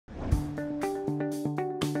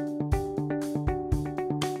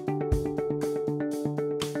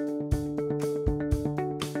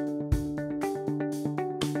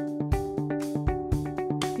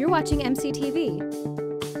watching MCTV,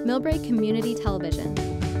 Millbrae Community Television.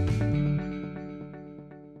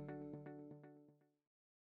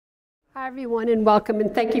 Hi everyone, and welcome,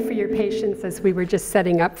 and thank you for your patience as we were just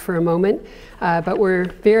setting up for a moment. But we're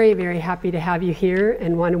very, very happy to have you here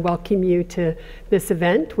and want to welcome you to this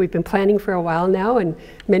event. We've been planning for a while now, and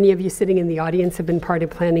many of you sitting in the audience have been part of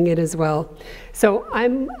planning it as well. So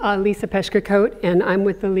I'm Lisa Peshkercoat, and I'm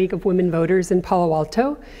with the League of Women Voters in Palo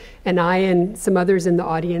Alto. And I and some others in the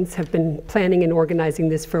audience have been planning and organizing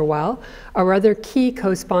this for a while. Our other key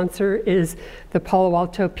co-sponsor is the Palo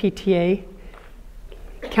Alto PTA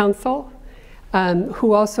Council,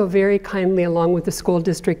 who also very kindly, along with the school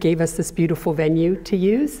district, gave us this beautiful venue to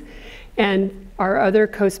use. And our other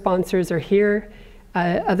co-sponsors are here,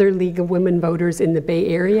 other League of Women Voters in the Bay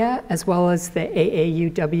Area, as well as the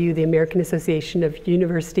AAUW, the American Association of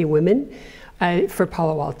University Women, for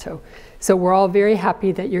Palo Alto. So we're all very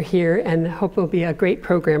happy that you're here and hope it'll be a great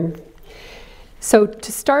program. So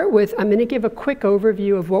to start with, I'm going to give a quick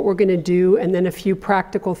overview of what we're going to do and then a few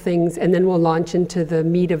practical things, and then we'll launch into the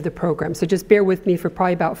meat of the program. So just bear with me for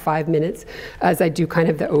probably about 5 minutes as I do kind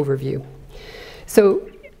of the overview. So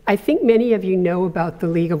I think many of you know about the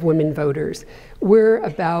League of Women Voters. We're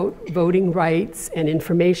about voting rights and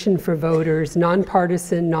information for voters,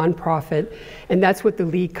 nonpartisan, nonprofit, and that's what the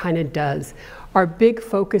League kind of does. Our big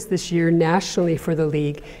focus this year nationally for the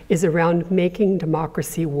League is around making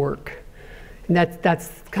democracy work. And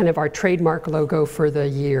that's kind of our trademark logo for the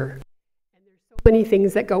year. And there's so many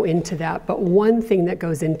things that go into that, but one thing that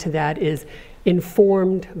goes into that is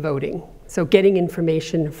informed voting. So getting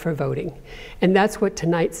information for voting. And that's what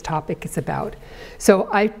tonight's topic is about. So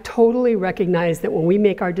I totally recognize that when we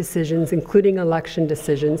make our decisions, including election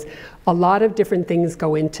decisions, a lot of different things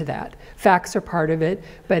go into that. Facts are part of it,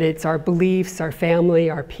 but it's our beliefs, our family,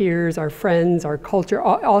 our peers, our friends, our culture,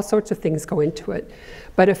 all sorts of things go into it.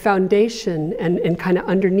 But a foundation and kind of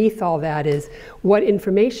underneath all that is what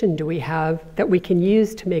information do we have that we can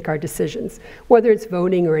use to make our decisions, whether it's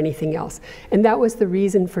voting or anything else. And that was the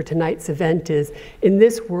reason for tonight's event is in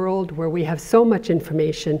this world where we have so much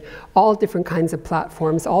information, all different kinds of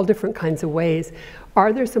platforms, all different kinds of ways,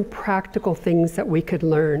 are there some practical things that we could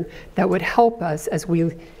learn that would help us as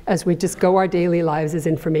we just go our daily lives as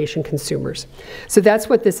information consumers? So that's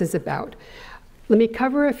what this is about. Let me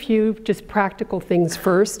cover a few just practical things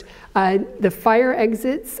first. The fire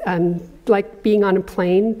exits, like being on a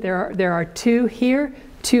plane, there are 2 here,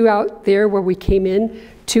 2 out there where we came in,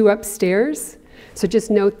 2 upstairs. So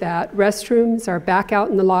just note that. Restrooms are back out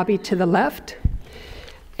in the lobby to the left.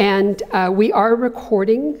 And we are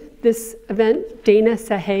recording this event. Dana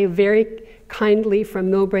Sahay very kindly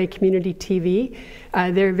from Millbrae Community TV.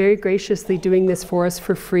 They're very graciously doing this for us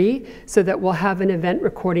for free so that we'll have an event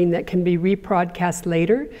recording that can be rebroadcast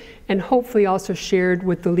later and hopefully also shared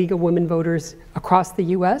with the League of Women Voters across the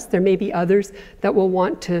US. There may be others that will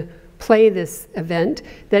want to play this event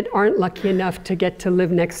that aren't lucky enough to get to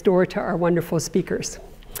live next door to our wonderful speakers.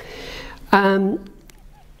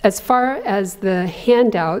 As far as the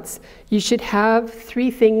handouts, you should have 3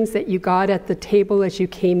 things that you got at the table as you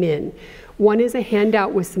came in. One is a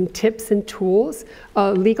handout with some tips and tools,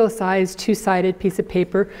 a legal size 2-sided piece of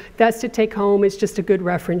paper. That's to take home. It's just a good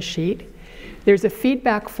reference sheet. There's a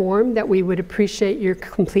feedback form that we would appreciate your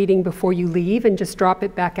completing before you leave and just drop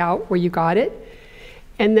it back out where you got it.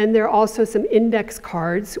 And then there are also some index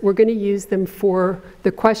cards. We're going to use them for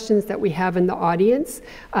the questions that we have in the audience.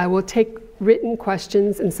 We'll take written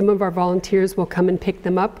questions, and some of our volunteers will come and pick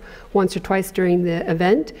them up once or twice during the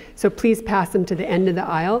event. So please pass them to the end of the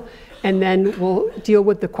aisle, and then we'll deal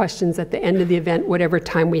with the questions at the end of the event, whatever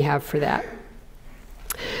time we have for that.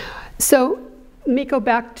 So let me go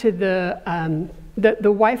back to the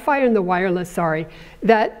Wi-Fi and the wireless,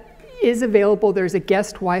 that is available. There's a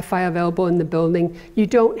guest Wi-Fi available in the building. You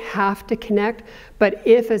don't have to connect, but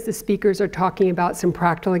if, as the speakers are talking about some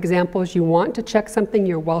practical examples, you want to check something,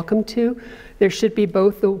 you're welcome to. There should be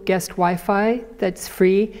both the guest Wi-Fi that's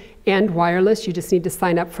free and wireless. You just need to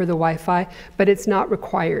sign up for the Wi-Fi, but it's not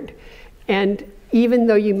required. And even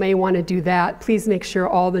though you may want to do that, please make sure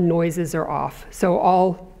all the noises are off. So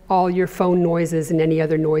all your phone noises and any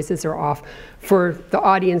other noises are off for the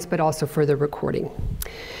audience, but also for the recording.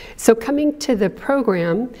 So coming to the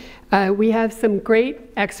program, we have some great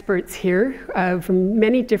experts here from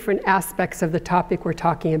many different aspects of the topic we're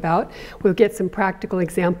talking about. We'll get some practical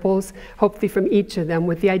examples, hopefully from each of them,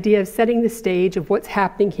 with the idea of setting the stage of what's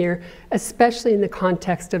happening here, especially in the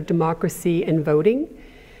context of democracy and voting.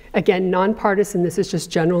 Again, nonpartisan, this is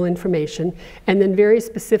just general information. And then very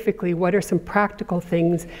specifically, what are some practical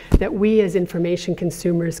things that we as information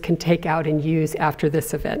consumers can take out and use after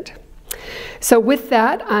this event? So with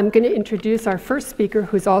that, I'm going to introduce our first speaker,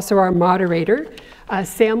 who's also our moderator,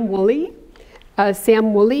 Sam Woolley.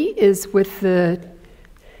 Sam Woolley is with the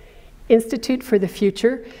Institute for the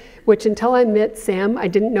Future, which until I met Sam, I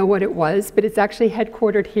didn't know what it was, but it's actually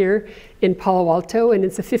headquartered here in Palo Alto, and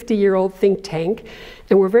it's a 50-year-old think tank.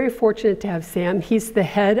 And we're very fortunate to have Sam. He's the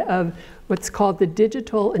head of what's called the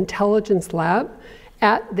Digital Intelligence Lab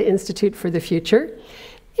at the Institute for the Future.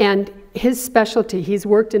 And his specialty, he's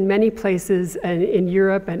worked in many places in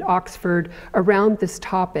Europe and Oxford around this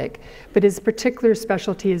topic, but his particular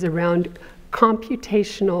specialty is around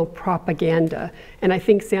computational propaganda. And I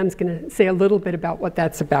think Sam's going to say a little bit about what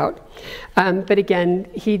that's about. But again,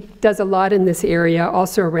 he does a lot in this area,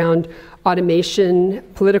 also around automation,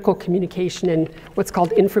 political communication, and what's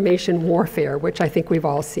called information warfare, which I think we've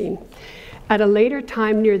all seen. At a later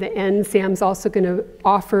time near the end, Sam's also going to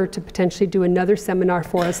offer to potentially do another seminar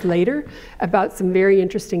for us later about some very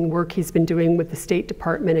interesting work he's been doing with the State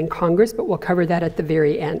Department and Congress, but we'll cover that at the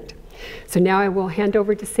very end. So now I will hand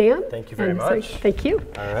over to Sam. Thank you very much. Thank you.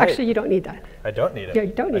 All right. Actually, you don't need that. I don't need it. Yeah,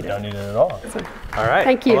 you don't need it. I don't need it at all. So, all right.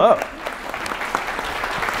 Thank you. Hello.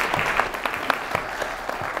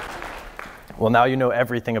 Well, now you know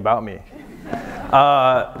everything about me.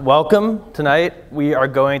 Welcome. Tonight we are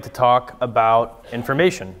going to talk about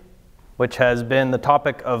information, which has been the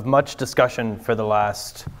topic of much discussion for the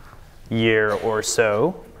last year or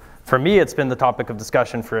so. For me, it's been the topic of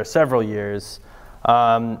discussion for several years.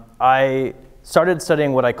 I started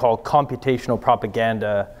studying what I call computational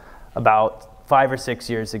propaganda about 5 or 6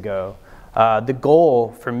 years ago. The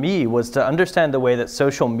goal for me was to understand the way that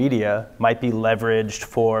social media might be leveraged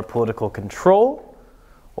for political control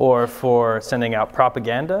or for sending out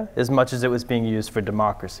propaganda as much as it was being used for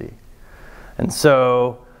democracy. And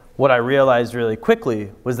so what I realized really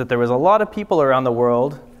quickly was that there was a lot of people around the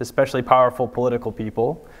world, especially powerful political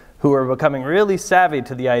people, who were becoming really savvy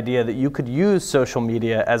to the idea that you could use social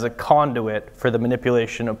media as a conduit for the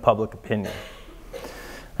manipulation of public opinion.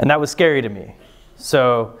 And that was scary to me.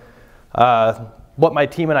 So what my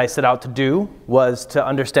team and I set out to do was to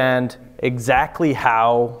understand exactly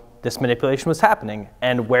how this manipulation was happening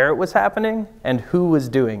and where it was happening and who was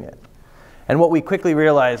doing it. And what we quickly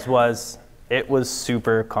realized was it was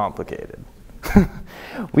super complicated.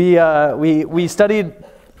 We studied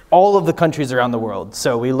all of the countries around the world.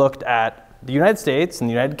 So we looked at the United States and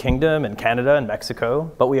the United Kingdom and Canada and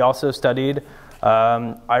Mexico, but we also studied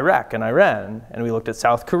Iraq and Iran, and we looked at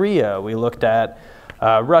South Korea, we looked at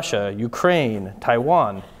Russia, Ukraine,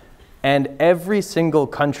 Taiwan. And every single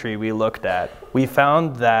country we looked at, we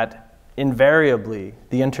found that invariably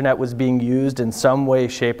the internet was being used in some way,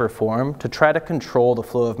 shape, or form to try to control the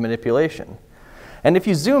flow of manipulation. And if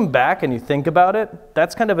you zoom back and you think about it,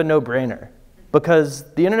 that's kind of a no-brainer. Because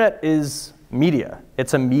the internet is media.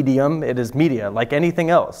 It's a medium, it is media, like anything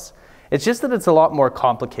else. It's just that it's a lot more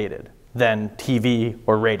complicated than TV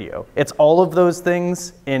or radio. It's all of those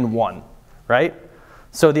things in one, right?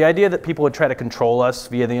 So the idea that people would try to control us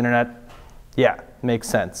via the internet, yeah, makes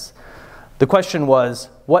sense. The question was,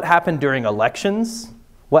 what happened during elections?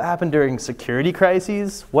 What happened during security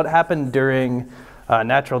crises? What happened during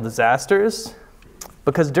natural disasters?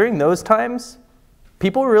 Because during those times,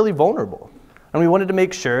 people were really vulnerable. And we wanted to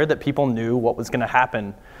make sure that people knew what was going to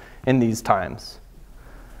happen in these times.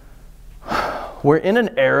 We're in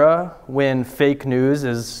an era when fake news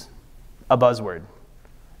is a buzzword.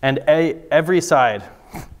 And every side,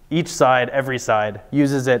 every side,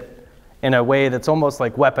 uses it in a way that's almost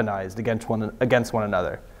like weaponized against one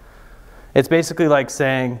another. It's basically like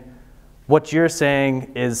saying, what you're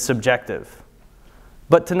saying is subjective.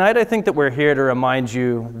 But tonight I think that we're here to remind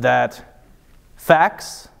you that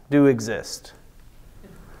facts do exist.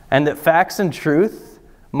 And that facts and truth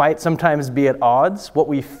might sometimes be at odds. What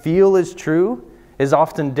we feel is true is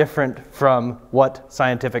often different from what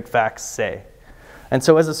scientific facts say. And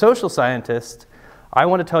so as a social scientist, I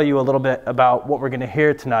want to tell you a little bit about what we're going to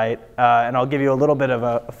hear tonight, and I'll give you a little bit of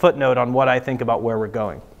a footnote on what I think about where we're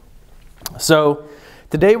going. So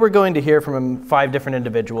today we're going to hear from 5 different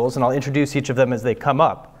individuals, and I'll introduce each of them as they come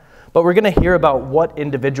up. But we're going to hear about what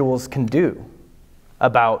individuals can do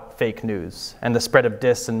about fake news and the spread of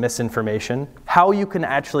dis and misinformation, how you can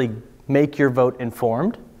actually make your vote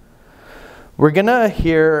informed. We're going to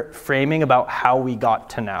hear framing about how we got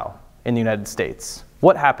to now in the United States.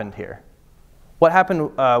 What happened here? What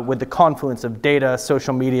happened with the confluence of data,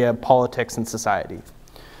 social media, politics, and society?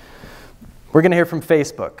 We're going to hear from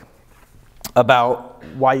Facebook about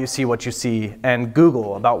why you see what you see, and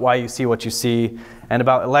Google about why you see what you see, and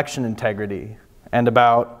about election integrity, and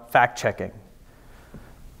about fact-checking.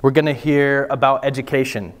 We're going to hear about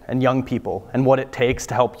education and young people and what it takes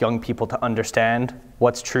to help young people to understand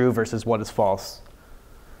what's true versus what is false.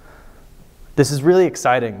 This is really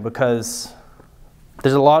exciting because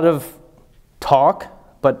there's a lot of talk,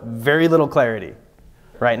 but very little clarity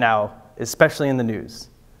right now, especially in the news.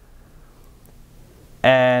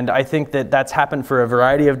 And I think that that's happened for a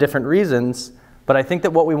variety of different reasons, but I think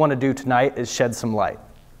that what we want to do tonight is shed some light.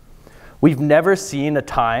 We've never seen a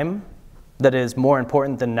time that is more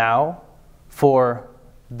important than now for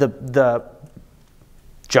the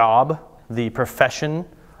job, the profession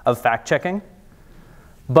of fact-checking.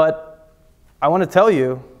 But I want to tell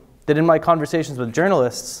you that in my conversations with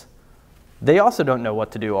journalists, they also don't know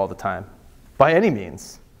what to do all the time, by any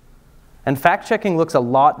means. And fact-checking looks a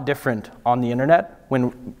lot different on the internet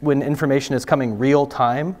when information is coming real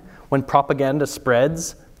time, when propaganda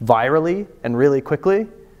spreads virally and really quickly,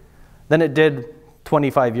 than it did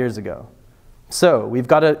 25 years ago. So we've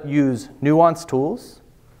got to use nuanced tools.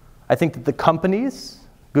 I think that the companies,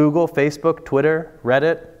 Google, Facebook, Twitter,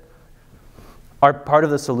 Reddit, are part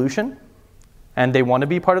of the solution, and they want to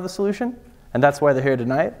be part of the solution, and that's why they're here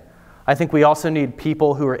tonight. I think we also need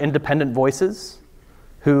people who are independent voices,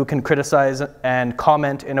 who can criticize and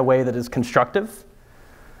comment in a way that is constructive.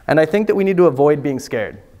 And I think that we need to avoid being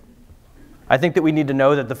scared. I think that we need to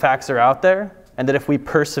know that the facts are out there, and that if we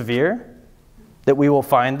persevere, that we will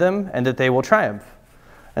find them and that they will triumph.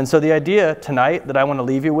 And so the idea tonight that I want to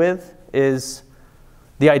leave you with is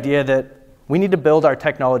the idea that we need to build our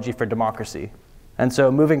technology for democracy. And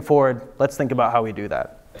so moving forward, let's think about how we do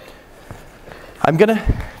that.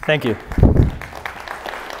 Thank you.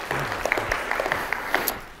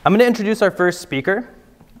 I'm going to introduce our first speaker.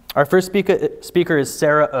 Our first speaker is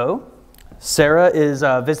Sarah O. Sarah is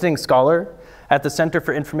a visiting scholar at the Center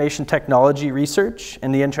for Information Technology Research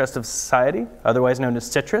in the Interest of Society, otherwise known as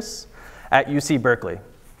CITRIS, at UC Berkeley.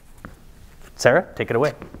 Sarah, take it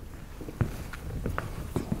away.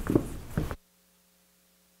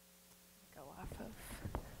 Go off of.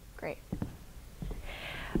 Great.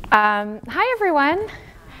 Hi, everyone.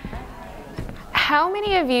 How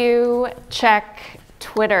many of you check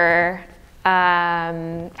Twitter? How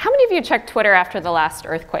many of you checked Twitter after the last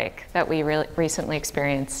earthquake that we recently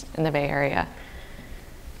experienced in the Bay Area?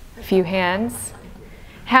 A few hands.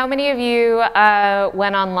 How many of you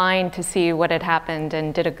went online to see what had happened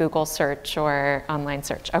and did a Google search or online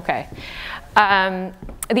search? Okay. The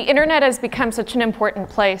internet has become such an important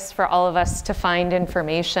place for all of us to find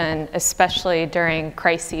information, especially during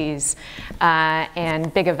crises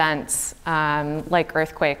and big events like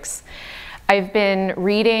earthquakes. I've been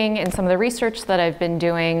reading in some of the research that I've been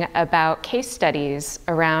doing about case studies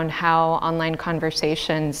around how online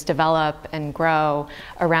conversations develop and grow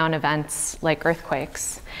around events like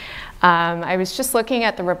earthquakes. I was just looking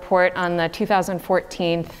at the report on the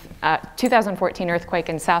 2014 earthquake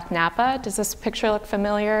in South Napa. Does this picture look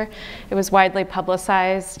familiar? It was widely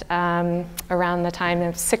publicized around the time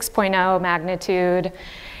of 6.0 magnitude.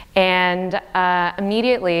 And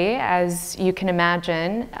immediately, as you can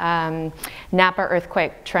imagine, Napa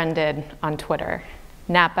earthquake trended on Twitter,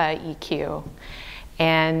 Napa EQ.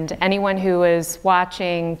 And anyone who was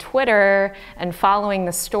watching Twitter and following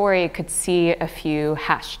the story could see a few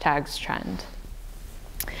hashtags trend.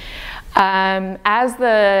 As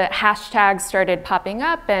the hashtags started popping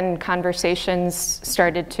up and conversations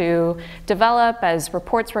started to develop, as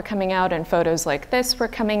reports were coming out and photos like this were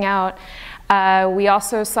coming out, we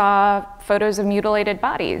also saw photos of mutilated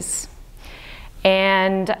bodies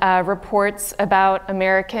and reports about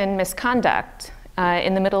American misconduct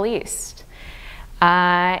in the Middle East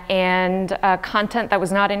and content that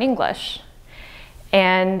was not in English.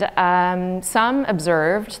 And some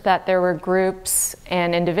observed that there were groups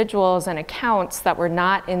and individuals and accounts that were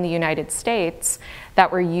not in the United States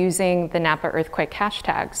that were using the Napa earthquake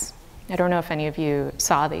hashtags. I don't know if any of you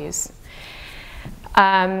saw these.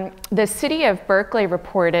 The city of Berkeley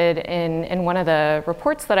reported in one of the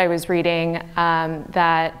reports that I was reading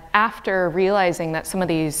that after realizing that some of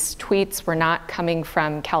these tweets were not coming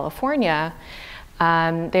from California,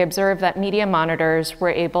 they observed that media monitors were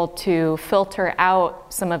able to filter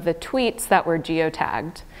out some of the tweets that were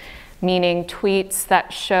geotagged, meaning tweets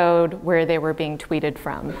that showed where they were being tweeted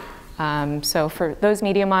from. So for those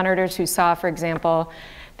media monitors who saw, for example,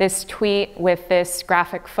 this tweet with this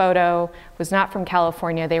graphic photo was not from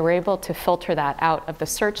California, they were able to filter that out of the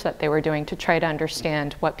search that they were doing to try to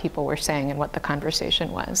understand what people were saying and what the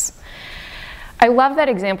conversation was. I love that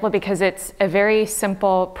example because it's a very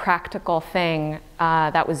simple, practical thing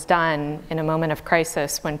that was done in a moment of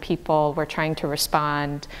crisis when people were trying to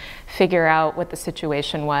respond, figure out what the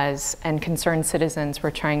situation was, and concerned citizens were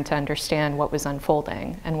trying to understand what was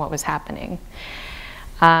unfolding and what was happening.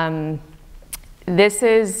 This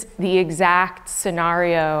is the exact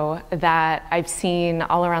scenario that I've seen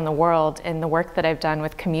all around the world in the work that I've done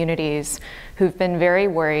with communities who've been very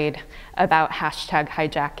worried about hashtag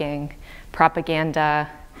hijacking, propaganda,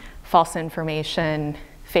 false information,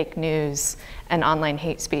 fake news, and online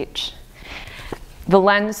hate speech. The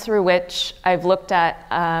lens through which I've looked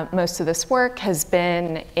at most of this work has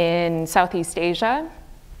been in Southeast Asia,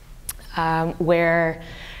 where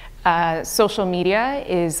social media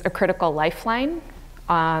is a critical lifeline.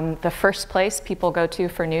 The first place people go to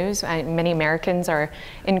for news. Many Americans are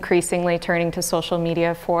increasingly turning to social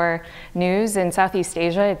media for news. In Southeast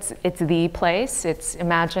Asia, it's the place.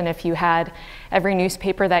 Imagine if you had every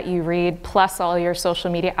newspaper that you read plus all your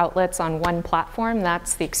social media outlets on one platform.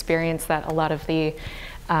 That's the experience that a lot of the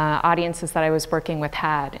audiences that I was working with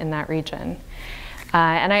had in that region.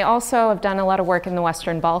 And I also have done a lot of work in the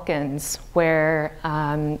Western Balkans, where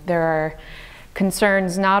there are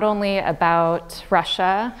concerns not only about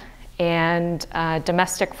Russia and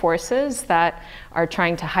domestic forces that are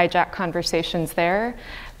trying to hijack conversations there,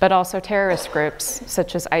 but also terrorist groups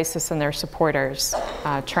such as ISIS and their supporters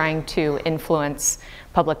trying to influence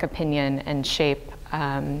public opinion and shape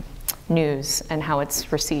news and how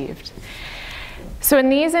it's received. So in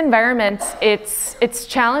these environments, it's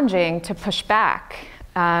challenging to push back.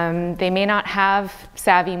 They may not have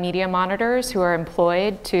savvy media monitors who are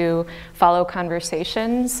employed to follow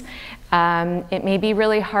conversations. It may be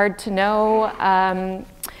really hard to know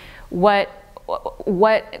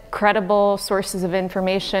what credible sources of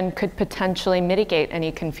information could potentially mitigate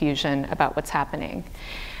any confusion about what's happening.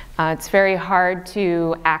 It's very hard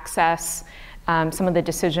to access some of the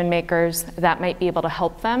decision makers that might be able to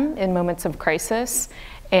help them in moments of crisis.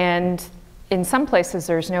 And in some places,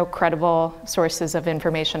 there's no credible sources of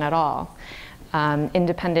information at all.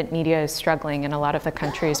 Independent media is struggling in a lot of the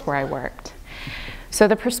countries where I worked. So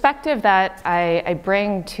the perspective that I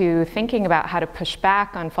bring to thinking about how to push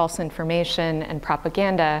back on false information and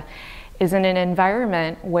propaganda is in an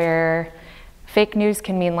environment where fake news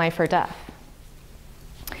can mean life or death.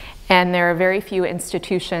 And there are very few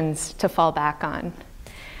institutions to fall back on.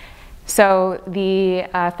 So the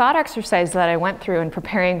thought exercise that I went through in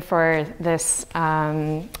preparing for this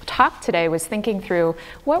talk today was thinking through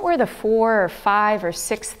what were the 4 or 5 or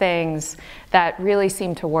 6 things that really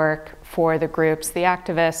seemed to work for the groups, the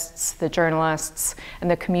activists, the journalists,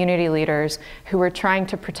 and the community leaders who were trying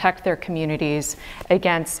to protect their communities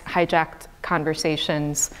against hijacked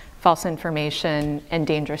conversations, false information, and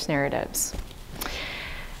dangerous narratives.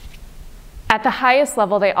 At the highest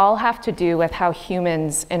level, they all have to do with how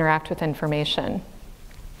humans interact with information.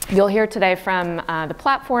 You'll hear today from the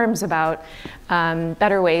platforms about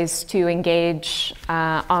better ways to engage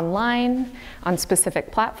online on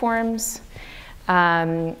specific platforms.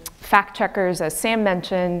 Fact checkers, as Sam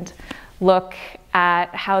mentioned, look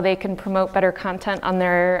at how they can promote better content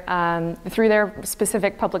on through their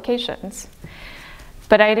specific publications.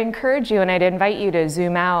 But I'd encourage you and I'd invite you to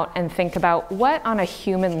zoom out and think about what on a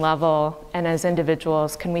human level and as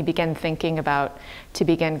individuals can we begin thinking about to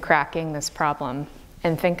begin cracking this problem,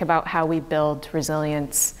 and think about how we build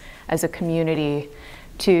resilience as a community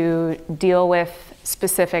to deal with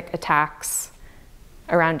specific attacks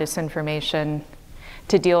around disinformation,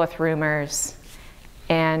 to deal with rumors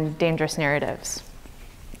and dangerous narratives.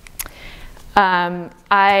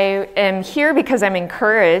 I am here because I'm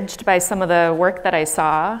encouraged by some of the work that I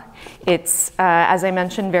saw. It's, as I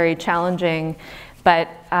mentioned, very challenging, but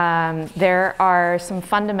there are some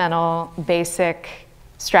fundamental, basic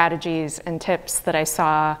strategies and tips that I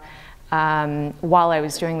saw while I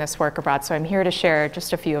was doing this work abroad. So I'm here to share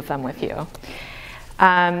just a few of them with you.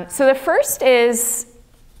 So the first is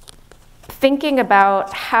thinking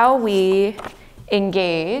about how we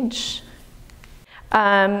engage.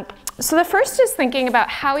 So the first is thinking about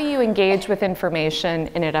how you engage with information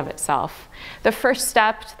in and of itself. The first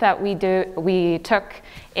step that we took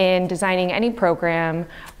in designing any program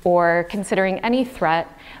or considering any threat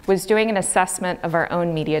was doing an assessment of our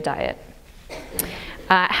own media diet.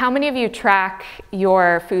 How many of you track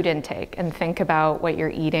your food intake and think about what you're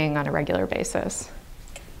eating on a regular basis?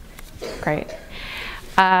 Great.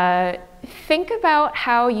 Think about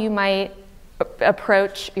how you might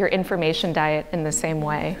approach your information diet in the same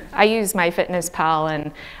way. I use MyFitnessPal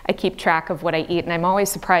and I keep track of what I eat, and I'm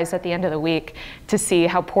always surprised at the end of the week to see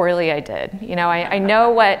how poorly I did. You know, I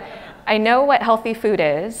know I know what healthy food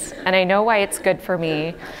is, and I know why it's good for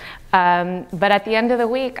me. But at the end of the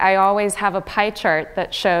week, I always have a pie chart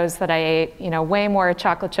that shows that I ate, way more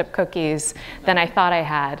chocolate chip cookies than I thought I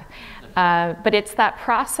had. But it's that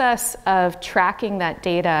process of tracking that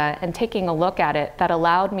data and taking a look at it that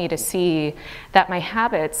allowed me to see that my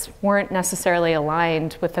habits weren't necessarily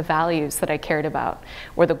aligned with the values that I cared about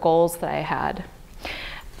or the goals that I had.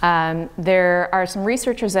 There are some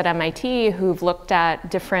researchers at MIT who've looked at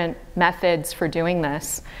different methods for doing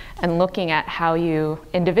this and looking at how you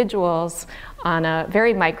individuals on a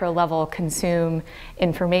very micro level consume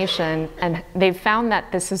information, and they've found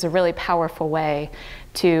that this is a really powerful way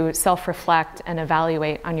to self-reflect and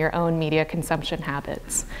evaluate on your own media consumption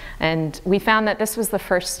habits. And we found that this was the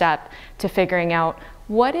first step to figuring out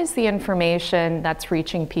what is the information that's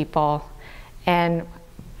reaching people, and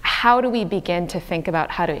how do we begin to think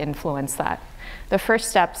about how to influence that? The first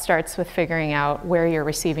step starts with figuring out where you're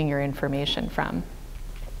receiving your information from.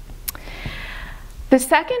 The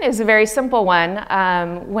second is a very simple one.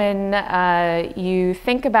 When you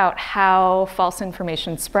think about how false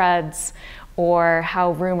information spreads or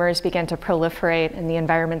how rumors begin to proliferate in the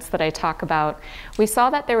environments that I talk about, we saw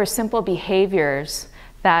that there were simple behaviors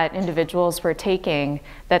that individuals were taking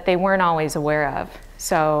that they weren't always aware of.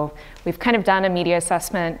 So we've kind of done a media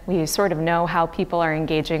assessment. We sort of know how people are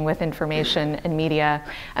engaging with information and media.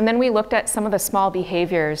 And then we looked at some of the small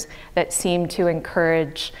behaviors that seem to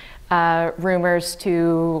encourage rumors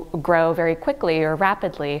to grow very quickly or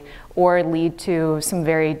rapidly, or lead to some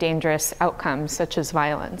very dangerous outcomes, such as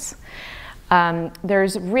violence.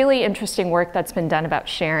 There's really interesting work that's been done about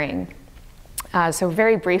sharing. So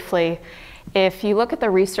very briefly, if you look at the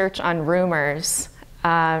research on rumors,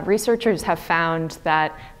 researchers have found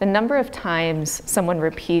that the number of times someone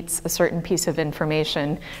repeats a certain piece of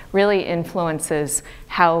information really influences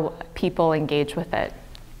how people engage with it.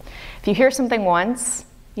 If you hear something once,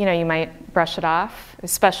 you might brush it off,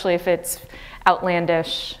 especially if it's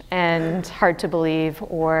outlandish and hard to believe,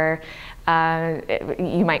 or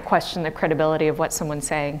you might question the credibility of what someone's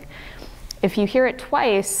saying. If you hear it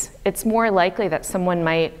twice, it's more likely that someone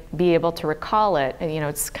might be able to recall it, and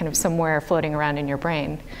it's kind of somewhere floating around in your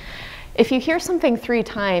brain. If you hear something 3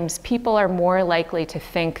 times, people are more likely to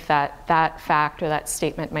think that that fact or that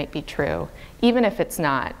statement might be true, even if it's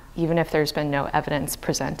not, even if there's been no evidence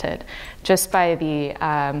presented, just by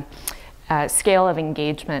the scale of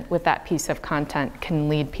engagement with that piece of content can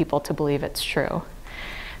lead people to believe it's true.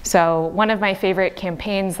 So one of my favorite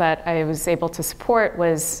campaigns that I was able to support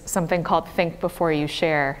was something called Think Before You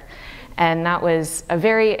Share. And that was a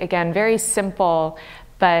very simple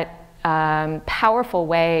but powerful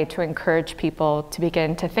way to encourage people to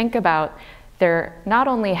begin to think about not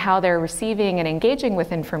only how they're receiving and engaging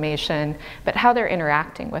with information, but how they're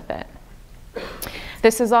interacting with it.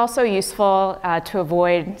 This is also useful to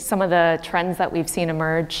avoid some of the trends that we've seen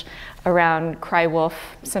emerge around cry wolf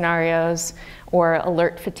scenarios or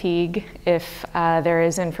alert fatigue. If there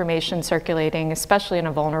is information circulating, especially in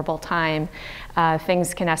a vulnerable time,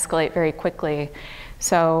 things can escalate very quickly.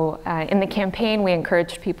 So in the campaign, we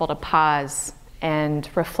encouraged people to pause and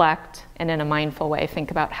reflect, and in a mindful way, think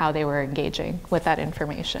about how they were engaging with that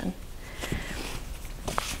information.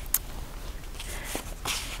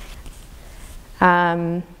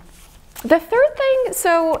 The third thing,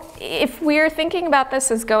 so if we're thinking about this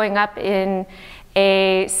as going up in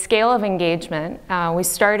a scale of engagement, we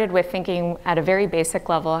started with thinking at a very basic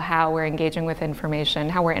level how we're engaging with information,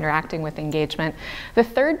 how we're interacting with engagement. The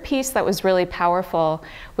third piece that was really powerful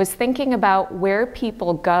was thinking about where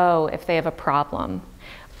people go if they have a problem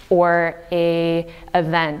or an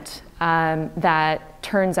event that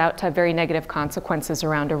turns out to have very negative consequences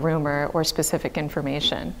around a rumor or specific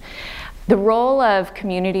information. The role of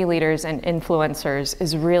community leaders and influencers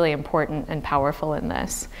is really important and powerful in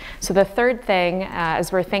this. So the third thing,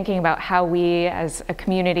 as we're thinking about how we as a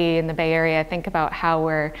community in the Bay Area think about how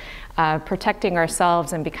we're protecting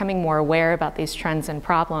ourselves and becoming more aware about these trends and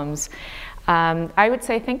problems, I would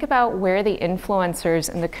say think about where the influencers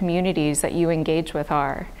and the communities that you engage with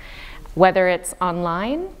are. Whether it's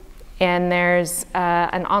online, and there's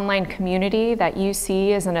an online community that you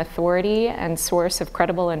see as an authority and source of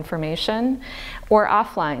credible information, or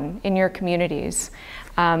offline in your communities.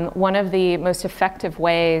 One of the most effective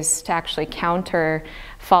ways to actually counter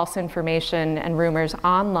false information and rumors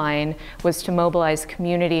online was to mobilize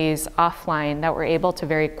communities offline that were able to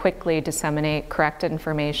very quickly disseminate correct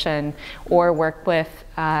information or work with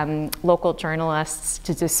local journalists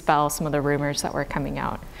to dispel some of the rumors that were coming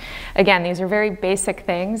out. Again, these are very basic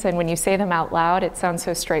things, and when you say them out loud, it sounds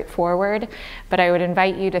so straightforward, but I would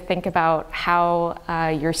invite you to think about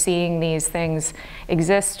how you're seeing these things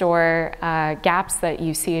exist or gaps that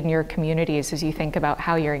you see in your communities as you think about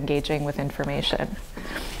how you're engaging with information.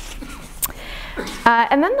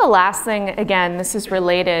 And then the last thing, again, this is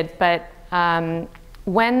related, but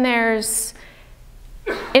when there's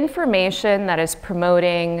information that is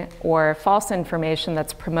promoting or false information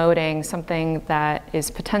that's promoting something that is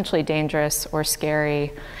potentially dangerous or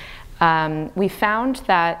scary, we found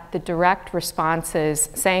that the direct responses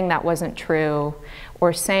saying that wasn't true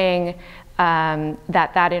or saying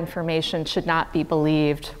that information should not be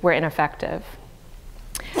believed were ineffective.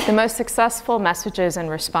 The most successful messages and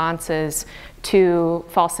responses to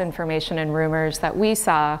false information and rumors that we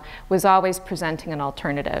saw was always presenting an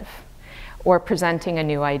alternative, or presenting a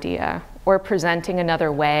new idea, or presenting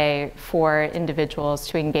another way for individuals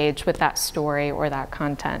to engage with that story or that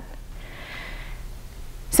content.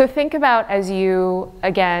 So think about, as you,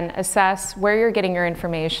 again, assess where you're getting your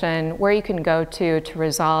information, where you can go to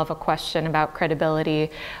resolve a question about credibility,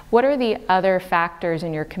 what are the other factors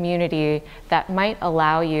in your community that might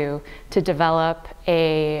allow you to develop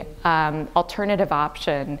a alternative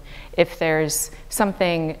option if there's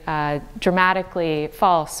something dramatically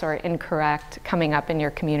false or incorrect coming up in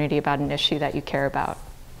your community about an issue that you care about.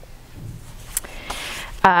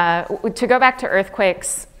 To go back to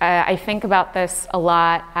earthquakes, I think about this a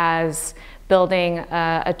lot as building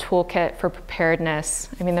a toolkit for preparedness.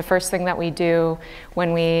 I mean, the first thing that we do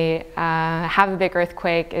when we have a big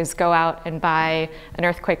earthquake is go out and buy an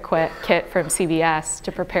earthquake kit from CVS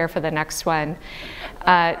to prepare for the next one.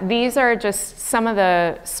 These are just some of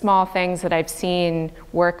the small things that I've seen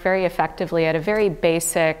work very effectively at a very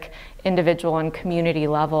basic individual and community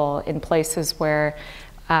level in places where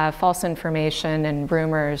false information and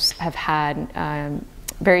rumors have had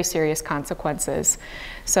very serious consequences.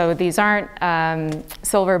 So these aren't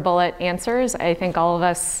silver bullet answers. I think all of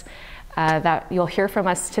us that you'll hear from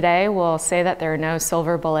us today will say that there are no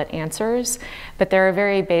silver bullet answers, but there are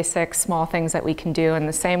very basic small things that we can do in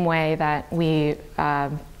the same way that we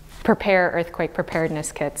prepare earthquake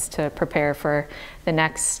preparedness kits to prepare for the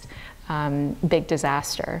next big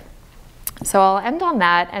disaster. So I'll end on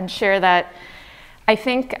that and share that I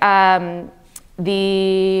think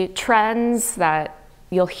the trends that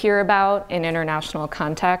you'll hear about in international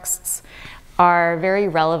contexts are very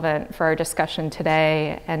relevant for our discussion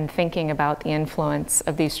today and thinking about the influence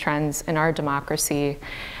of these trends in our democracy.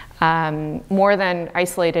 More than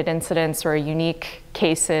isolated incidents or unique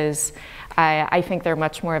cases, I think they're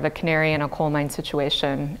much more of a canary in a coal mine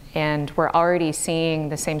situation, and we're already seeing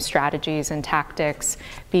the same strategies and tactics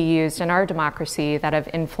be used in our democracy that have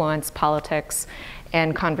influenced politics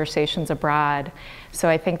and conversations abroad. So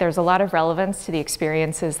I think there's a lot of relevance to the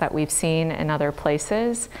experiences that we've seen in other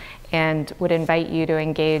places, and would invite you to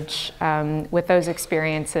engage with those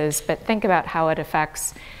experiences, but think about how it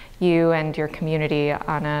affects you and your community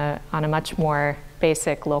on a much more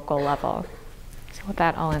basic local level. So with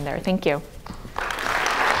that, I'll end there. Thank you.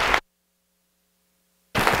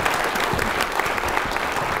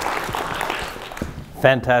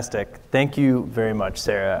 Fantastic. Thank you very much,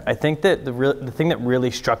 Sarah. I think that the thing that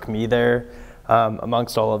really struck me there,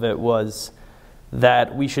 amongst all of it, was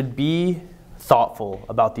that we should be thoughtful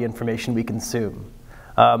about the information we consume.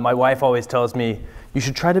 My wife always tells me, you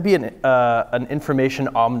should try to be an information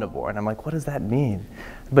omnivore. And I'm like, what does that mean?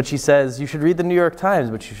 But she says, you should read the New York Times,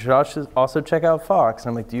 but you should also check out Fox. And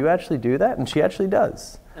I'm like, do you actually do that? And she actually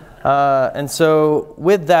does. And so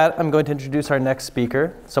with that, I'm going to introduce our next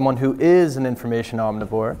speaker, someone who is an information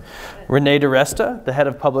omnivore, Renee DiResta, the head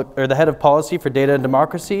of policy for data and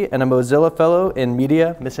democracy and a Mozilla fellow in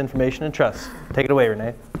media, misinformation, and trust. Take it away,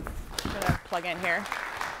 Renee. I'm going to plug in here.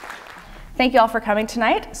 Thank you all for coming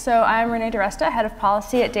tonight. So I'm Renee DiResta, head of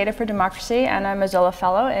policy at Data for Democracy, and I'm a Mozilla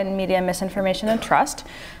fellow in media, misinformation, and trust.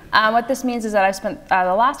 What this means is that I've spent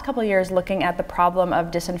the last couple of years looking at the problem of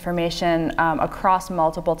disinformation across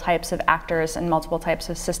multiple types of actors and multiple types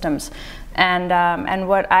of systems. And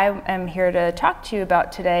what I am here to talk to you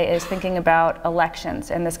about today is thinking about elections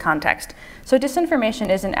in this context. So disinformation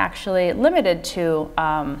isn't actually limited to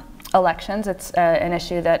elections. It's an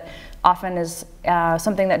issue that often is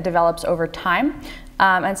something that develops over time.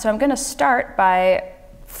 And so I'm going to start by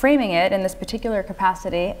framing it in this particular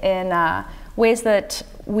capacity in ways that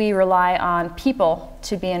we rely on people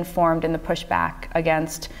to be informed in the pushback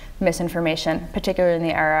against misinformation, particularly in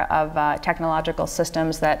the era of technological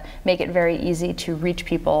systems that make it very easy to reach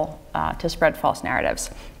people to spread false narratives.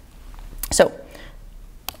 So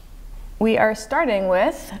we are starting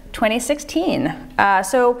with 2016.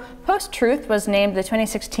 So post-truth was named the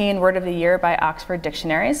 2016 Word of the Year by Oxford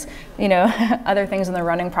Dictionaries. You know, other things in the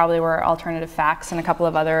running probably were alternative facts and a couple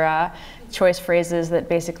of other choice phrases that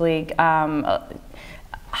basically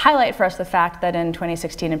highlight for us the fact that in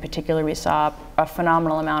 2016 in particular we saw a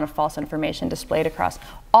phenomenal amount of false information displayed across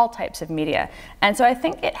all types of media. And so I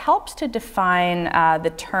think it helps to define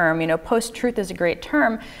the term. You know, post-truth is a great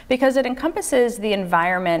term because it encompasses the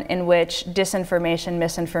environment in which disinformation,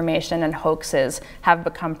 misinformation, and hoaxes have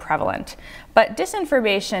become prevalent. But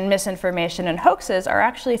disinformation, misinformation, and hoaxes are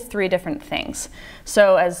actually three different things.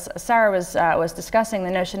 So as Sarah was discussing,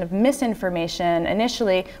 the notion of misinformation,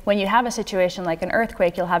 initially, when you have a situation like an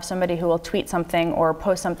earthquake, you'll have somebody who will tweet something or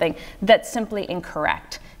post something that's simply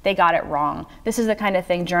incorrect. They got it wrong. This is the kind of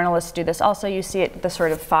thing journalists do this. Also, you see it, the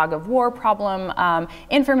sort of fog of war problem.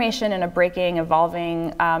 Information in a breaking,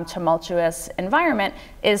 evolving, tumultuous environment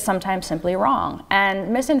is sometimes simply wrong.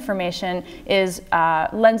 And misinformation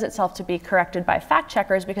lends itself to be corrected by fact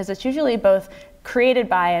checkers because it's usually both created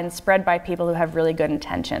by and spread by people who have really good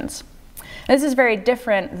intentions. This is very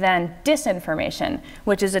different than disinformation,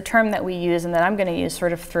 which is a term that we use and that I'm going to use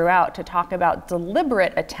sort of throughout to talk about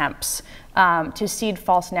deliberate attempts to seed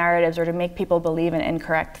false narratives or to make people believe an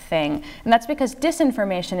incorrect thing. And that's because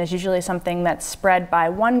disinformation is usually something that's spread by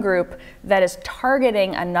one group that is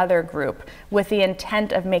targeting another group with the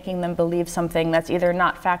intent of making them believe something that's either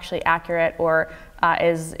not factually accurate or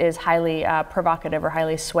is highly provocative or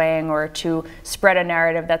highly swaying, or to spread a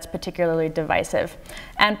narrative that's particularly divisive.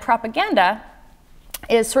 And propaganda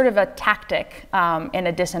is sort of a tactic in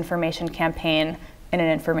a disinformation campaign in an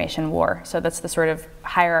information war. So that's the sort of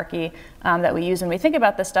hierarchy that we use when we think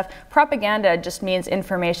about this stuff. Propaganda just means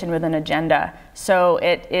information with an agenda. So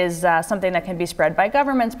it is something that can be spread by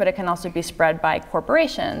governments, but it can also be spread by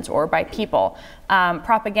corporations or by people.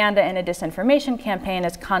 Propaganda in a disinformation campaign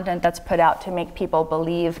is content that's put out to make people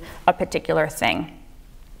believe a particular thing.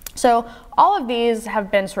 So all of these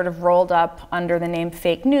have been sort of rolled up under the name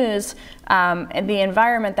fake news. And the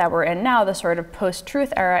environment that we're in now, the sort of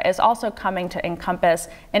post-truth era, is also coming to encompass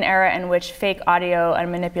an era in which fake audio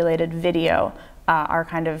and manipulated video are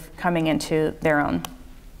kind of coming into their own.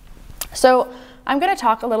 So I'm going to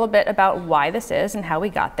talk a little bit about why this is and how we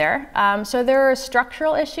got there. So there are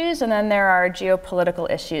structural issues and then there are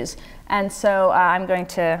geopolitical issues. And so I'm going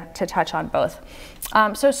to touch on both.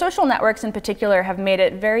 So social networks in particular have made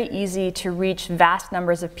it very easy to reach vast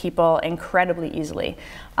numbers of people incredibly easily.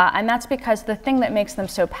 And that's because the thing that makes them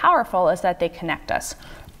so powerful is that they connect us.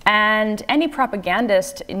 And any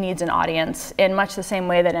propagandist needs an audience in much the same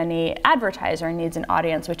way that any advertiser needs an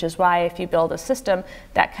audience, which is why if you build a system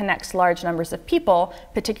that connects large numbers of people,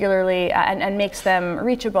 particularly, and makes them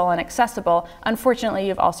reachable and accessible, unfortunately,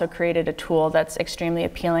 you've also created a tool that's extremely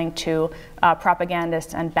appealing to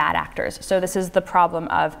propagandists and bad actors. So this is the problem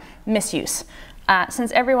of misuse.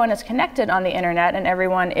 Since everyone is connected on the internet and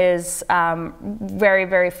everyone is very,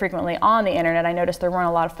 very frequently on the internet, I noticed there weren't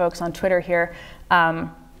a lot of folks on Twitter here.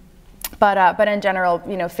 But in general,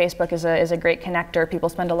 you know, Facebook is a great connector. People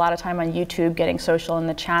spend a lot of time on YouTube getting social in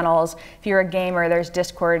the channels. If you're a gamer, there's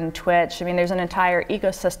Discord and Twitch. I mean, there's an entire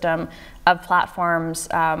ecosystem of platforms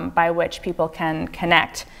by which people can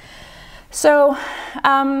connect. So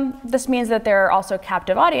this means that there are also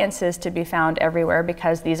captive audiences to be found everywhere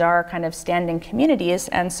because these are kind of standing communities.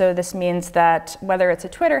 And so this means that whether it's a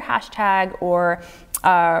Twitter hashtag or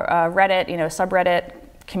a Reddit, you know, subreddit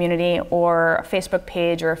community or a Facebook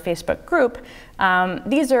page or a Facebook group,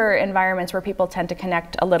 these are environments where people tend to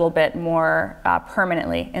connect a little bit more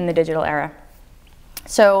permanently in the digital era.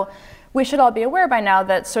 So we should all be aware by now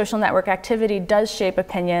that social network activity does shape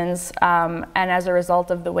opinions, and as a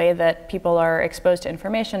result of the way that people are exposed to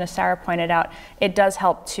information, as Sarah pointed out, it does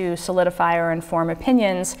help to solidify or inform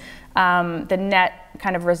opinions. The net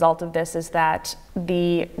kind of result of this is that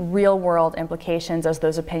the real world implications as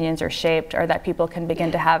those opinions are shaped are that people can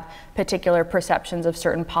begin to have particular perceptions of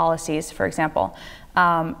certain policies, for example.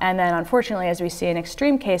 And then unfortunately, as we see in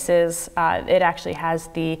extreme cases, it actually has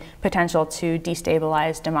the potential to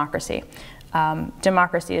destabilize democracy.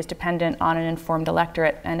 Democracy is dependent on an informed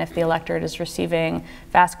electorate, and if the electorate is receiving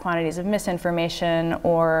vast quantities of misinformation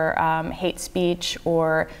or hate speech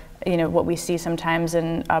or what we see sometimes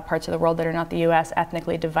in parts of the world that are not the US,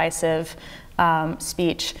 ethnically divisive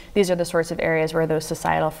speech. These are the sorts of areas where those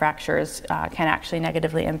societal fractures can actually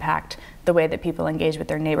negatively impact the way that people engage with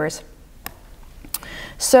their neighbors.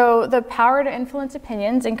 So the power to influence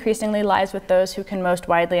opinions increasingly lies with those who can most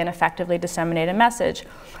widely and effectively disseminate a message.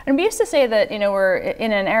 And we used to say that, we're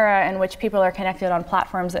in an era in which people are connected on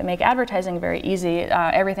platforms that make advertising very easy.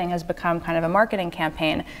 Everything has become kind of a marketing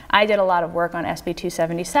campaign. I did a lot of work on SB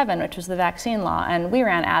 277, which was the vaccine law, and we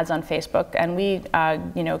ran ads on Facebook, and we,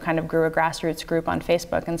 kind of grew a grassroots group on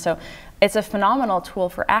Facebook. And so it's a phenomenal tool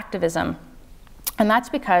for activism. And that's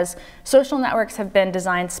because social networks have been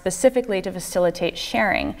designed specifically to facilitate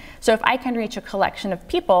sharing. So if I can reach a collection of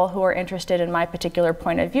people who are interested in my particular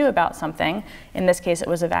point of view about something, in this case it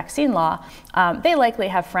was a vaccine law, they likely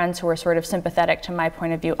have friends who are sort of sympathetic to my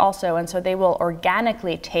point of view also, and so they will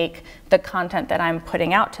organically take the content that I'm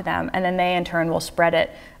putting out to them, and then they in turn will spread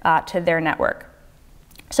it to their network.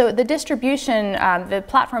 So the distribution, the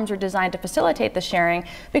platforms are designed to facilitate the sharing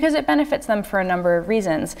because it benefits them for a number of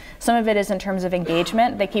reasons. Some of it is in terms of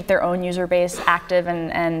engagement. They keep their own user base active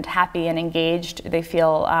and happy and engaged. They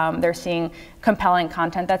feel they're seeing compelling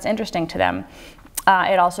content that's interesting to them.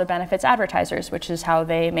 It also benefits advertisers, which is how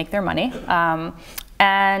they make their money.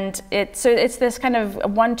 And so it's this kind of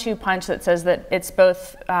 1-2 punch that says that it's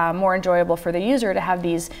both more enjoyable for the user to have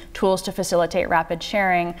these tools to facilitate rapid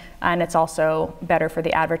sharing, and it's also better for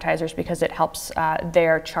the advertisers because it helps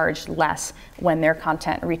they're charged less when their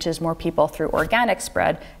content reaches more people through organic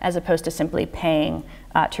spread as opposed to simply paying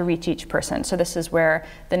to reach each person. So this is where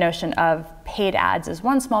the notion of paid ads is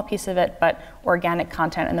one small piece of it, but organic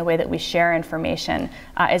content and the way that we share information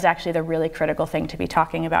is actually the really critical thing to be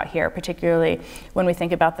talking about here, particularly when we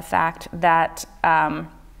think about the fact that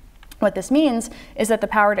what this means is that the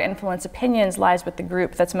power to influence opinions lies with the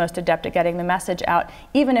group that's most adept at getting the message out,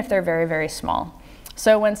 even if they're very, very small.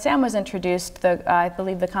 So when SAM was introduced, I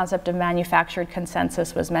believe the concept of manufactured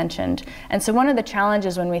consensus was mentioned. And so one of the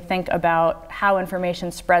challenges when we think about how information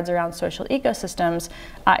spreads around social ecosystems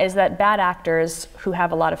is that bad actors who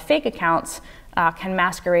have a lot of fake accounts can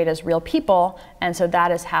masquerade as real people. And so that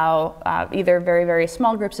is how either very, very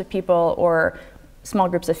small groups of people or small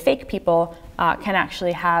groups of fake people can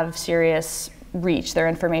actually have serious reach. Their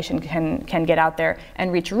information can get out there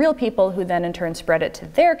and reach real people who then in turn spread it to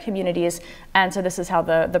their communities. And so this is how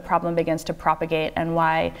the problem begins to propagate and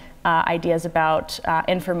why ideas about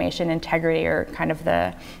information integrity are kind of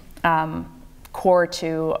the core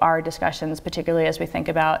to our discussions, particularly as we think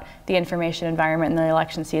about the information environment in the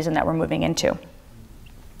election season that we're moving into.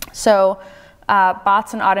 So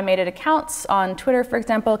bots and automated accounts on Twitter, for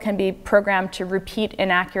example, can be programmed to repeat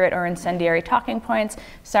inaccurate or incendiary talking points.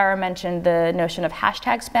 Sarah mentioned the notion of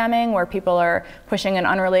hashtag spamming, where people are pushing an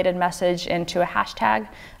unrelated message into a hashtag.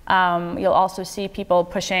 You'll also see people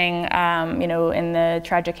pushing, in the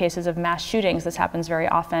tragic cases of mass shootings, this happens very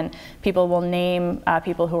often. People will name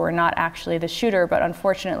people who are not actually the shooter, but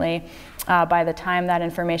unfortunately, by the time that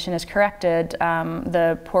information is corrected,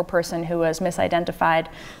 the poor person who was misidentified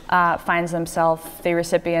finds themselves the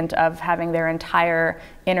recipient of having their entire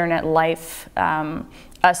internet life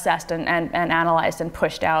assessed and analyzed and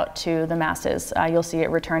pushed out to the masses. You'll see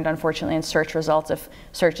it returned, unfortunately, in search results if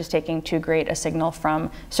search is taking too great a signal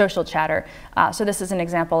from social chatter. So this is an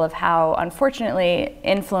example of how, unfortunately,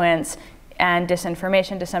 influence and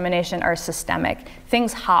disinformation dissemination are systemic.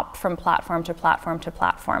 Things hop from platform to platform to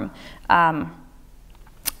platform.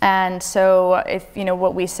 And so if,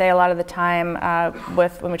 what we say a lot of the time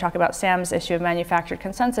when we talk about Sam's issue of manufactured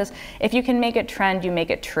consensus, if you can make it trend, you make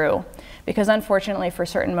it true. Because unfortunately, for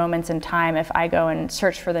certain moments in time, if I go and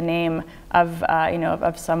search for the name of,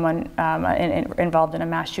 of someone involved in a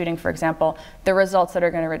mass shooting, for example, the results that are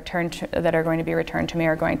going to be returned to me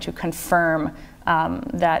are going to confirm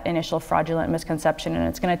that initial fraudulent misconception, and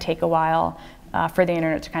it's going to take a while for the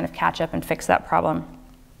internet to kind of catch up and fix that problem.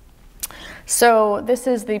 So this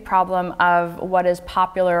is the problem of what is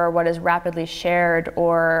popular or what is rapidly shared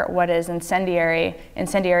or what is incendiary.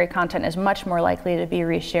 Incendiary content is much more likely to be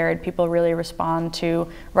reshared. People really respond to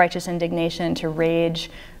righteous indignation, to rage.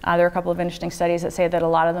 There are a couple of interesting studies that say that a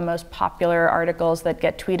lot of the most popular articles that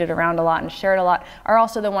get tweeted around a lot and shared a lot are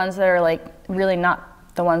also the ones that are really not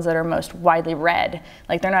the ones that are most widely read.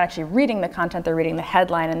 Like, they're not actually reading the content, they're reading the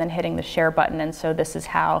headline and then hitting the share button. And so this is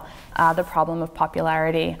how the problem of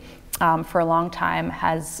popularity for a long time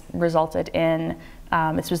has resulted in,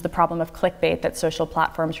 this was the problem of clickbait, that social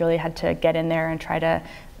platforms really had to get in there and try to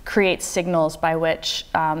create signals by which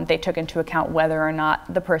they took into account whether or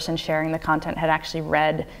not the person sharing the content had actually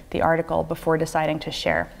read the article before deciding to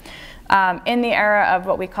share. In the era of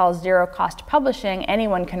what we call zero-cost publishing,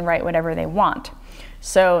 anyone can write whatever they want.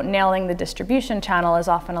 So nailing the distribution channel is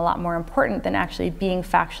often a lot more important than actually being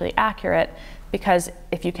factually accurate, because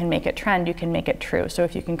if you can make it trend, you can make it true. So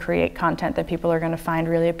if you can create content that people are going to find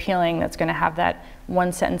really appealing, that's going to have that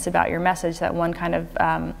one sentence about your message, that one kind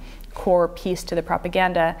of core piece to the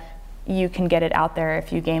propaganda, you can get it out there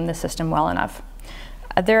if you game the system well enough.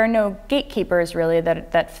 There are no gatekeepers really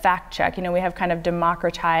that fact check. We have kind of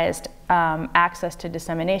democratized access to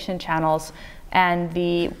dissemination channels, and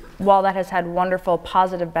while that has had wonderful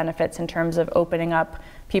positive benefits in terms of opening up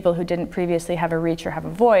people who didn't previously have a reach or have a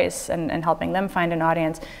voice and helping them find an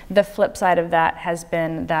audience, the flip side of that has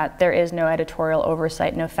been that there is no editorial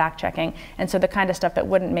oversight, no fact checking. And so the kind of stuff that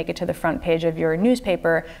wouldn't make it to the front page of your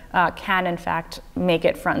newspaper can in fact make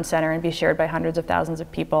it front and center and be shared by hundreds of thousands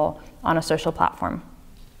of people on a social platform.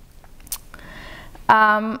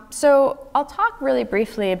 So I'll talk really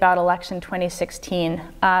briefly about election 2016.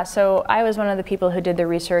 So I was one of the people who did the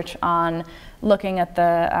research on looking at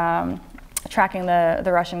the tracking the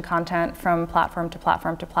Russian content from platform to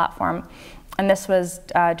platform to platform. And this was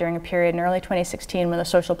during a period in early 2016 when the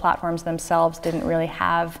social platforms themselves didn't really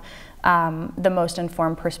have the most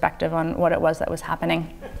informed perspective on what it was that was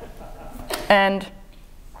happening. And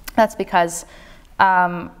that's because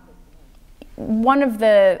one of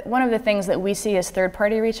the things that we see as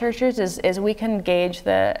third-party researchers is we can gauge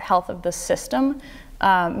the health of the system,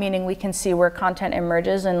 meaning we can see where content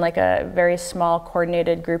emerges in like a very small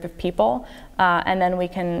coordinated group of people, and then we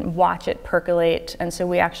can watch it percolate, and so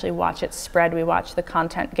we actually watch it spread. We watch the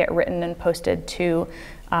content get written and posted to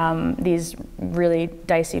these really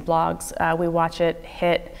dicey blogs. We watch it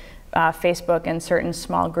hit Facebook and certain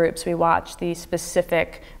small groups. We watch the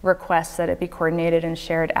specific requests that it be coordinated and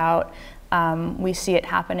shared out. We see it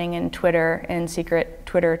happening in Twitter, in secret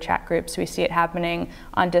Twitter chat groups. We see it happening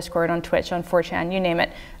on Discord, on Twitch, on 4chan, you name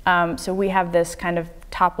it. So we have this kind of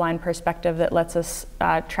top-line perspective that lets us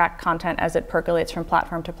track content as it percolates from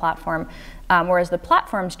platform to platform, whereas the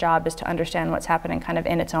platform's job is to understand what's happening kind of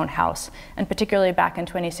in its own house. And particularly back in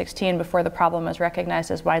 2016, before the problem was recognized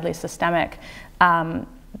as widely systemic,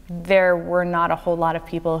 there were not a whole lot of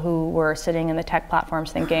people who were sitting in the tech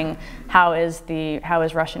platforms thinking, how is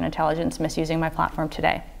Russian intelligence misusing my platform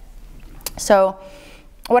today? So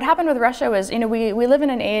what happened with Russia was, we live in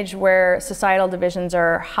an age where societal divisions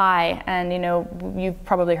are high, and you've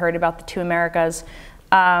probably heard about the two Americas.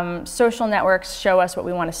 Social networks show us what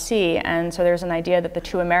we want to see, and so there's an idea that the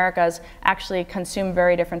two Americas actually consume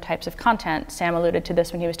very different types of content. Sam alluded to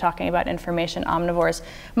this when he was talking about information omnivores.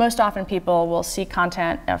 Most often people will see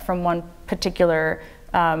content from one particular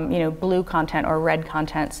blue content or red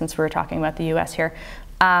content, since we're talking about the US here.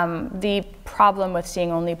 The problem with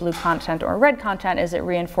seeing only blue content or red content is it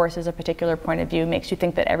reinforces a particular point of view, makes you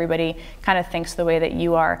think that everybody kind of thinks the way that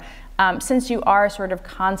you are. Since you are sort of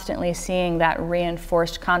constantly seeing that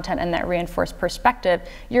reinforced content and that reinforced perspective,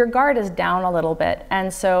 your guard is down a little bit.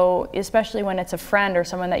 And so, especially when it's a friend or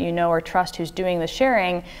someone that you know or trust who's doing the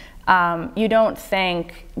sharing, you don't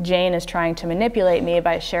think Jane is trying to manipulate me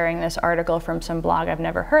by sharing this article from some blog I've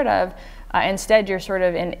never heard of. Instead, you're sort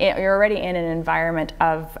of you're already in an environment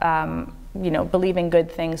of believing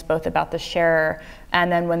good things both about the sharer,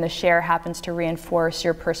 and then when the share happens to reinforce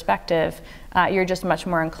your perspective, you're just much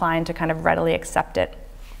more inclined to kind of readily accept it.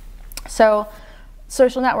 So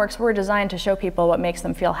social networks were designed to show people what makes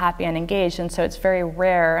them feel happy and engaged, and so it's very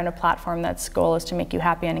rare in a platform that's goal is to make you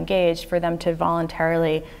happy and engaged for them to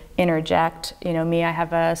voluntarily interject. Me, I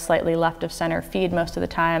have a slightly left of center feed most of the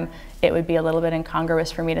time. It would be a little bit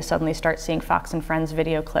incongruous for me to suddenly start seeing Fox and Friends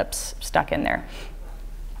video clips stuck in there.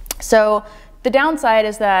 So the downside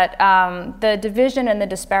is that the division and the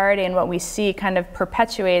disparity in what we see kind of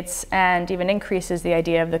perpetuates and even increases the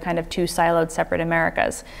idea of the kind of two siloed separate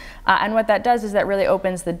Americas. And what that does is that really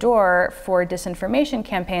opens the door for disinformation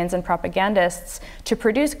campaigns and propagandists to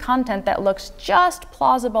produce content that looks just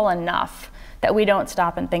plausible enough that we don't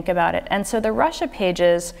stop and think about it. And so the Russia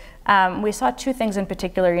pages, we saw two things in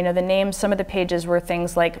particular. The names, some of the pages were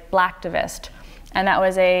things like Blacktivist, and that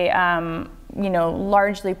was a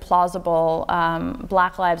largely plausible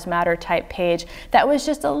Black Lives Matter type page that was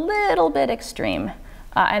just a little bit extreme.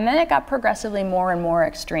 And then it got progressively more and more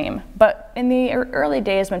extreme. But in the early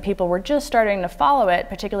days when people were just starting to follow it,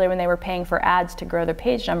 particularly when they were paying for ads to grow their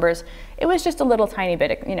page numbers, it was just a little tiny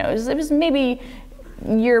bit, it was maybe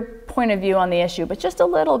your point of view on the issue, but just a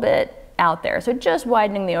little bit out there. So just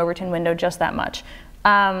widening the Overton window just that much.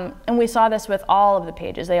 And we saw this with all of the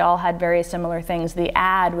pages. They all had very similar things. The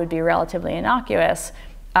ad would be relatively innocuous.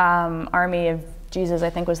 Army of Jesus, I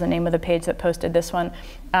think was the name of the page that posted this one.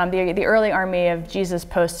 The early Army of Jesus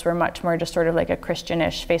posts were much more just sort of like a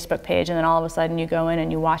Christianish Facebook page, and then all of a sudden you go in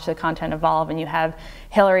and you watch the content evolve, and you have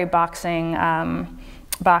Hillary boxing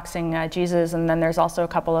Jesus, and then there's also a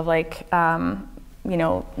couple of like you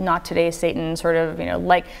know, not today Satan, sort of, you know,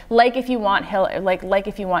 like if you want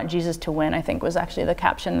if you want Jesus to win, I think was actually the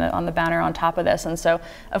caption on the banner on top of this. And so,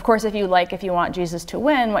 of course, if you want Jesus to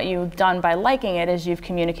win, what you've done by liking it is you've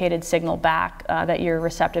communicated signal back that you're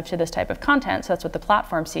receptive to this type of content. So that's what the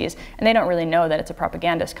platform sees, and they don't really know that it's a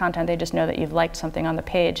propagandist content. They just know that you've liked something on the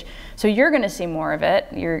page. So you're going to see more of it.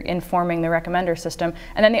 You're informing the recommender system.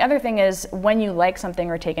 And then the other thing is, when you like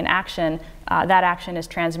something or take an action, that action is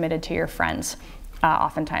transmitted to your friends.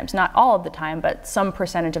 Oftentimes, not all of the time, but some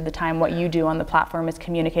percentage of the time, what you do on the platform is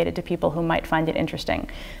communicated to people who might find it interesting.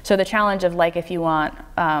 So the challenge of like if you want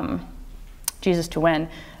Jesus to win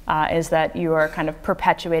is that you are kind of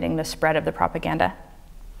perpetuating the spread of the propaganda.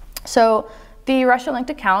 So the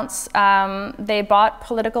Russia-linked accounts, they bought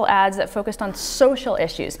political ads that focused on social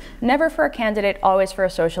issues, never for a candidate, always for a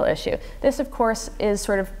social issue. This, of course, is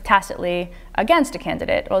sort of tacitly against a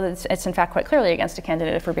candidate. Well, it's in fact quite clearly against a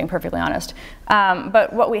candidate, if we're being perfectly honest.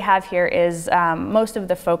 But what we have here is most of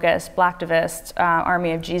the focus: Blacktivist,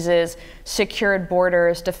 Army of Jesus, Secured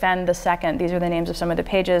Borders, Defend the Second, these are the names of some of the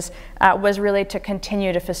pages, was really to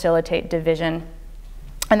continue to facilitate division.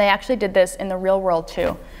 And they actually did this in the real world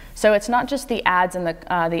too. So it's not just the ads and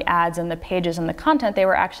the pages and the content. They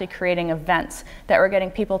were actually creating events that were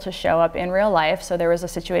getting people to show up in real life. So there was a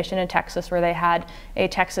situation in Texas where they had a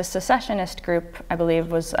Texas secessionist group, I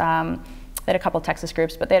believe was, they had a couple Texas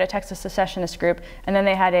groups, but they had a Texas secessionist group, and then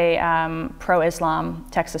they had a pro-Islam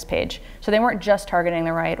Texas page. So they weren't just targeting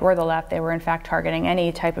the right or the left. They were in fact targeting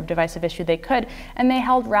any type of divisive issue they could. And they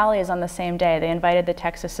held rallies on the same day. They invited the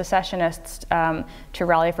Texas secessionists to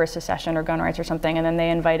rally for secession or gun rights or something, and then they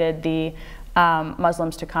invited the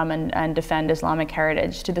Muslims to come and defend Islamic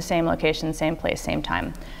heritage to the same location, same place, same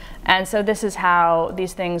time. And so this is how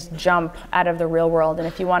these things jump out of the real world. And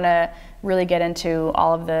if you want to really get into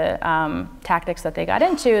all of the tactics that they got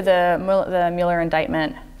into, the Mueller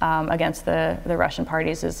indictment against the Russian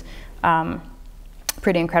parties is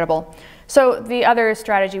pretty incredible. So the other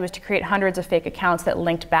strategy was to create hundreds of fake accounts that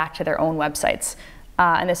linked back to their own websites.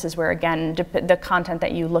 And this is where, again, the content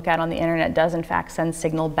that you look at on the internet does in fact send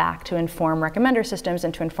signal back to inform recommender systems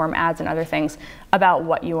and to inform ads and other things about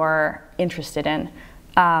what you are interested in.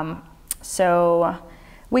 So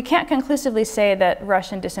we can't conclusively say that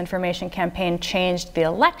Russian disinformation campaign changed the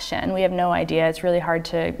election. We have no idea. It's really hard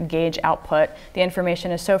to gauge output. The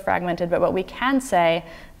information is so fragmented. But what we can say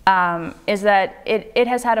is that it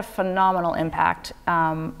has had a phenomenal impact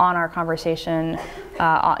on our conversation,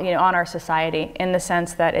 on our society, in the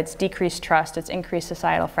sense that it's decreased trust, it's increased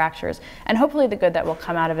societal fractures, and hopefully the good that will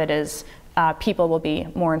come out of it is people will be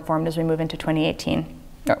more informed as we move into 2018.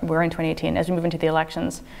 We're in 2018 as we move into the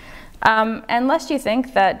elections. Unless you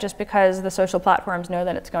think that just because the social platforms know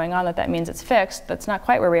that it's going on, that means it's fixed. That's not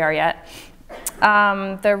quite where we are yet.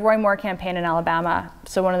 The Roy Moore campaign in Alabama.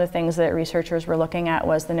 So one of the things that researchers were looking at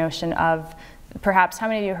was the notion of perhaps, how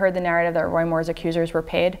many of you heard the narrative that Roy Moore's accusers were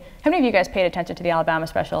paid? How many of you guys paid attention to the Alabama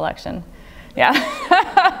special election? Yeah.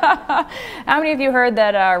 How many of you heard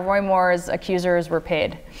that Roy Moore's accusers were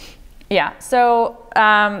paid? Yeah, so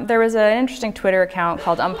there was an interesting Twitter account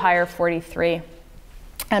called Umpire 43.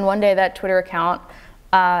 And one day that Twitter account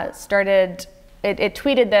it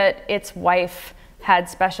tweeted that its wife had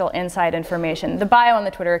special inside information. The bio on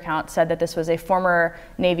the Twitter account said that this was a former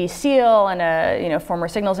Navy SEAL and a former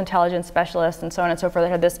signals intelligence specialist and so on and so forth.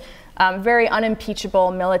 That had this very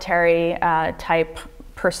unimpeachable military type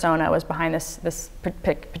persona was behind this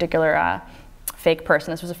particular fake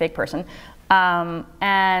person. This was a fake person.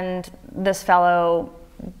 And this fellow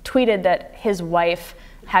tweeted that his wife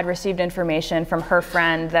had received information from her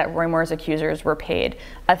friend that Roy Moore's accusers were paid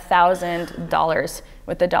 $1,000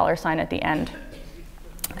 with the $ at the end.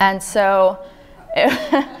 And so,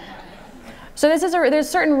 there's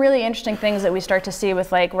certain really interesting things that we start to see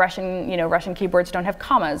with like Russian keyboards don't have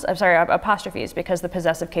commas, apostrophes, because the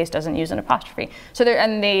possessive case doesn't use an apostrophe. So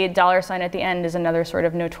and the $ at the end is another sort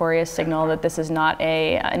of notorious signal that this is not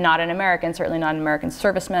an American, certainly not an American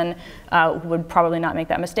serviceman, would probably not make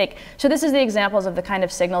that mistake. So this is the examples of the kind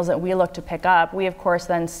of signals that we look to pick up. We of course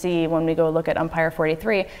then see when we go look at Umpire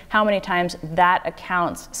 43, how many times that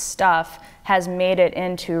account's stuff has made it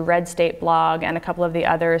into Red State Blog and a couple of the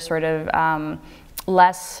other sort of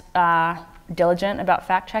less diligent about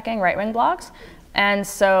fact-checking right-wing blogs. And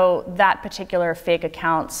so that particular fake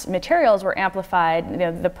account's materials were amplified. You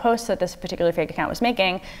know, the posts that this particular fake account was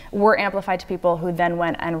making were amplified to people who then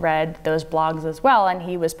went and read those blogs as well, and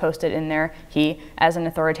he was posted in there, as an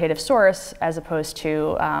authoritative source, as opposed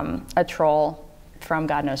to a troll from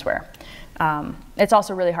God knows where. It's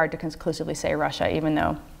also really hard to conclusively say Russia, even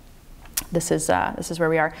though this is where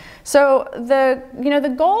we are. So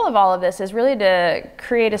the goal of all of this is really to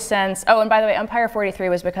create a sense. Oh, and by the way, Umpire 43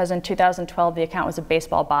 was because in 2012 the account was a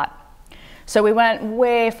baseball bot. So we went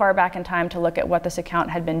way far back in time to look at what this account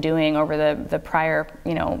had been doing over the prior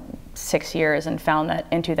 6 years, and found that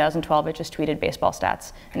in 2012 it just tweeted baseball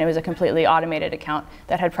stats, and it was a completely automated account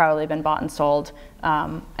that had probably been bought and sold,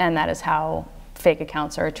 and that is how fake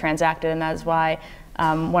accounts are transacted, and that is why.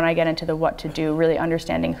 When I get into the what to do, really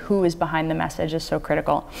understanding who is behind the message is so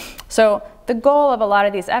critical. So the goal of a lot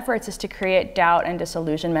of these efforts is to create doubt and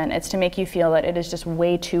disillusionment. It's to make you feel that it is just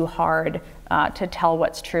way too hard to tell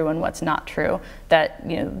what's true and what's not true. That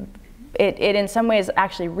it in some ways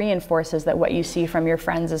actually reinforces that what you see from your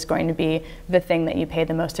friends is going to be the thing that you pay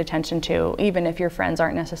the most attention to, even if your friends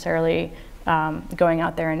aren't necessarily going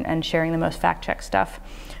out there and sharing the most fact-check stuff.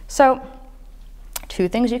 So 2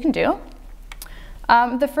 things you can do.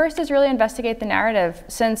 The first is really investigate the narrative,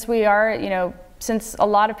 since since a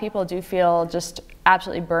lot of people do feel just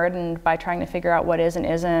absolutely burdened by trying to figure out what is and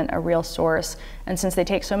isn't a real source, and since they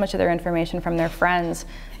take so much of their information from their friends,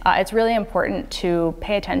 it's really important to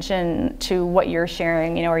pay attention to what you're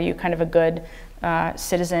sharing. Are you kind of a good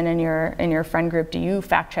citizen in your friend group? Do you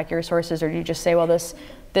fact check your sources, or do you just say, well,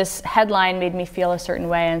 this headline made me feel a certain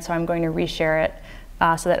way, and so I'm going to reshare it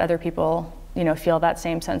so that other people feel that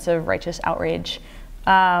same sense of righteous outrage?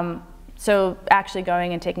 So actually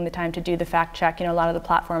going and taking the time to do the fact check, a lot of the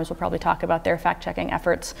platforms will probably talk about their fact checking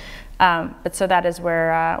efforts. But so that is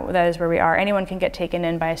where we are. Anyone can get taken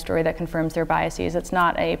in by a story that confirms their biases. It's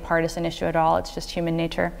not a partisan issue at all. It's just human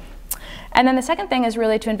nature. And then the second thing is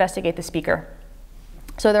really to investigate the speaker.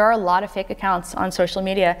 So there are a lot of fake accounts on social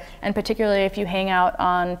media, and particularly if you hang out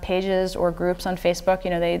on pages or groups on Facebook,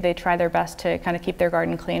 they try their best to kind of keep their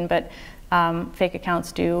garden clean, but fake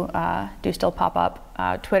accounts do still pop up.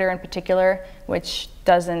 Twitter in particular, which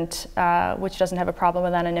doesn't have a problem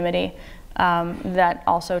with anonymity. That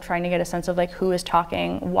also trying to get a sense of who is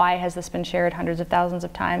talking, why has this been shared hundreds of thousands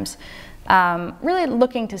of times. Really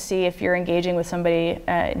looking to see if you're engaging with somebody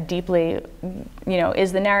deeply.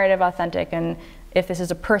 Is the narrative authentic, and if this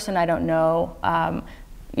is a person I don't know,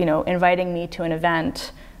 inviting me to an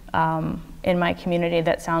event in my community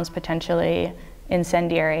that sounds potentially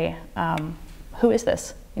incendiary, who is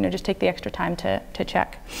this? Just take the extra time to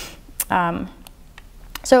check.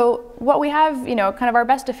 So what we have, kind of our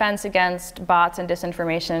best defense against bots and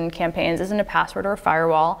disinformation campaigns isn't a password or a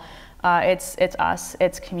firewall. It's us,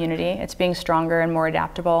 it's community, it's being stronger and more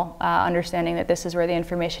adaptable, understanding that this is where the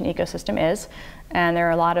information ecosystem is. And there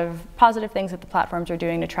are a lot of positive things that the platforms are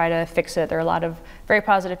doing to try to fix it. There are a lot of very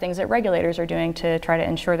positive things that regulators are doing to try to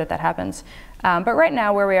ensure that that happens. But right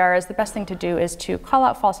now where we are is the best thing to do is to call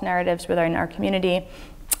out false narratives within our community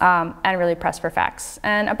and really press for facts.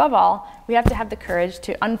 And above all, we have to have the courage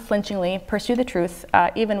to unflinchingly pursue the truth,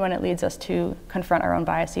 even when it leads us to confront our own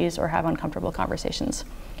biases or have uncomfortable conversations.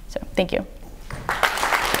 So thank you.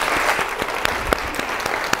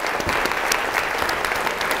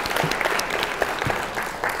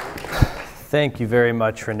 Thank you very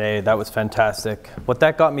much, Renee. That was fantastic. What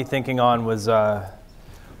that got me thinking on was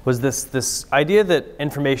this idea that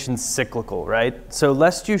information's cyclical, right? So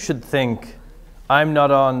lest you should think, I'm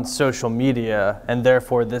not on social media and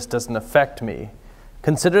therefore this doesn't affect me,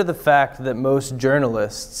 consider the fact that most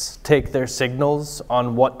journalists take their signals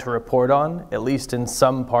on what to report on, at least in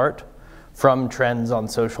some part, from trends on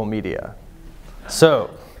social media. So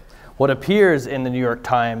what appears in the New York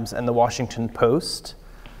Times and the Washington Post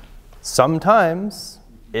sometimes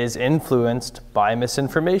is influenced by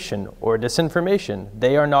misinformation or disinformation.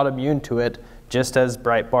 They are not immune to it, just as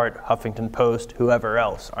Breitbart, Huffington Post, whoever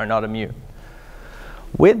else are not immune.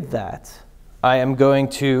 With that, I am going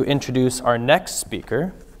to introduce our next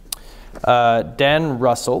speaker. Dan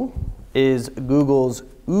Russell is Google's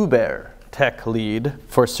Uber tech lead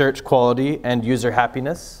for search quality and user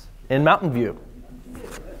happiness in Mountain View.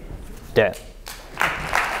 Dan.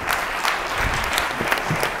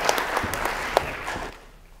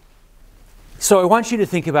 So I want you to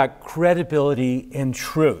think about credibility and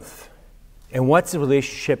truth. And what's the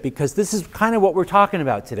relationship? Because this is kind of what we're talking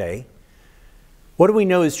about today. What do we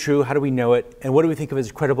know is true? How do we know it? And what do we think of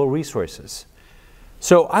as credible resources?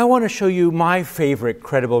 So I want to show you my favorite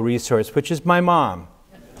credible resource, which is my mom.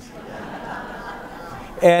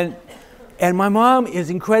 And my mom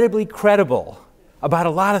is incredibly credible. about a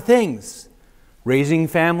lot of things. Raising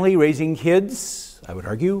family, raising kids, I would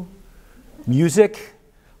argue. Music,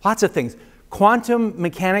 lots of things. Quantum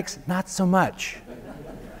mechanics, not so much.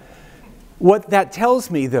 What that tells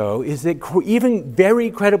me, though, is that even very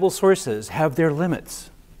credible sources have their limits.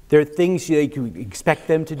 There are things you expect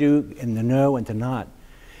them to do and to know and to not.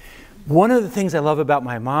 One of the things I love about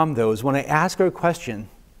my mom, though, is when I ask her a question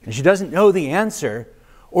and she doesn't know the answer,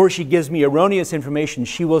 or she gives me erroneous information,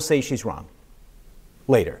 she will say she's wrong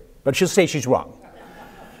later. But she'll say she's wrong.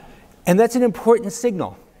 And that's an important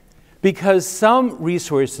signal, because some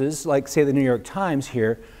resources, like say the New York Times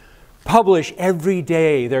here, publish every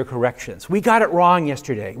day their corrections. We got it wrong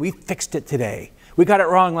yesterday. We fixed it today. We got it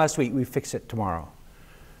wrong last week. We fix it tomorrow.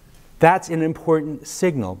 That's an important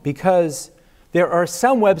signal, because there are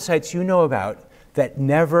some websites you know about that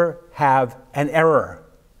never have an error.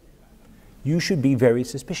 You should be very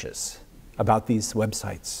suspicious about these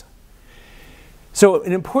websites. So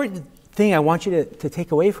an important thing I want you to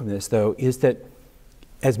take away from this, though, is that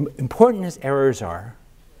as important as errors are,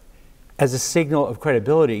 as a signal of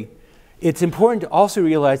credibility, it's important to also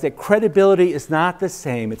realize that credibility is not the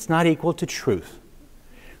same. It's not equal to truth.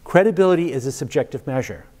 Credibility is a subjective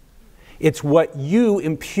measure. It's what you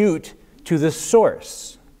impute to the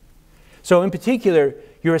source. So in particular,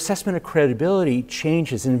 your assessment of credibility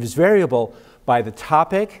changes and is variable by the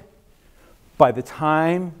topic, by the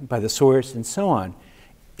time, by the source, and so on.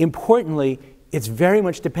 Importantly, it's very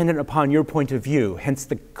much dependent upon your point of view, hence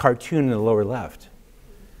the cartoon in the lower left.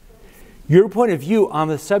 Your point of view on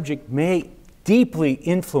the subject may deeply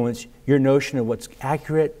influence your notion of what's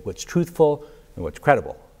accurate, what's truthful, and what's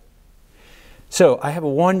credible. So I have a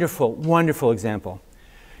wonderful, wonderful example.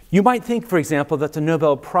 You might think, for example, that the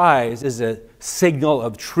Nobel Prize is a signal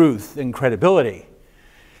of truth and credibility.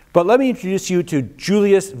 But let me introduce you to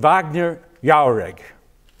Julius Wagner Jauregg.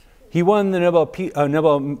 He won the Nobel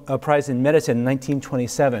Prize in Medicine in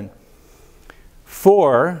 1927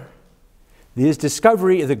 for his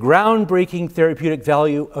discovery of the groundbreaking therapeutic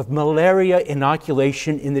value of malaria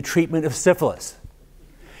inoculation in the treatment of syphilis.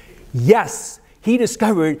 Yes, he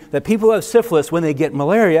discovered that people who have syphilis, when they get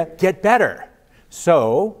malaria, get better.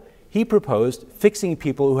 So he proposed fixing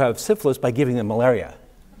people who have syphilis by giving them malaria.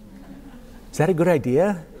 Is that a good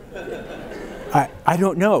idea? I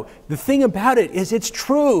don't know. The thing about it is it's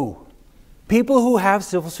true. People who have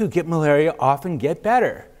syphilis who get malaria often get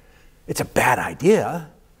better. It's a bad idea,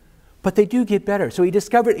 but they do get better. So he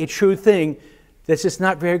discovered a true thing that's just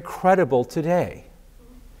not very credible today.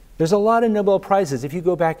 There's a lot of Nobel Prizes. If you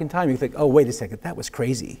go back in time, you think, oh, wait a second, that was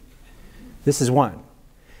crazy. This is one.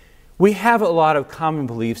 We have a lot of common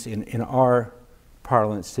beliefs in our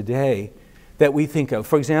parlance today that we think of.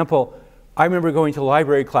 For example, I remember going to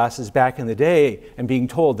library classes back in the day and being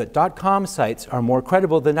told that .com sites are more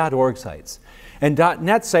credible than .org sites. And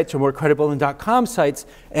 .net sites are more credible than .com sites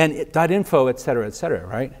and .info, et cetera,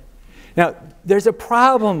 right? Now, there's a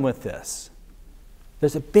problem with this.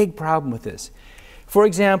 There's a big problem with this. For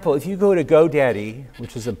example, if you go to GoDaddy,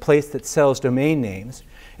 which is a place that sells domain names,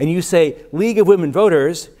 and you say League of Women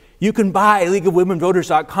Voters, you can buy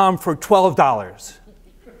leagueofwomenvoters.com for $12.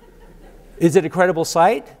 Is it a credible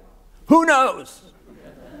site? Who knows?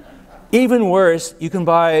 Even worse, you can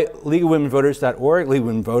buy leagueofwomenvoters.org,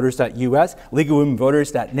 leagueofwomenvoters.us,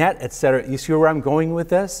 leagueofwomenvoters.net, etc. You see where I'm going with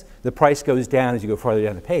this? The price goes down as you go farther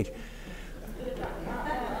down the page.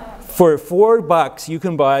 For $4, you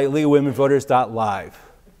can buy leagueofwomenvoters.live,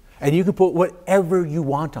 and you can put whatever you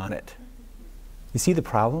want on it. You see the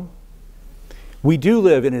problem? We do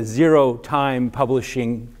live in a zero-time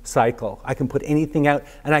publishing cycle. I can put anything out,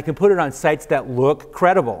 and I can put it on sites that look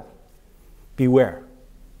credible. Beware.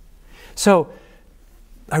 So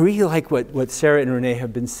I really like what Sarah and Renee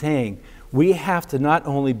have been saying. We have to not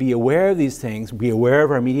only be aware of these things, be aware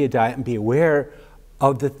of our media diet, and be aware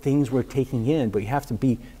of the things we're taking in, but you have to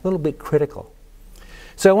be a little bit critical.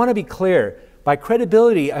 So I want to be clear. By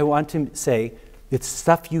credibility, I want to say it's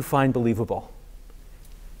stuff you find believable.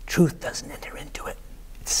 Truth doesn't enter into it.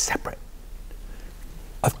 It's separate.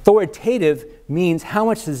 Authoritative means how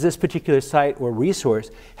much does this particular site or resource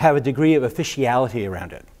have a degree of officiality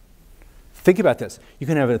around it. Think about this. You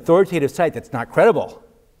can have an authoritative site that's not credible.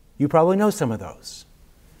 You probably know some of those,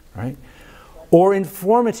 right? Or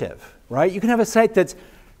informative, right? You can have a site that's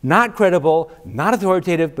not credible, not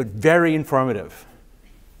authoritative, but very informative.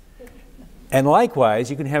 And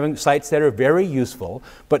likewise, you can have sites that are very useful,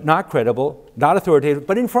 but not credible, not authoritative,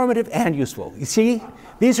 but informative and useful. You see,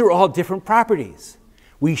 these are all different properties.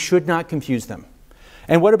 We should not confuse them.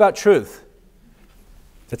 And what about truth?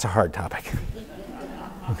 That's a hard topic.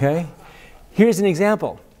 Okay? Here's an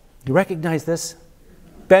example. You recognize this?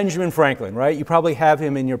 Benjamin Franklin, right? You probably have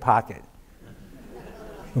him in your pocket.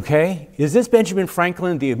 Okay? Is this Benjamin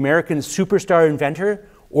Franklin, the American superstar inventor,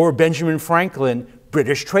 or Benjamin Franklin,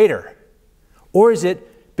 British trader? Or is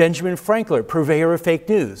it Benjamin Franklin, purveyor of fake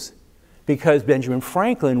news? Because Benjamin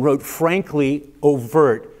Franklin wrote frankly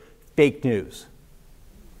overt fake news.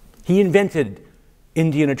 He invented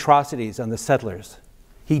Indian atrocities on the settlers.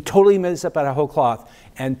 He totally made this up out of whole cloth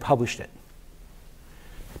and published it.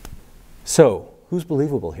 So, who's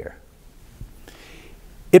believable here?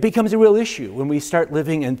 It becomes a real issue when we start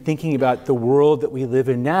living and thinking about the world that we live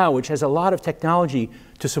in now, which has a lot of technology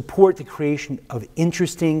to support the creation of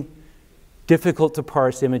interesting, difficult to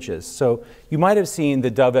parse images. So you might have seen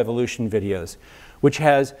the Dove evolution videos, which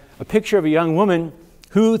has a picture of a young woman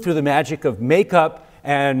who, through the magic of makeup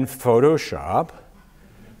and Photoshop,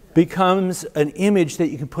 becomes an image that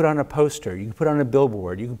you can put on a poster, you can put on a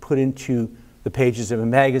billboard, you can put into the pages of a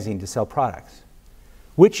magazine to sell products.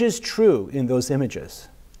 Which is true in those images?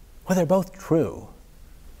 Well, they're both true,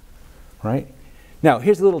 right? Now,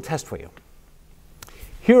 here's a little test for you.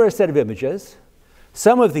 Here are a set of images.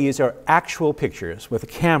 Some of these are actual pictures with a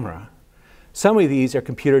camera. Some of these are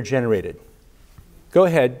computer generated. Go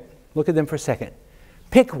ahead, look at them for a second.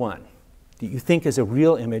 Pick one that you think is a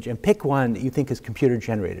real image and pick one that you think is computer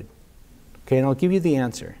generated. Okay, and I'll give you the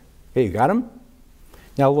answer. Okay, you got them?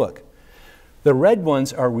 Now look, the red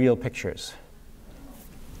ones are real pictures.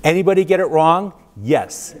 Anybody get it wrong?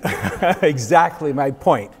 Yes, exactly my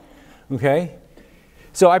point, okay?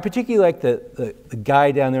 So I particularly like the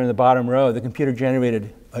guy down there in the bottom row, the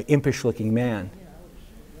computer-generated impish-looking man.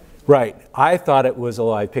 Right, I thought it was a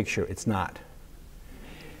live picture. It's not.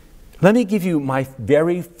 Let me give you my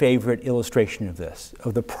very favorite illustration of this,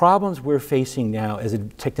 of the problems we're facing now as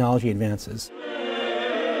technology advances.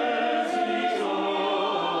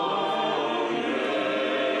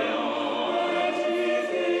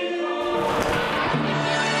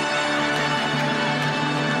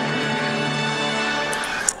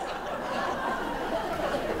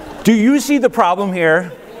 Do you see the problem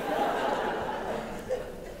here?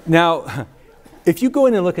 Now, if you go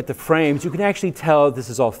in and look at the frames, you can actually tell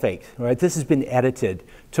this is all fake, right? This has been edited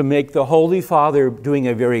to make the Holy Father doing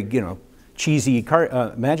a very, cheesy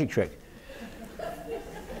magic trick.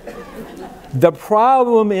 The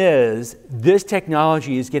problem is this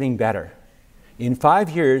technology is getting better. In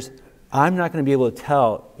 5 years, I'm not going to be able to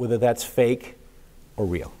tell whether that's fake or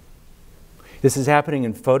real. This is happening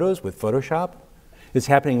in photos with Photoshop. It's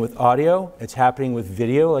happening with audio. It's happening with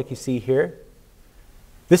video, like you see here.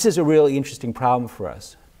 This is a really interesting problem for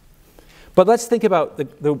us. But let's think about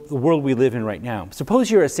the world we live in right now. Suppose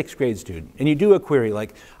you're a 6th grade student, and you do a query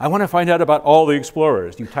like, I want to find out about all the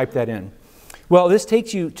explorers. You type that in. Well, this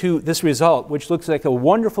takes you to this result, which looks like a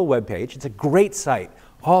wonderful web page. It's a great site,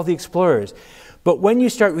 all the explorers. But when you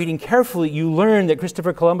start reading carefully, you learn that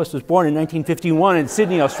Christopher Columbus was born in 1951 in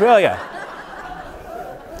Sydney, Australia.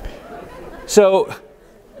 So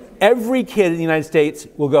every kid in the United States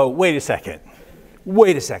will go, wait a second.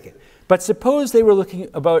 But suppose they were looking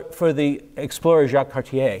for the explorer Jacques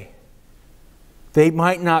Cartier. They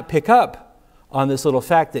might not pick up on this little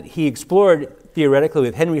fact that he explored theoretically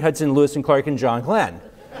with Henry Hudson, Lewis and Clark, and John Glenn.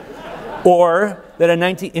 Or that in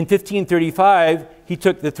 1535, he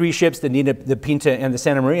took the 3 ships, the Nina, the Pinta, and the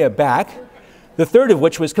Santa Maria back, the 3rd of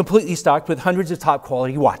which was completely stocked with hundreds of top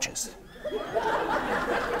quality watches.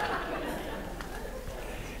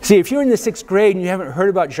 See, if you're in the 6th grade and you haven't heard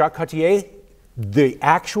about Jacques Cartier, the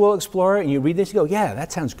actual explorer, and you read this, you go, yeah,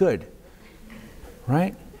 that sounds good,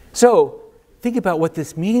 right? So think about what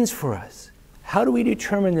this means for us. How do we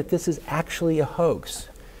determine that this is actually a hoax?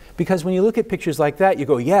 Because when you look at pictures like that, you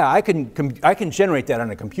go, yeah, I can generate that on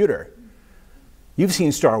a computer. You've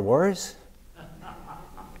seen Star Wars.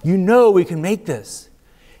 You know we can make this.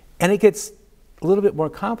 And it gets a little bit more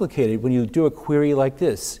complicated when you do a query like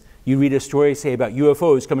this. You read a story, say, about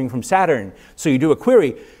UFOs coming from Saturn. So you do a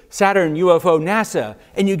query, Saturn, UFO, NASA,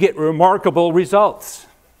 and you get remarkable results.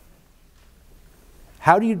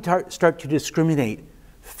 How do you start to discriminate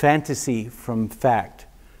fantasy from fact,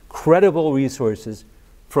 credible resources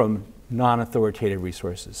from non-authoritative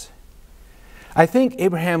resources? I think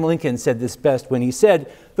Abraham Lincoln said this best when he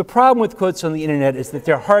said, the problem with quotes on the internet is that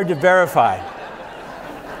they're hard to verify.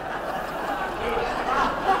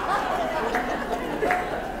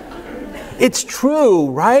 It's true,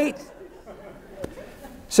 right?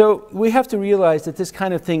 So we have to realize that this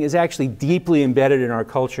kind of thing is actually deeply embedded in our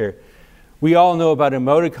culture. We all know about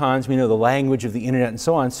emoticons, we know the language of the internet and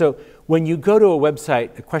so on. So when you go to a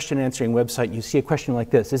website, a question answering website, and you see a question like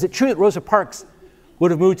this, is it true that Rosa Parks would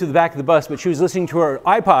have moved to the back of the bus, but she was listening to her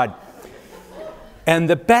iPod? And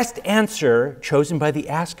the best answer chosen by the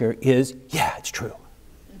asker is, yeah, it's true.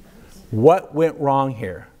 What went wrong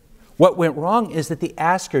here? What went wrong is that the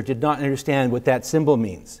asker did not understand what that symbol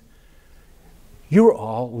means. You're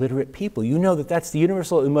all literate people. You know that that's the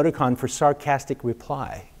universal emoticon for sarcastic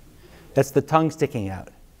reply. That's the tongue sticking out.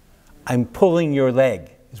 I'm pulling your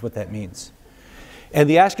leg is what that means. And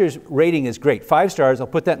the asker's rating is great. 5 stars, I'll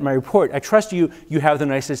put that in my report. I trust you have the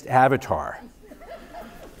nicest avatar.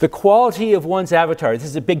 The quality of one's avatar, this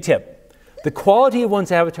is a big tip. The quality of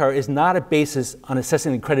one's avatar is not a basis on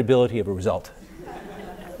assessing the credibility of a result.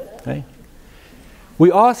 Okay? We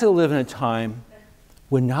also live in a time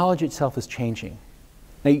when knowledge itself is changing.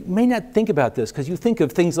 Now, you may not think about this because you think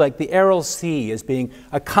of things like the Aral Sea as being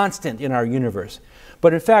a constant in our universe.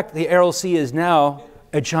 But in fact, the Aral Sea is now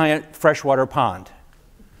a giant freshwater pond.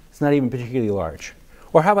 It's not even particularly large.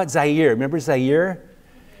 Or how about Zaire? Remember Zaire?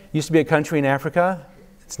 Used to be a country in Africa.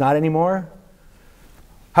 It's not anymore.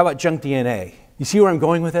 How about junk DNA? You see where I'm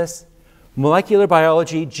going with this? Molecular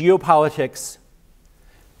biology, geopolitics,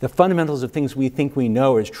 the fundamentals of things we think we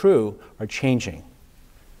know is true are changing.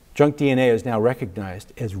 Junk DNA is now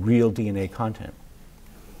recognized as real DNA content.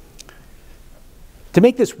 To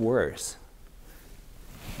make this worse,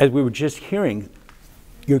 as we were just hearing,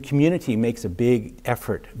 your community makes a big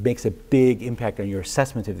effort, makes a big impact on your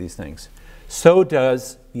assessment of these things. So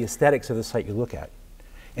does the aesthetics of the site you look at.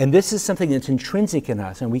 And this is something that's intrinsic in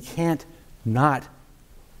us, and we can't not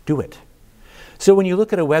do it. So when you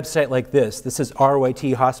look at a website like this is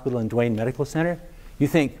RYT Hospital and Duane Medical Center, you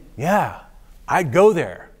think, yeah, I'd go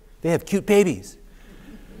there. They have cute babies.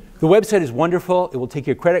 The website is wonderful. It will take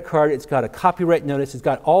your credit card. It's got a copyright notice. It's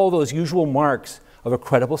got all those usual marks of a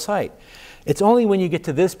credible site. It's only when you get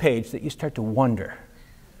to this page that you start to wonder.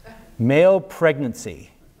 Male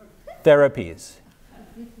pregnancy therapies.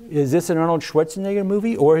 Is this an Arnold Schwarzenegger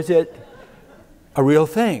movie, or is it a real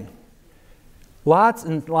thing? Lots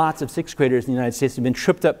and lots of 6th graders in the United States have been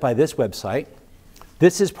tripped up by this website.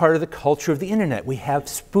 This is part of the culture of the internet. We have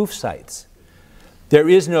spoof sites. There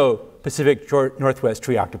is no Pacific Northwest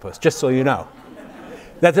tree octopus, just so you know.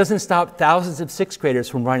 That doesn't stop thousands of 6th graders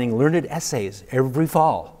from writing learned essays every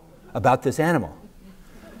fall about this animal.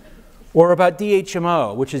 Or about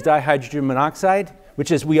DHMO, which is dihydrogen monoxide,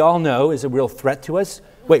 which, as we all know, is a real threat to us.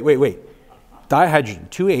 Wait. Dihydrogen,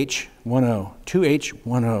 2H10,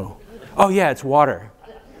 2H10. Oh yeah, it's water.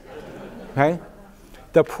 Okay?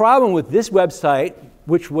 The problem with this website,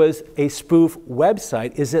 which was a spoof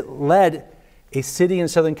website, is it led a city in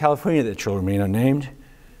Southern California that shall remain unnamed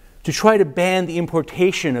to try to ban the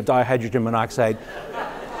importation of dihydrogen monoxide,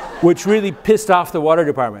 which really pissed off the water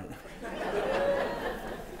department.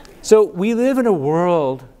 So we live in a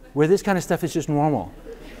world where this kind of stuff is just normal.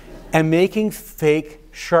 And making fake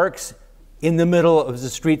sharks in the middle of the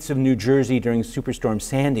streets of New Jersey during Superstorm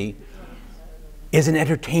Sandy is an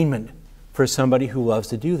entertainment for somebody who loves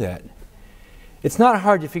to do that. It's not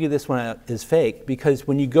hard to figure this one out is fake, because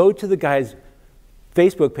when you go to the guy's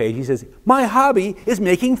Facebook page, he says, my hobby is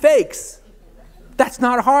making fakes. That's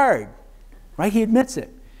not hard, right? He admits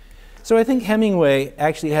it. So I think Hemingway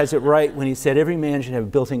actually has it right when he said every man should have a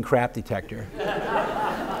built-in crap detector.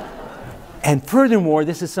 And furthermore,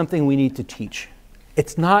 this is something we need to teach.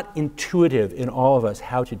 It's not intuitive in all of us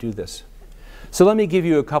how to do this. So let me give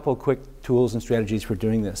you a couple quick tools and strategies for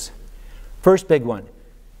doing this. First big one,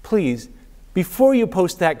 please, before you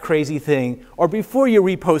post that crazy thing, or before you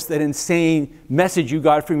repost that insane message you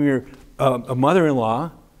got from your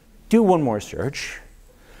mother-in-law, do one more search.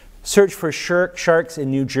 Search for sharks in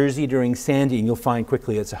New Jersey during Sandy, and you'll find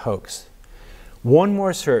quickly it's a hoax. One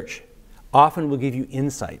more search often will give you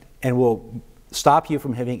insight and will stop you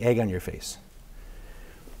from having egg on your face.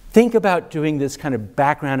 Think about doing this kind of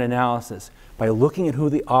background analysis by looking at who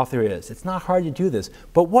the author is. It's not hard to do this,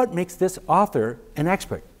 but what makes this author an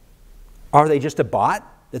expert? Are they just a bot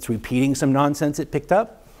that's repeating some nonsense it picked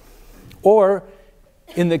up? Or,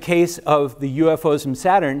 in the case of the UFOs from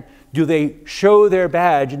Saturn, do they show their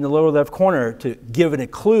badge in the lower left corner to give a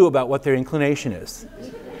clue about what their inclination is?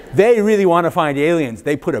 They really want to find aliens.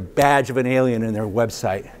 They put a badge of an alien in their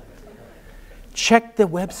website. Check the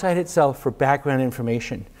website itself for background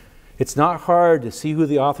information. It's not hard to see who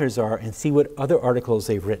the authors are and see what other articles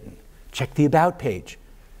they've written. Check the About page.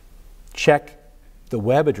 Check the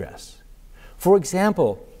web address. For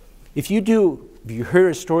example, if you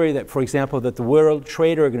heard a story that, for example, that the World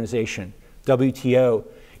Trade Organization, WTO,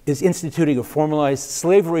 is instituting a formalized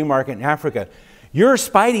slavery market in Africa, your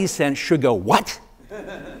spidey sense should go, what?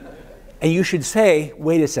 And you should say,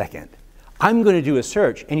 wait a second, I'm going to do a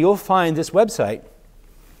search, and you'll find this website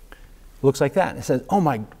looks like that. It says, oh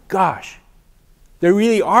my gosh, They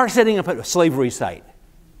really are setting up a slavery site.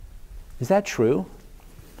 Is that true?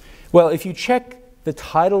 Well, if you check the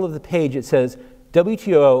title of the page, it says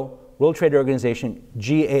WTO, World Trade Organization,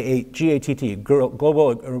 GATT,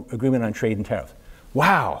 Global Agreement on Trade and Tariffs.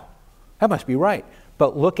 Wow, that must be right.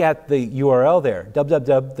 But look at the URL there,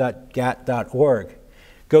 www.gat.org.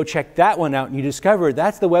 Go check that one out, and you discover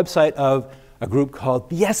that's the website of a group called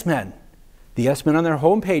the Yes Men. The Yes Men on their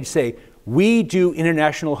homepage say, we do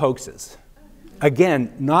international hoaxes.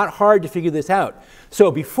 Again, not hard to figure this out. So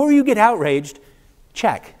before you get outraged,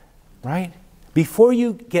 check, right? Before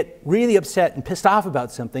you get really upset and pissed off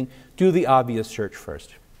about something, do the obvious search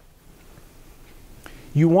first.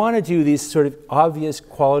 You want to do these sort of obvious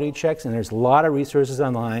quality checks, and there's a lot of resources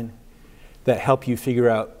online that help you figure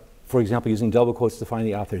out, for example, using double quotes to find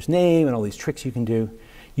the author's name and all these tricks you can do.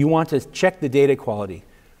 You want to check the data quality.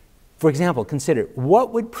 For example, consider,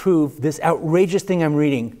 what would prove this outrageous thing I'm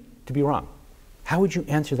reading to be wrong? How would you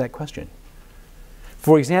answer that question?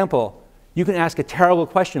 For example, you can ask a terrible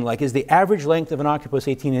question like, is the average length of an octopus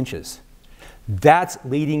 18 inches? That's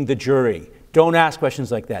leading the jury. Don't ask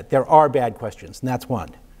questions like that. There are bad questions, and that's one.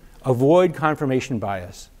 Avoid confirmation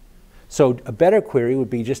bias. So a better query would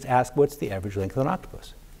be just ask, what's the average length of an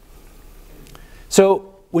octopus?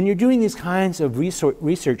 So when you're doing these kinds of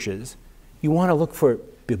researches, you want to look for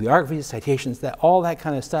bibliographies, citations, all that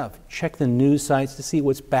kind of stuff. Check the news sites to see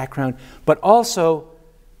what's background, but also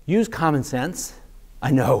use common sense.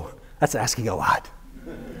 I know, that's asking a lot.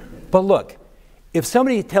 But look, if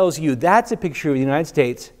somebody tells you that's a picture of the United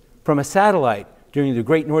States from a satellite during the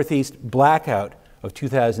Great Northeast blackout of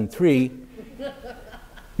 2003,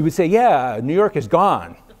 you would say, yeah, New York is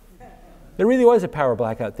gone. There really was a power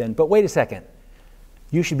blackout then, but wait a second.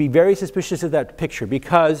 You should be very suspicious of that picture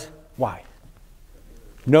because, why?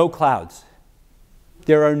 No clouds.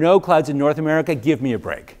 There are no clouds in North America, give me a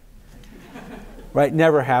break. Right,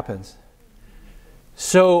 never happens.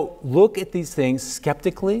 So look at these things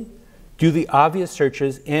skeptically, do the obvious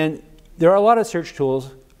searches, and there are a lot of search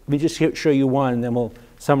tools. Let me just show you one, and then we'll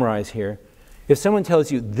summarize here. If someone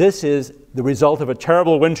tells you this is the result of a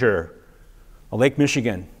terrible winter, Lake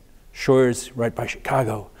Michigan, shores right by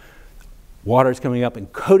Chicago, water's coming up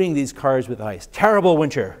and coating these cars with ice, terrible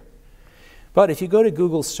winter. But if you go to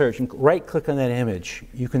Google search and right-click on that image,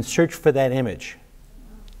 you can search for that image.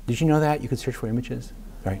 Did you know that? You can search for images,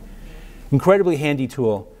 right? Incredibly handy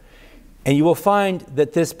tool. And you will find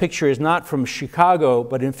that this picture is not from Chicago,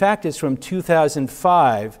 but in fact is from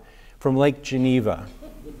 2005 from Lake Geneva.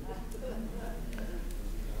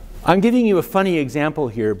 I'm giving you a funny example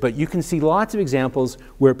here, but you can see lots of examples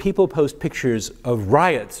where people post pictures of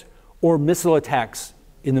riots or missile attacks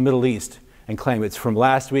in the Middle East and claim it's from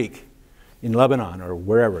last week in Lebanon or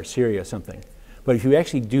wherever, Syria, something. But if you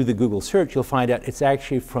actually do the Google search, you'll find out it's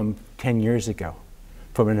actually from 10 years ago,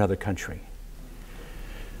 from another country.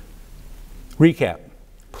 Recap.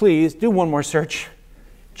 Please do one more search.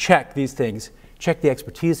 Check these things. Check the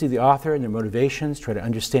expertise of the author and their motivations. Try to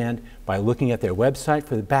understand by looking at their website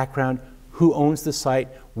for the background, who owns the site,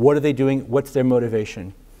 what are they doing, what's their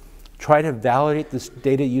motivation. Try to validate this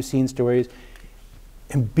data you see in stories,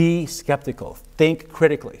 and be skeptical. Think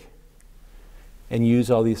critically, and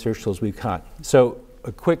use all these search tools we've got. So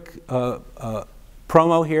a quick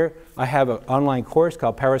promo here. I have an online course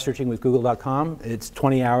called PowerSearchingWithGoogle.com. It's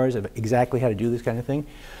 20 hours of exactly how to do this kind of thing.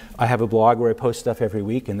 I have a blog where I post stuff every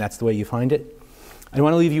week, and that's the way you find it. I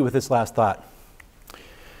want to leave you with this last thought.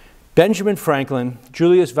 Benjamin Franklin,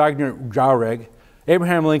 Julius Wagner Jauregg,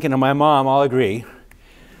 Abraham Lincoln, and my mom all agree,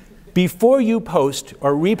 before you post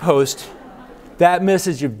or repost that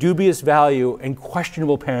message of dubious value and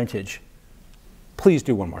questionable parentage, please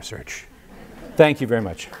do one more search. Thank you very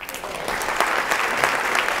much.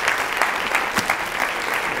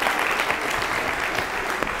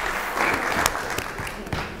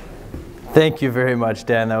 Thank you very much,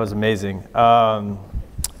 Dan. That was amazing.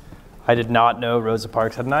 I did not know Rosa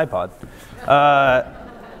Parks had an iPod.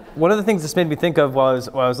 One of the things this made me think of while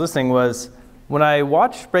I was listening was when I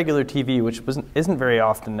watch regular TV, which isn't very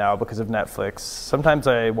often now because of Netflix, sometimes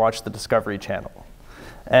I watch the Discovery Channel.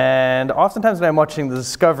 And oftentimes when I'm watching the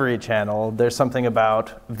Discovery Channel, there's something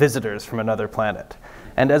about visitors from another planet.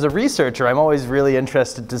 And as a researcher, I'm always really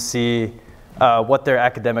interested to see what their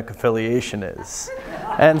academic affiliation is.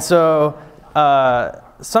 And so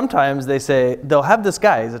sometimes they'll have this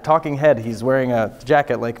guy, he's a talking head, he's wearing a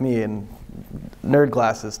jacket like me and nerd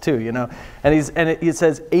glasses too, you know, and it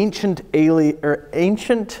says ancient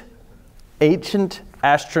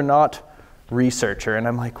astronaut researcher, and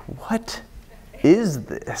I'm like, what is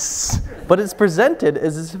this? But it's presented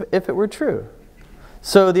as if it were true.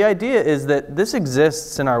 So the idea is that this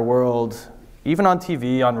exists in our world even on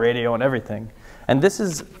TV, on radio, and everything. And this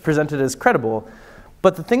is presented as credible.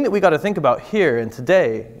 But the thing that we got to think about here and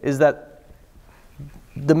today is that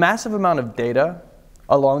the massive amount of data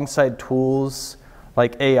alongside tools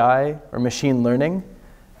like AI or machine learning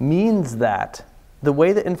means that the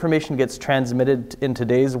way that information gets transmitted in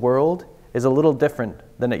today's world is a little different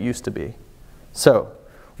than it used to be. So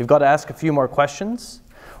we've got to ask a few more questions.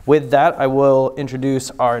 With that, I will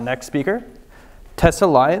introduce our next speaker. Tessa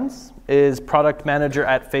Lyons is product manager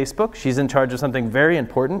at Facebook. She's in charge of something very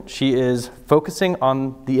important. She is focusing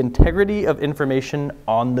on the integrity of information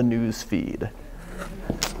on the news feed.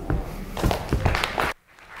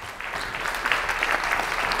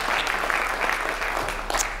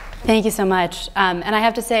 Thank you so much. And I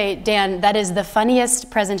have to say, Dan, that is the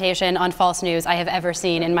funniest presentation on false news I have ever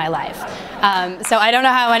seen in my life. So I don't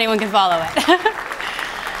know how anyone can follow it.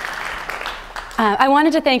 I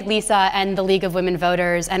wanted to thank Lisa and the League of Women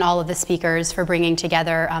Voters and all of the speakers for bringing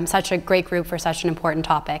together such a great group for such an important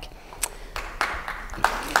topic.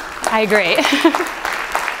 I agree.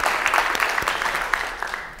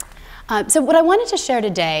 So what I wanted to share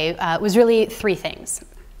today was really three things.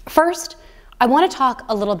 First, I want to talk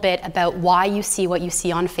a little bit about why you see what you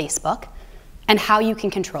see on Facebook and how you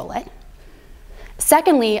can control it.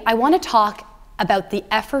 Secondly, I want to talk about the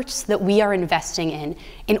efforts that we are investing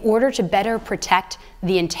in order to better protect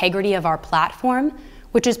the integrity of our platform,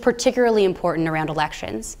 which is particularly important around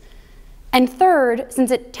elections. And third,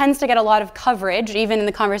 since it tends to get a lot of coverage, even in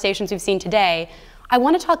the conversations we've seen today, I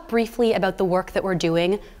want to talk briefly about the work that we're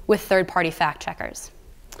doing with third-party fact checkers.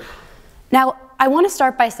 Now, I want to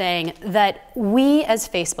start by saying that we as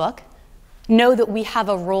Facebook know that we have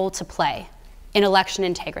a role to play in election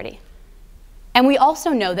integrity. And we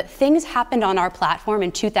also know that things happened on our platform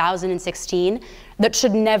in 2016 that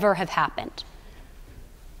should never have happened.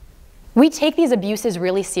 We take these abuses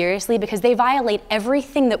really seriously because they violate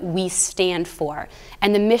everything that we stand for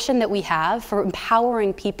and the mission that we have for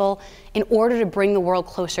empowering people in order to bring the world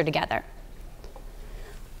closer together.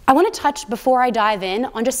 I want to touch, before I dive in,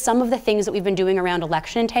 on just some of the things that we've been doing around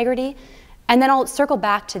election integrity, and then I'll circle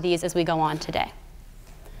back to these as we go on today.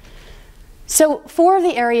 So 4 of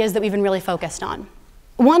the areas that we've been really focused on.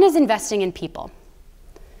 One is investing in people.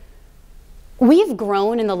 We've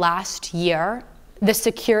grown in the last year the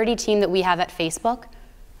security team that we have at Facebook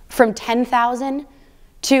from 10,000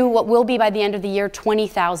 to what will be by the end of the year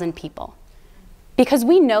 20,000 people. Because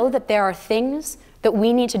we know that there are things that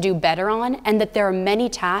we need to do better on, and that there are many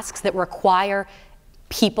tasks that require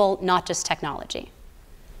people, not just technology.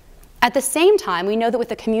 At the same time, we know that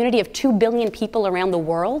with a community of 2 billion people around the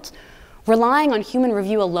world, relying on human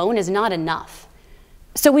review alone is not enough.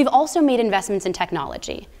 So we've also made investments in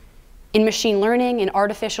technology, in machine learning, in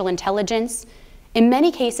artificial intelligence, in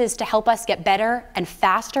many cases to help us get better and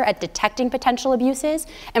faster at detecting potential abuses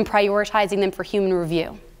and prioritizing them for human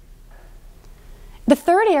review. The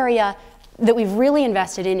third area that we've really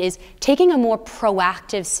invested in is taking a more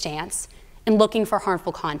proactive stance in looking for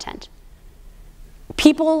harmful content.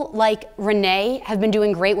 People like Renee have been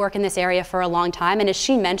doing great work in this area for a long time, and as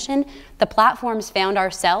she mentioned, the platforms found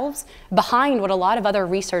ourselves behind what a lot of other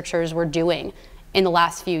researchers were doing in the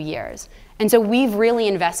last few years. And so we've really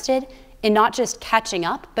invested in not just catching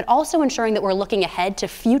up, but also ensuring that we're looking ahead to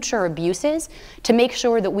future abuses to make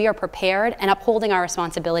sure that we are prepared and upholding our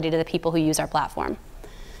responsibility to the people who use our platform.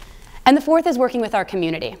 And the fourth is working with our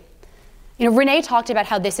community. Renee talked about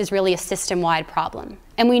how this is really a system-wide problem,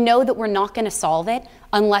 and we know that we're not going to solve it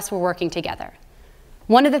unless we're working together.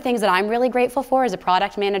 One of the things that I'm really grateful for as a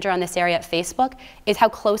product manager on this area at Facebook is how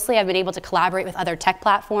closely I've been able to collaborate with other tech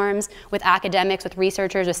platforms, with academics, with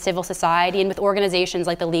researchers, with civil society, and with organizations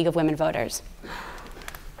like the League of Women Voters.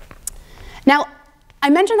 Now, I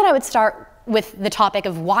mentioned that I would start with the topic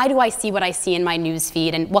of why do I see what I see in my news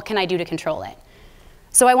feed and what can I do to control it?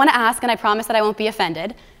 So I want to ask, and I promise that I won't be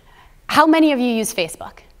offended, how many of you use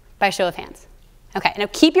Facebook? By show of hands. Okay, now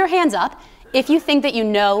keep your hands up if you think that you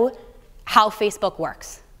know how Facebook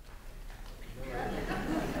works.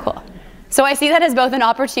 Cool. So I see that as both an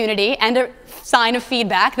opportunity and a sign of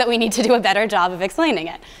feedback that we need to do a better job of explaining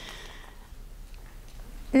it.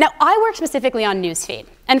 Now, I work specifically on Newsfeed.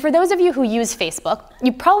 And for those of you who use Facebook,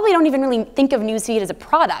 you probably don't even really think of Newsfeed as a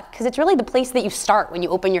product, because it's really the place that you start when you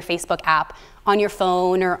open your Facebook app on your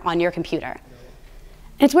phone or on your computer.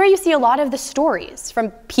 And it's where you see a lot of the stories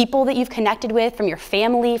from people that you've connected with, from your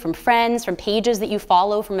family, from friends, from pages that you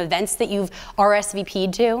follow, from events that you've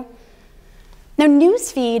RSVP'd to. Now,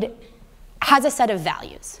 Newsfeed has a set of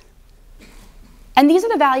values. And these are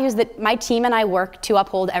the values that my team and I work to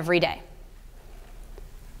uphold every day.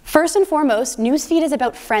 First and foremost, Newsfeed is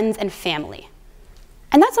about friends and family.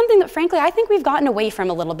 And that's something that, frankly, I think we've gotten away from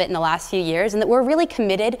a little bit in the last few years and that we're really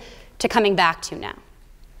committed to coming back to now.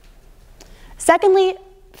 Secondly,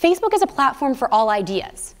 Facebook is a platform for all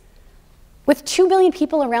ideas. With 2 billion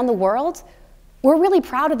people around the world, we're really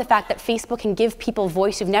proud of the fact that Facebook can give people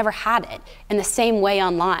voice who've never had it in the same way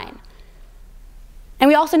online. And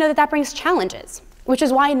we also know that that brings challenges, which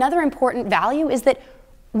is why another important value is that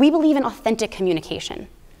we believe in authentic communication.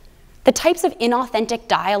 The types of inauthentic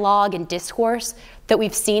dialogue and discourse that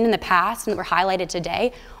we've seen in the past and that were highlighted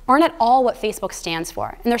today aren't at all what Facebook stands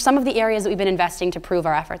for. And they're some of the areas that we've been investing to prove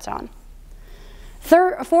our efforts on.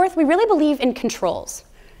 Fourth, we really believe in controls.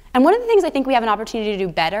 And one of the things I think we have an opportunity to do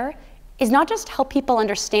better is not just help people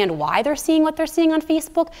understand why they're seeing what they're seeing on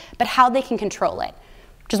Facebook, but how they can control it,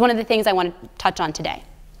 which is one of the things I want to touch on today.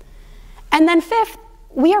 And then fifth,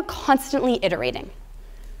 we are constantly iterating.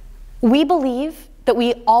 We believe that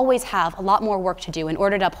we always have a lot more work to do in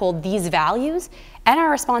order to uphold these values and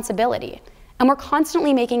our responsibility. And we're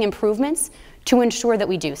constantly making improvements to ensure that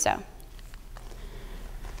we do so.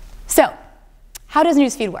 So, how does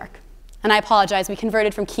Newsfeed work? And I apologize, we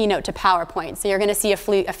converted from Keynote to PowerPoint, so you're going to see a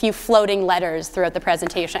few floating letters throughout the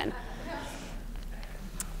presentation.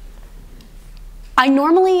 I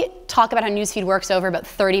normally talk about how Newsfeed works over about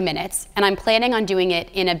 30 minutes, and I'm planning on doing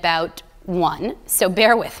it in about 1, so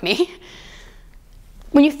bear with me.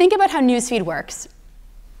 When you think about how Newsfeed works,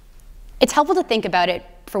 it's helpful to think about it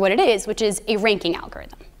for what it is, which is a ranking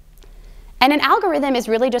algorithm. And an algorithm is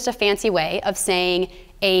really just a fancy way of saying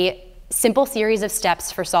a simple series of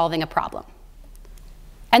steps for solving a problem.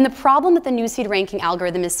 And the problem that the Newsfeed ranking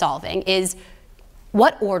algorithm is solving is,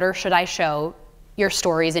 what order should I show your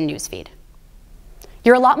stories in Newsfeed?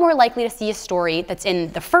 You're a lot more likely to see a story that's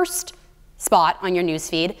in the first spot on your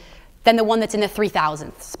Newsfeed than the one that's in the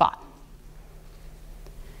 3,000th spot.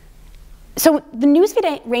 So the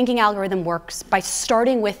Newsfeed ranking algorithm works by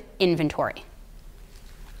starting with inventory.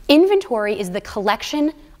 Inventory is the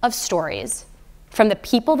collection of stories from the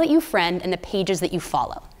people that you friend and the pages that you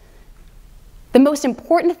follow. The most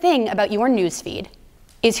important thing about your Newsfeed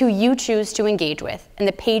is who you choose to engage with and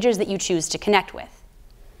the pages that you choose to connect with.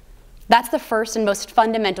 That's the first and most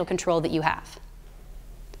fundamental control that you have.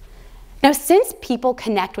 Now, since people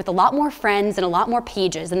connect with a lot more friends and a lot more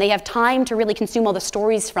pages, and they have time to really consume all the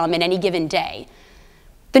stories from in any given day,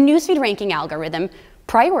 the Newsfeed ranking algorithm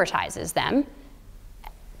prioritizes them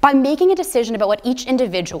by making a decision about what each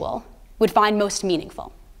individual would find most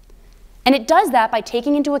meaningful. And it does that by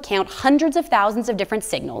taking into account hundreds of thousands of different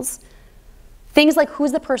signals, things like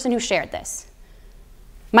who's the person who shared this.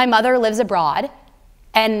 My mother lives abroad,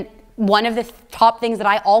 and one of the top things that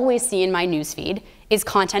I always see in my Newsfeed is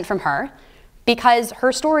content from her, because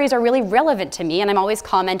her stories are really relevant to me, and I'm always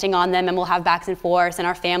commenting on them, and we'll have backs and forths, and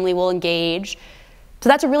our family will engage. So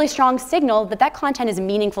that's a really strong signal that that content is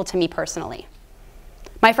meaningful to me personally.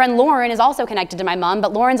 My friend Lauren is also connected to my mom,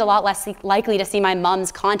 but Lauren's a lot less likely to see my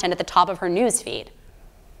mom's content at the top of her Newsfeed.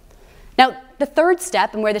 Now, the third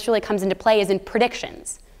step, and where this really comes into play, is in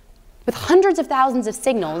predictions. With hundreds of thousands of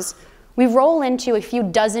signals, we roll into a few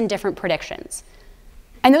dozen different predictions.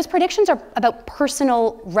 And those predictions are about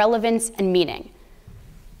personal relevance and meaning.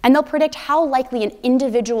 And they'll predict how likely an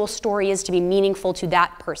individual story is to be meaningful to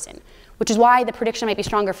that person, which is why the prediction might be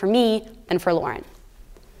stronger for me than for Lauren.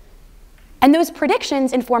 And those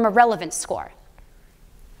predictions inform a relevance score.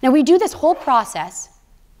 Now, we do this whole process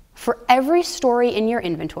for every story in your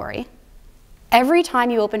inventory, every time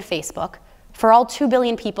you open Facebook, for all 2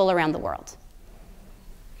 billion people around the world.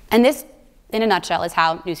 And this, in a nutshell, is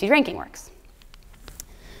how Newsfeed ranking works.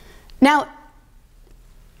 Now,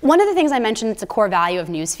 one of the things I mentioned that's a core value of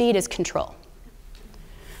Newsfeed is control.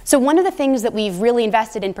 So one of the things that we've really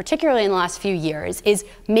invested in, particularly in the last few years, is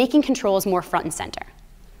making controls more front and center.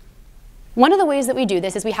 One of the ways that we do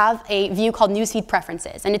this is we have a view called Newsfeed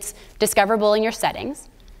Preferences, and it's discoverable in your settings.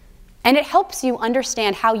 And it helps you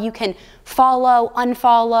understand how you can follow,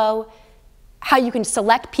 unfollow, how you can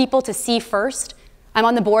select people to see first. I'm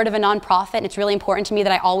on the board of a nonprofit, and it's really important to me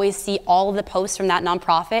that I always see all of the posts from that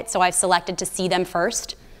nonprofit, so I've selected to see them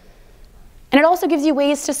first. And it also gives you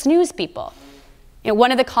ways to snooze people. You know,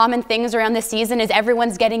 one of the common things around this season is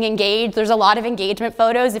everyone's getting engaged. There's a lot of engagement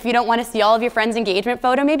photos. If you don't want to see all of your friends' engagement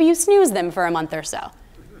photo, maybe you snooze them for a month or so.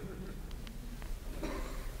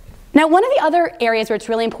 Now, one of the other areas where it's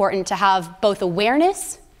really important to have both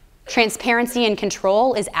awareness, transparency, and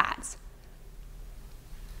control is ads.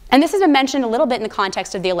 And this has been mentioned a little bit in the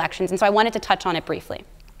context of the elections, and so I wanted to touch on it briefly.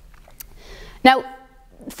 Now,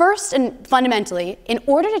 first and fundamentally, in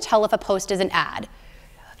order to tell if a post is an ad,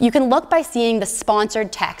 you can look by seeing the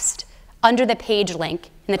sponsored text under the page link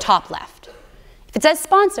in the top left. If it says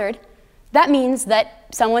sponsored, that means that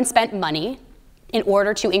someone spent money in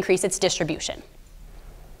order to increase its distribution.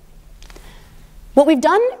 What we've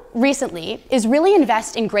done recently is really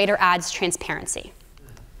invest in greater ads transparency.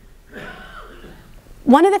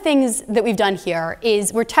 One of the things that we've done here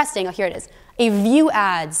is we're testing, oh, here it is, a view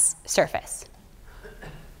ads surface.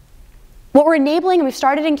 What we're enabling, and we've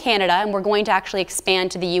started in Canada, and we're going to actually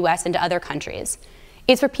expand to the US and to other countries,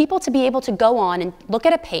 is for people to be able to go on and look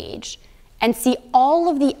at a page and see all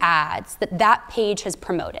of the ads that that page has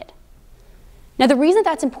promoted. Now, the reason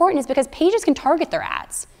that's important is because pages can target their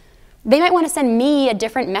ads. They might want to send me a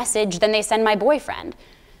different message than they send my boyfriend.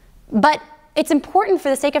 But it's important for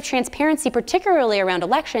the sake of transparency, particularly around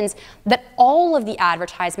elections, that all of the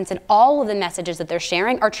advertisements and all of the messages that they're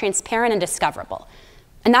sharing are transparent and discoverable.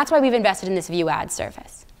 And that's why we've invested in this view ads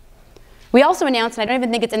service. We also announced, and I don't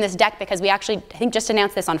even think it's in this deck because we actually, I think, just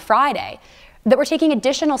announced this on Friday, that we're taking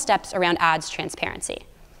additional steps around ads transparency.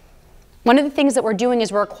 One of the things that we're doing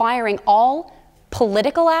is we're requiring all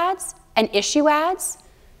political ads and issue ads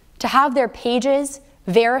to have their pages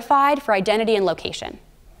verified for identity and location.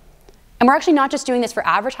 And we're actually not just doing this for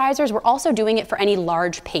advertisers, we're also doing it for any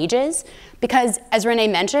large pages, because as Renee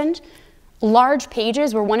mentioned, large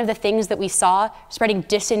pages were one of the things that we saw spreading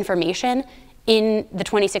disinformation in the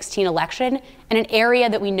 2016 election, and an area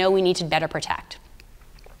that we know we need to better protect.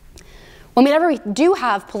 Whenever we do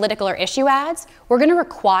have political or issue ads, we're going to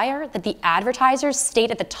require that the advertisers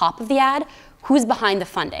state at the top of the ad who's behind the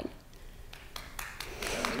funding.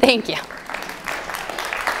 Thank you.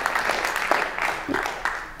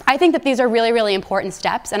 I think that these are really, really important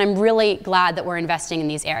steps, and I'm really glad that we're investing in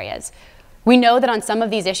these areas. We know that on some of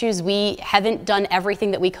these issues, we haven't done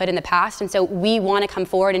everything that we could in the past, and so we want to come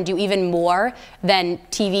forward and do even more than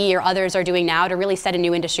TV or others are doing now to really set a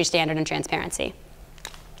new industry standard in transparency.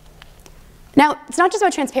 Now, it's not just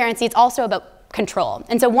about transparency, it's also about control.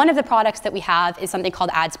 And so one of the products that we have is something called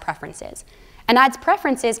Ads Preferences. And Ads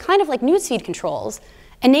Preferences, kind of like newsfeed controls,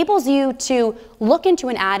 enables you to look into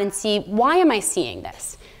an ad and see, why am I seeing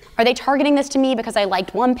this? Are they targeting this to me because I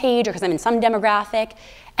liked one page or because I'm in some demographic?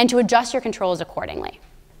 And to adjust your controls accordingly.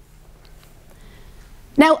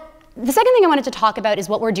 Now, the second thing I wanted to talk about is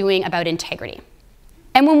what we're doing about integrity.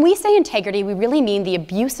 And when we say integrity, we really mean the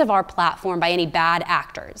abuse of our platform by any bad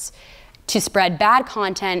actors to spread bad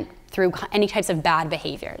content through any types of bad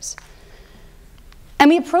behaviors. And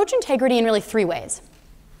we approach integrity in really three ways.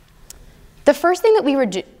 The first thing that we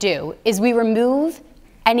do is we remove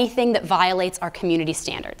anything that violates our community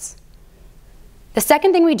standards. The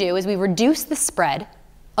second thing we do is we reduce the spread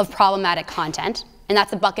of problematic content, and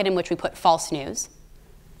that's the bucket in which we put false news.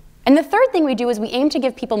 And the third thing we do is we aim to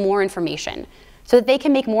give people more information so that they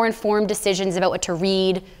can make more informed decisions about what to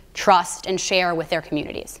read, trust, and share with their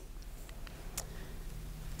communities.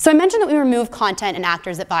 So I mentioned that we remove content and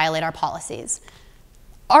actors that violate our policies.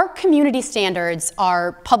 Our community standards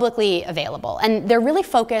are publicly available, and they're really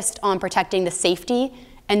focused on protecting the safety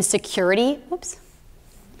and security, oops,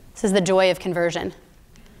 this is the joy of conversion,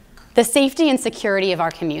 the safety and security of our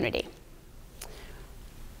community.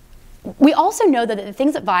 We also know that the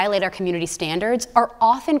things that violate our community standards are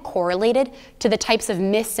often correlated to the types of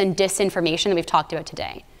myths and disinformation that we've talked about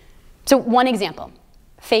today. So one example,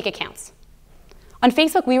 fake accounts. On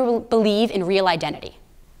Facebook, we believe in real identity.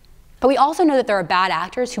 But we also know that there are bad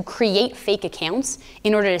actors who create fake accounts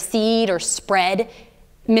in order to seed or spread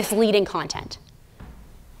misleading content.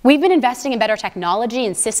 We've been investing in better technology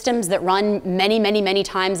and systems that run many, many, many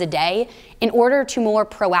times a day in order to more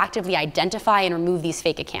proactively identify and remove these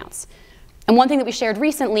fake accounts. And one thing that we shared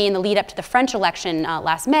recently in the lead up to the French election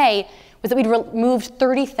last May was that we'd removed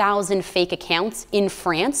 30,000 fake accounts in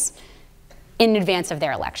France in advance of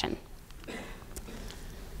their election.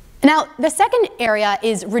 Now, the second area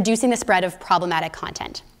is reducing the spread of problematic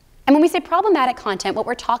content. And when we say problematic content, what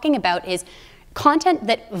we're talking about is content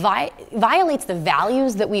that violates the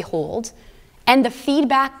values that we hold and the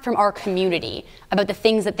feedback from our community about the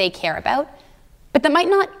things that they care about, but that might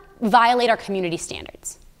not violate our community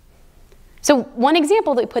standards. So one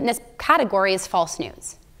example that we put in this category is false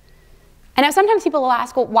news. And now sometimes people will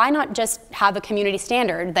ask, well, why not just have a community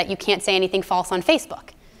standard that you can't say anything false on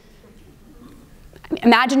Facebook?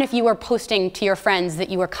 Imagine if you were posting to your friends that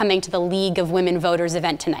you were coming to the League of Women Voters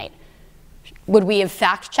event tonight. Would we have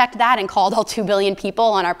fact-checked that and called all 2 billion people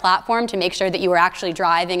on our platform to make sure that you were actually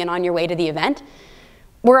driving and on your way to the event?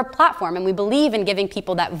 We're a platform, and we believe in giving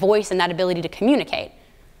people that voice and that ability to communicate.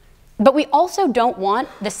 But we also don't want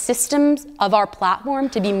the systems of our platform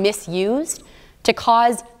to be misused to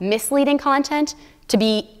cause misleading content to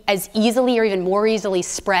be as easily or even more easily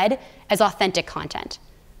spread as authentic content.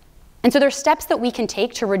 And so there are steps that we can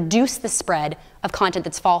take to reduce the spread of content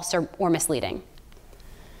that's false or misleading.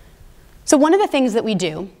 So one of the things that we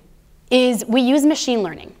do is we use machine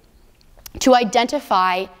learning to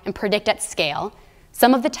identify and predict at scale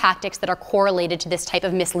some of the tactics that are correlated to this type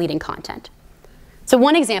of misleading content. So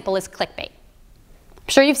one example is clickbait. I'm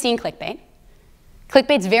sure you've seen clickbait.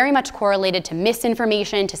 Clickbait's very much correlated to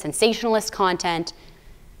misinformation, to sensationalist content.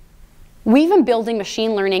 We've been building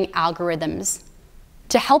machine learning algorithms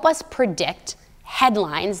to help us predict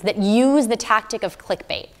headlines that use the tactic of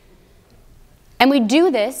clickbait. And we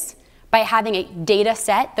do this by having a data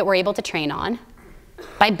set that we're able to train on,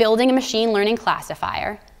 by building a machine learning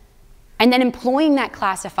classifier, and then employing that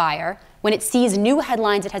classifier when it sees new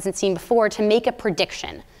headlines it hasn't seen before to make a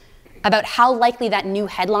prediction about how likely that new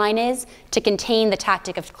headline is to contain the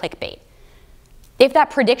tactic of clickbait. If that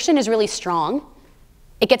prediction is really strong,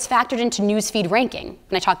 it gets factored into newsfeed ranking,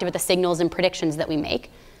 and I talked about the signals and predictions that we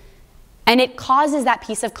make, and it causes that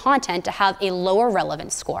piece of content to have a lower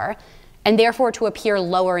relevance score, and therefore to appear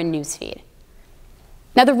lower in newsfeed.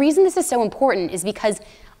 Now, the reason this is so important is because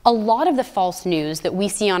a lot of the false news that we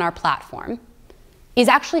see on our platform is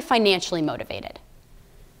actually financially motivated.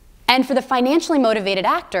 And for the financially motivated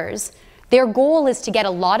actors, their goal is to get a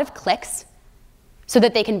lot of clicks so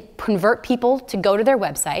that they can convert people to go to their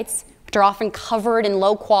websites, which are often covered in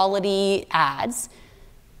low-quality ads,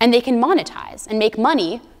 and they can monetize and make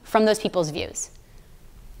money from those people's views.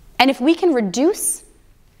 And if we can reduce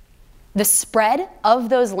the spread of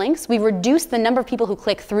those links, we reduce the number of people who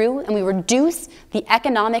click through, and we reduce the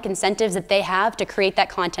economic incentives that they have to create that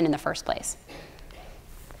content in the first place.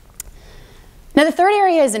 Now, the third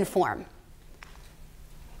area is inform.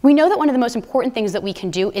 We know that one of the most important things that we can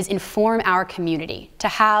do is inform our community to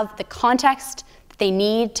have the context that they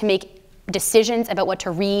need to make decisions about what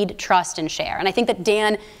to read, trust, and share. And I think that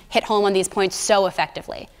Dan hit home on these points so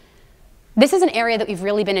effectively. This is an area that we've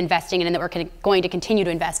really been investing in and that we're going to continue to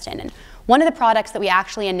invest in. And one of the products that we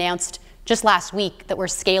actually announced just last week that we're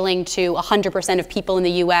scaling to 100% of people in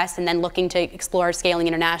the US and then looking to explore scaling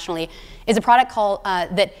internationally is a product called,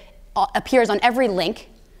 that appears on every link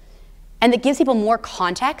and that gives people more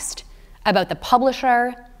context about the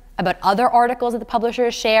publisher, about other articles that the publisher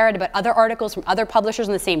has shared, about other articles from other publishers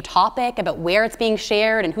on the same topic, about where it's being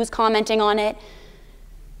shared and who's commenting on it.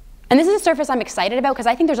 And this is a surface I'm excited about because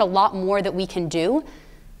I think there's a lot more that we can do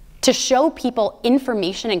to show people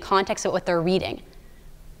information and context about what they're reading.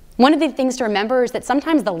 One of the things to remember is that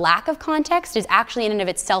sometimes the lack of context is actually in and of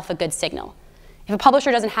itself a good signal. If a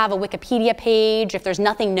publisher doesn't have a Wikipedia page, if there's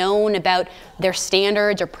nothing known about their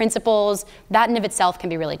standards or principles, that in of itself can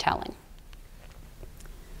be really telling.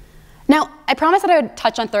 Now, I promised that I would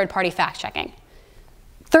touch on third-party fact-checking.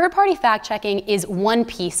 Third-party fact-checking is one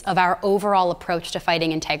piece of our overall approach to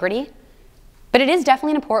fighting integrity, but it is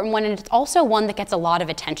definitely an important one, and it's also one that gets a lot of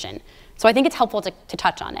attention. So I think it's helpful to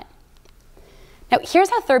touch on it. Now, here's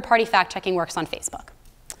how third-party fact-checking works on Facebook.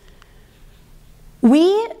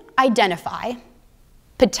 We identify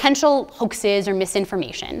potential hoaxes or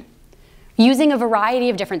misinformation using a variety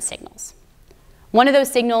of different signals. One of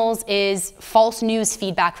those signals is false news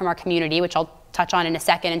feedback from our community, which I'll touch on in a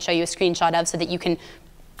second and show you a screenshot of so that you can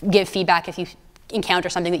give feedback if you encounter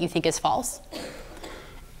something that you think is false.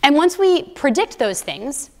 And once we predict those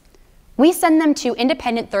things, we send them to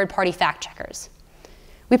independent third-party fact-checkers.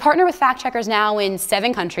 We partner with fact-checkers now in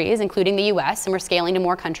 7 countries, including the US, and we're scaling to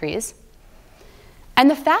more countries. And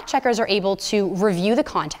the fact-checkers are able to review the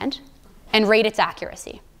content and rate its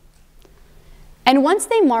accuracy. And once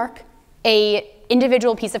they mark an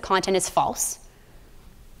individual piece of content as false,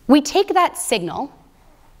 we take that signal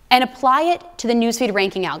and apply it to the newsfeed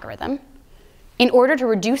ranking algorithm in order to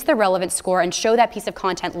reduce the relevance score and show that piece of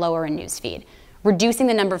content lower in newsfeed, reducing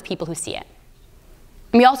the number of people who see it.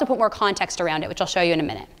 And we also put more context around it, which I'll show you in a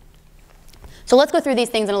minute. So let's go through these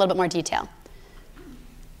things in a little bit more detail.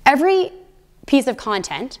 Every piece of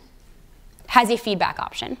content has a feedback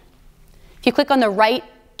option. If you click on the right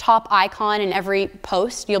top icon in every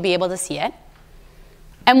post, you'll be able to see it.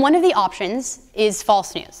 And one of the options is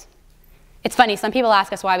false news. It's funny, some people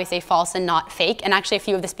ask us why we say false and not fake, and actually a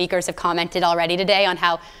few of the speakers have commented already today on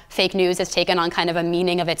how fake news has taken on kind of a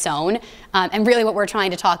meaning of its own. And really what we're trying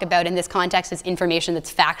to talk about in this context is information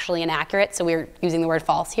that's factually inaccurate, so we're using the word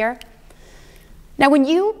false here. Now, when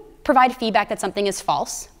you provide feedback that something is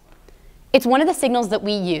false, it's one of the signals that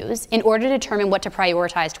we use in order to determine what to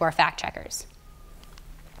prioritize to our fact checkers.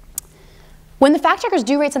 When the fact checkers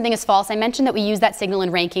do rate something as false, I mentioned that we use that signal in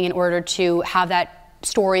ranking in order to have that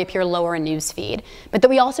story appear lower in newsfeed, but that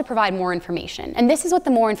we also provide more information. And this is what the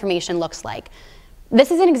more information looks like. This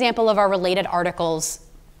is an example of our related articles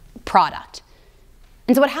product.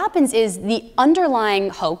 And so what happens is the underlying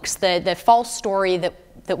hoax, the false story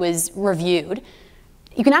that was reviewed,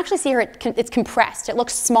 you can actually see here it's compressed. It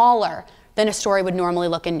looks smaller than a story would normally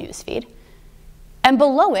look in newsfeed. And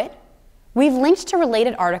below it, we've linked to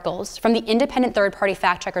related articles from the independent third-party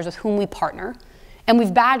fact-checkers with whom we partner, and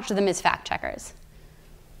we've badged them as fact-checkers.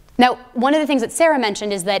 Now, one of the things that Sarah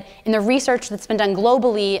mentioned is that in the research that's been done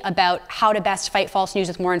globally about how to best fight false news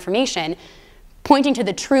with more information, pointing to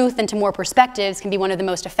the truth and to more perspectives can be one of the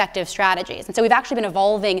most effective strategies. And so we've actually been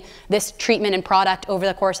evolving this treatment and product over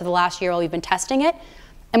the course of the last year while we've been testing it.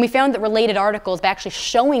 And we found that related articles, by actually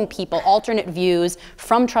showing people alternate views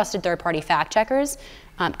from trusted third-party fact-checkers,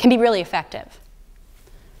 can be really effective.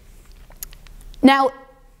 Now,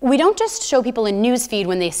 we don't just show people a newsfeed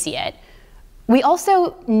when they see it. We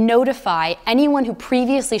also notify anyone who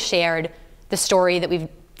previously shared the story that we've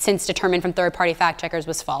since determined from third-party fact-checkers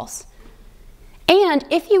was false. And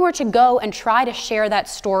if you were to go and try to share that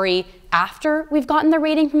story after we've gotten the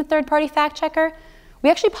rating from a third-party fact-checker, we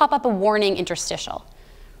actually pop up a warning interstitial.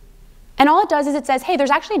 And all it does is it says, hey,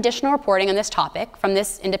 there's actually additional reporting on this topic from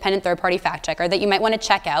this independent third-party fact-checker that you might want to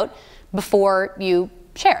check out before you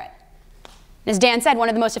share it. As Dan said, one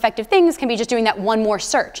of the most effective things can be just doing that one more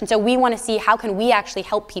search. And so we want to see how can we actually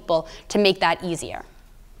help people to make that easier.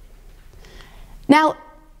 Now,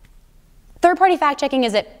 third-party fact-checking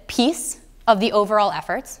is a piece of the overall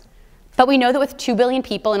efforts, but we know that with 2 billion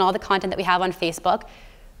people and all the content that we have on Facebook,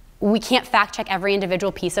 we can't fact-check every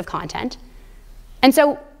individual piece of content. And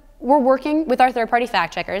so we're working with our third-party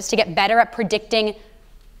fact-checkers to get better at predicting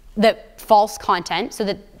the false content so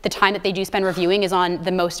that the time that they do spend reviewing is on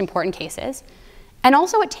the most important cases, and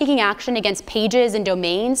also at taking action against pages and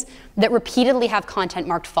domains that repeatedly have content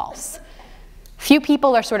marked false. Few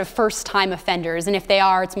people are sort of first-time offenders, and if they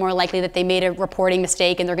are, it's more likely that they made a reporting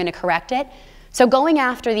mistake and they're going to correct it. So going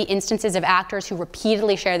after the instances of actors who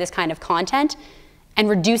repeatedly share this kind of content and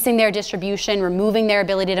reducing their distribution, removing their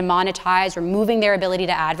ability to monetize, removing their ability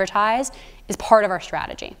to advertise is part of our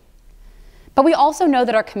strategy. But we also know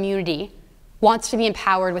that our community wants to be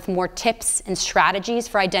empowered with more tips and strategies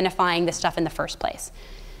for identifying this stuff in the first place.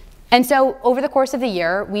 And so over the course of the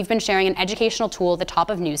year, we've been sharing an educational tool at the top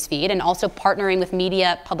of newsfeed and also partnering with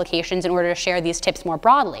media publications in order to share these tips more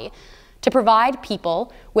broadly to provide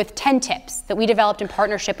people with 10 tips that we developed in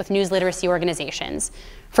partnership with news literacy organizations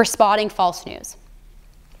for spotting false news.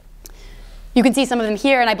 You can see some of them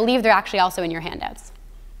here, and I believe they're actually also in your handouts.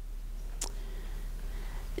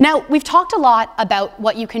 Now, we've talked a lot about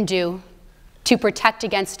what you can do to protect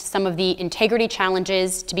against some of the integrity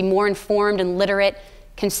challenges, to be more informed and literate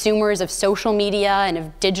consumers of social media and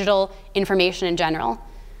of digital information in general.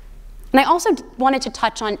 And I also wanted to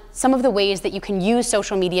touch on some of the ways that you can use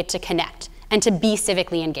social media to connect and to be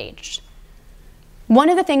civically engaged. One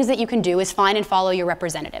of the things that you can do is find and follow your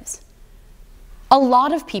representatives. A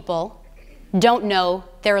lot of people don't know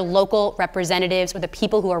their local representatives or the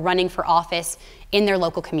people who are running for office in their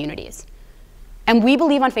local communities. And we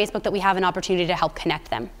believe on Facebook that we have an opportunity to help connect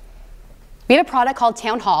them. We have a product called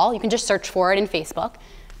Town Hall, you can just search for it in Facebook,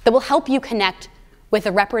 that will help you connect with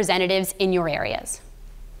the representatives in your areas.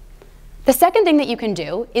 The second thing that you can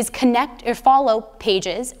do is connect or follow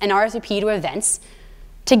pages and RSVP to events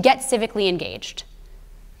to get civically engaged.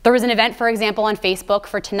 There was an event, for example, on Facebook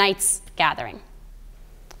for tonight's gathering.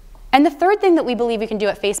 And the third thing that we believe we can do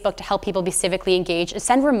at Facebook to help people be civically engaged is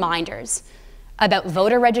send reminders about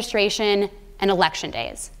voter registration and election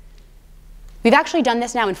days. We've actually done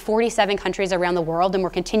this now in 47 countries around the world, and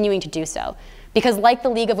we're continuing to do so. Because like the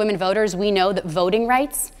League of Women Voters, we know that voting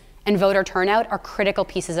rights and voter turnout are critical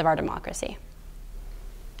pieces of our democracy.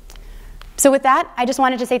 So with that, I just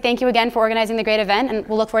wanted to say thank you again for organizing the great event, and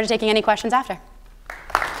we'll look forward to taking any questions after.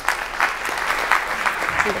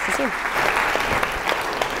 This is you.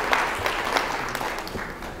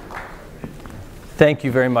 Thank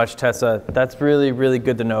you very much, Tessa. That's really, really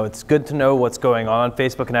good to know. It's good to know what's going on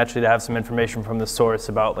Facebook and actually to have some information from the source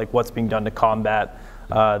about like what's being done to combat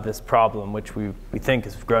this problem, which we think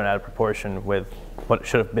has grown out of proportion with what it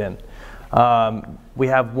should have been. We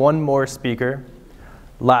have one more speaker.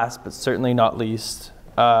 Last but certainly not least,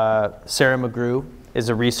 Sarah McGrew is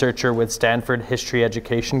a researcher with Stanford History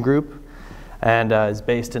Education Group and is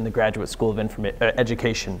based in the Graduate School of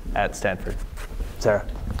Education at Stanford. Sarah.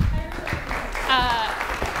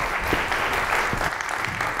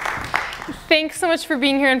 Thanks so much for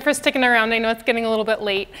being here and for sticking around. I know it's getting a little bit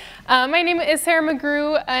late. My name is Sarah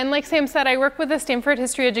McGrew, and like Sam said, I work with the Stanford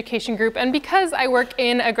History Education Group. And because I work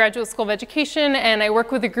in a graduate school of education and I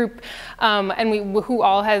work with a group who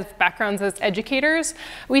all have backgrounds as educators,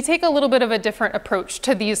 we take a little bit of a different approach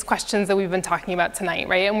to these questions that we've been talking about tonight,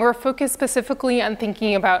 right? And we're focused specifically on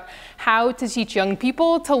thinking about how to teach young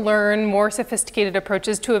people to learn more sophisticated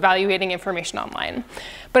approaches to evaluating information online.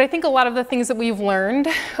 But I think a lot of the things that we've learned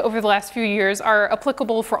over the last few years are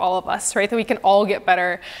applicable for all of us, right? That we can all get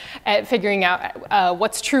better at figuring out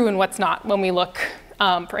what's true and what's not when we look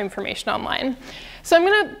for information online. So I'm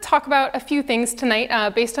going to talk about a few things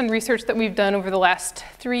tonight based on research that we've done over the last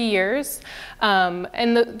 3 years.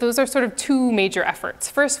 Those are sort of two major efforts.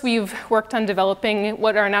 First, we've worked on developing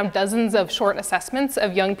what are now dozens of short assessments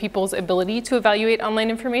of young people's ability to evaluate online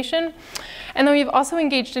information. And then we've also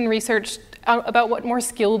engaged in research about what more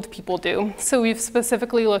skilled people do. So we've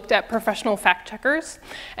specifically looked at professional fact checkers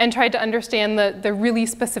and tried to understand the really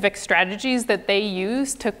specific strategies that they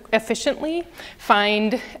use to efficiently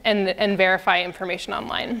find and verify information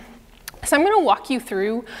online. So I'm going to walk you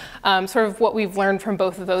through sort of what we've learned from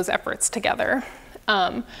both of those efforts together.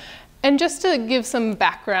 And just to give some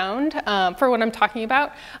background for what I'm talking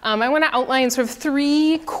about, I want to outline sort of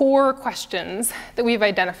 3 core questions that we've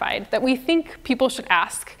identified that we think people should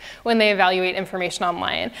ask when they evaluate information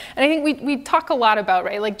online. And I think we talk a lot about,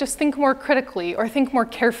 right, like just think more critically or think more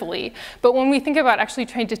carefully. But when we think about actually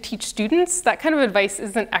trying to teach students, that kind of advice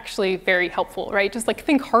isn't actually very helpful, right? Just like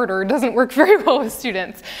think harder doesn't work very well with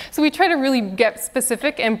students. So we try to really get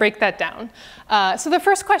specific and break that down. So the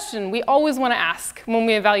first question we always want to ask when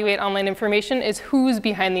we evaluate online information is who's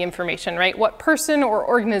behind the information, right? What person or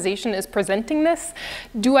organization is presenting this?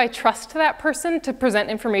 Do I trust that person to present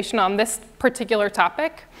information on this particular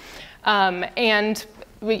topic? And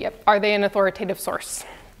are they an authoritative source?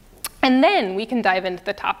 And then we can dive into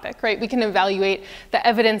the topic, right? We can evaluate the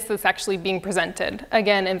evidence that's actually being presented.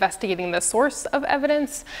 Again, investigating the source of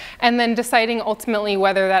evidence, and then deciding ultimately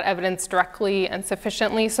whether that evidence directly and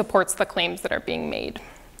sufficiently supports the claims that are being made.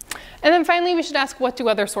 And then finally, we should ask, what do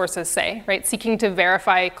other sources say, right? Seeking to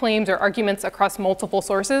verify claims or arguments across multiple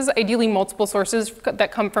sources, ideally multiple sources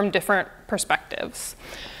that come from different perspectives.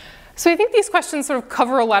 So I think these questions sort of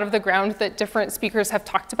cover a lot of the ground that different speakers have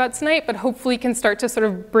talked about tonight, but hopefully can start to sort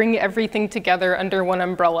of bring everything together under one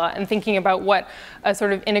umbrella and thinking about what a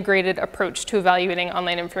sort of integrated approach to evaluating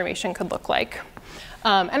online information could look like. But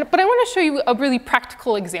I want to show you a really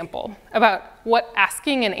practical example about what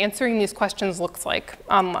asking and answering these questions looks like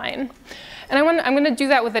online. And I'm going to do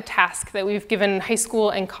that with a task that we've given high school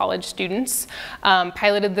and college students.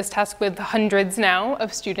 Piloted this task with hundreds now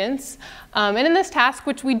of students. And in this task,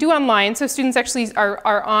 which we do online, so students actually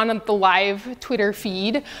are on the live Twitter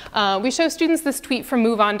feed, we show students this tweet from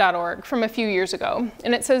MoveOn.org from a few years ago.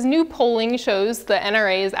 And it says, new polling shows the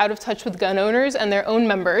NRA is out of touch with gun owners and their own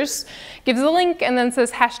members. Gives a link and then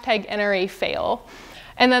says hashtag NRA fail.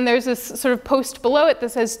 And then there's this sort of post below it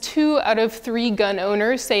that says 2 out of 3 gun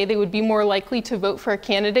owners say they would be more likely to vote for a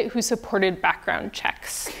candidate who supported background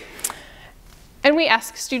checks. And we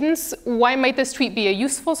ask students, why might this tweet be a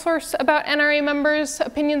useful source about NRA members'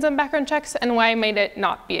 opinions on background checks, and why might it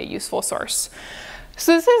not be a useful source?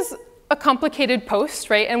 So this is a complicated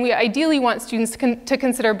post, right? And we ideally want students to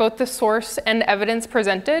consider both the source and evidence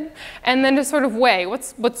presented, and then to sort of weigh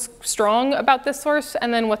what's strong about this source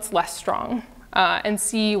and then what's less strong. And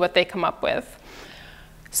see what they come up with.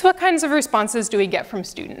 So what kinds of responses do we get from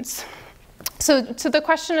students? So to the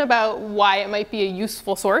question about why it might be a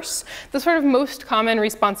useful source, the sort of most common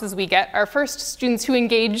responses we get are first students who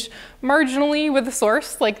engage marginally with the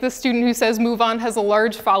source, like the student who says MoveOn has a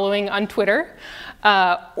large following on Twitter,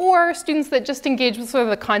 or students that just engage with sort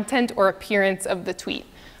of the content or appearance of the tweet.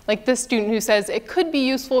 Like this student who says it could be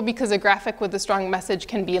useful because a graphic with a strong message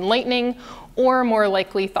can be enlightening, or more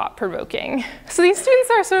likely thought-provoking. So these students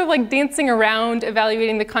are sort of like dancing around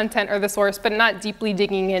evaluating the content or the source, but not deeply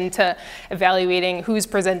digging into evaluating who's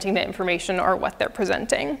presenting the information or what they're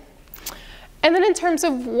presenting. And then in terms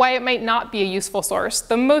of why it might not be a useful source,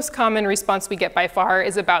 the most common response we get by far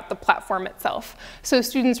is about the platform itself. So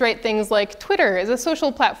students write things like, Twitter is a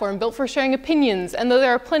social platform built for sharing opinions, and though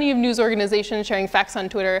there are plenty of news organizations sharing facts on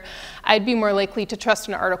Twitter, I'd be more likely to trust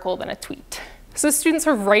an article than a tweet. So students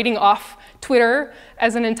are writing off Twitter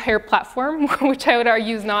as an entire platform, which I would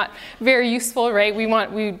argue is not very useful, right?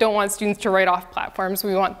 We don't want students to write off platforms.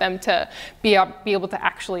 We want them to be able to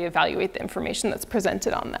actually evaluate the information that's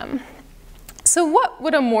presented on them. So what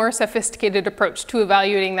would a more sophisticated approach to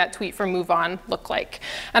evaluating that tweet from MoveOn look like?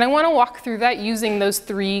 And I want to walk through that using those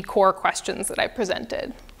 3 core questions that I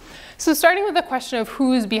presented. So starting with the question of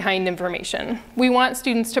who's behind information, we want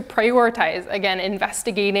students to prioritize, again,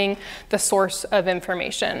 investigating the source of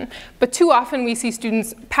information. But too often we see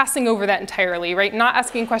students passing over that entirely, right? Not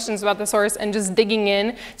asking questions about the source and just digging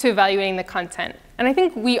in to evaluating the content. And I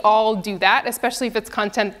think we all do that, especially if it's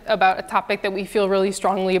content about a topic that we feel really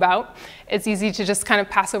strongly about. It's easy to just kind of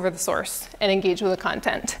pass over the source and engage with the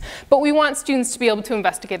content. But we want students to be able to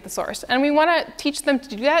investigate the source. And we want to teach them to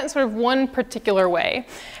do that in sort of one particular way.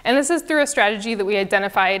 And this is through a strategy that we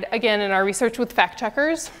identified, again, in our research with fact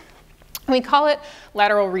checkers. And we call it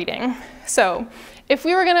lateral reading. So if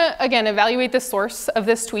we were going to, again, evaluate the source of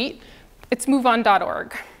this tweet, it's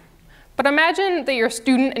moveon.org. But imagine that you're a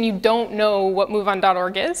student and you don't know what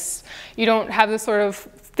moveon.org is. You don't have the sort of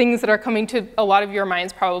things that are coming to a lot of your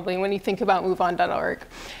minds probably when you think about moveon.org.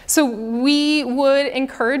 So we would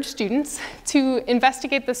encourage students to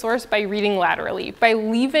investigate the source by reading laterally, by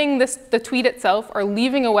leaving the tweet itself or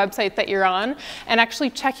leaving a website that you're on and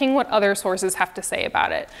actually checking what other sources have to say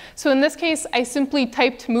about it. So in this case, I simply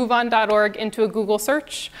typed moveon.org into a Google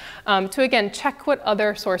search to, again, check what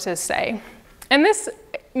other sources say. And this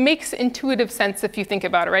makes intuitive sense if you think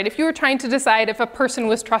about it, right? If you were trying to decide if a person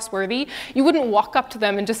was trustworthy, you wouldn't walk up to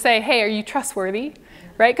them and just say, hey, are you trustworthy?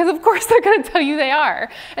 Right? Because of course they're going to tell you they are.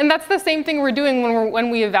 And that's the same thing we're doing when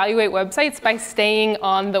we evaluate websites, by staying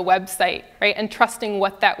on the website, right? And trusting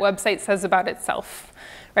what that website says about itself.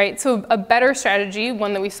 Right? So a better strategy,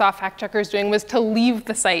 one that we saw fact checkers doing, was to leave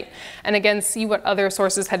the site and again see what other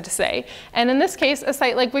sources had to say. And in this case, a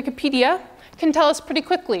site like Wikipedia can tell us pretty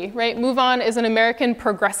quickly, right? MoveOn is an American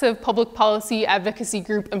progressive public policy advocacy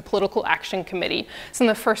group and political action committee. It's in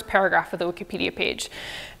the first paragraph of the Wikipedia page.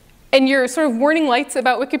 And your sort of warning lights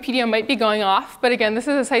about Wikipedia might be going off, but again, this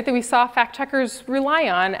is a site that we saw fact checkers rely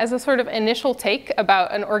on as a sort of initial take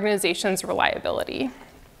about an organization's reliability.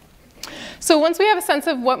 So once we have a sense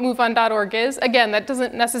of what moveon.org is, again, that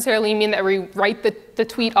doesn't necessarily mean that we write the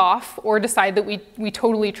tweet off or decide that we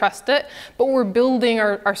totally trust it, but we're building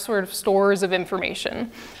our sort of stores of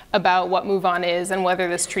information about what MoveOn is and whether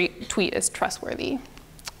this tweet is trustworthy.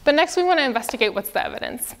 But next we want to investigate what's the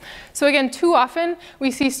evidence. So again, too often we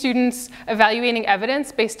see students evaluating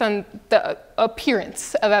evidence based on the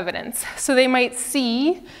appearance of evidence. So they might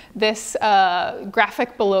see this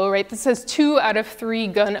graphic below, right, that says 2 out of 3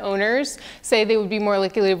 gun owners say they would be more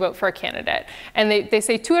likely to vote for a candidate. And they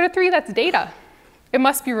say 2 out of 3, that's data. It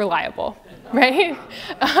must be reliable, right?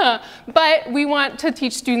 But we want to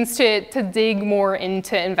teach students to dig more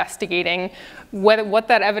into investigating what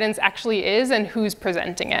that evidence actually is and who's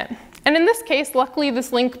presenting it. And in this case, luckily, this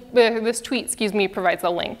tweet, provides a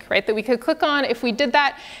link, right, that we could click on. If we did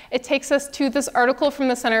that, it takes us to this article from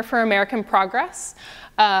the Center for American Progress,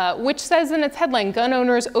 which says in its headline, gun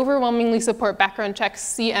owners overwhelmingly support background checks,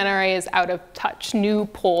 see NRA is out of touch, new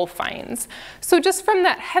poll finds. So just from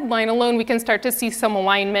that headline alone, we can start to see some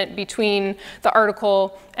alignment between the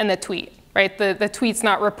article and the tweet. Right? The tweet's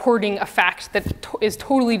not reporting a fact that is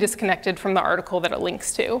totally disconnected from the article that it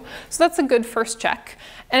links to. So that's a good first check.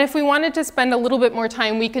 And if we wanted to spend a little bit more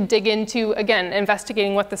time, we could dig into, again,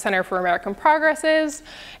 investigating what the Center for American Progress is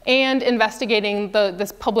and investigating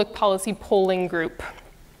this public policy polling group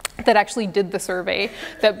that actually did the survey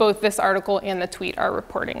that both this article and the tweet are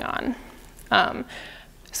reporting on.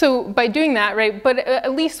 So by doing that, right, but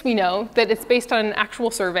at least we know that it's based on an actual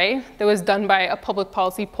survey that was done by a public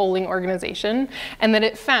policy polling organization, and that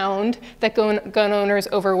it found that gun owners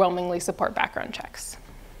overwhelmingly support background checks.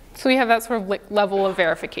 So we have that sort of level of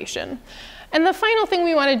verification. And the final thing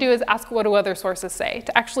we want to do is ask what do other sources say,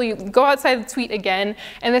 to actually go outside the tweet again,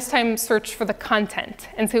 and this time search for the content,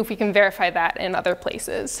 and see if we can verify that in other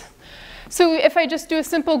places. So if I just do a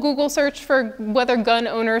simple Google search for whether gun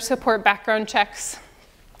owners support background checks,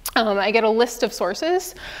 I get a list of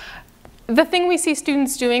sources. The thing we see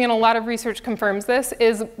students doing, and a lot of research confirms this,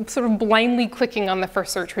 is sort of blindly clicking on the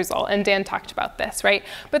first search result, and Dan talked about this, right?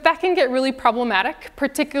 But that can get really problematic,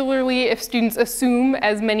 particularly if students assume,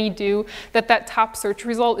 as many do, that that top search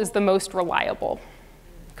result is the most reliable,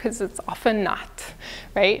 because it's often not,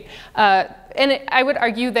 right? I would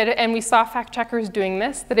argue that, and we saw fact checkers doing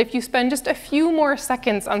this, that if you spend just a few more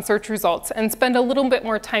seconds on search results and spend a little bit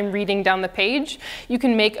more time reading down the page, you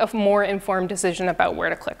can make a more informed decision about where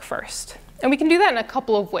to click first. And we can do that in a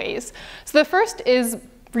couple of ways. So the first is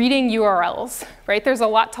reading URLs, right? There's a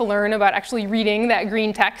lot to learn about actually reading that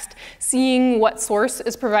green text, seeing what source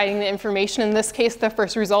is providing the information. In this case, the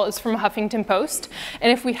first result is from Huffington Post. And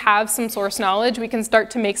if we have some source knowledge, we can start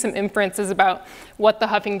to make some inferences about what the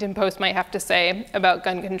Huffington Post might have to say about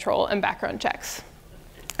gun control and background checks.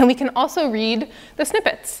 And we can also read the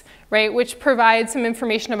snippets, right, which provide some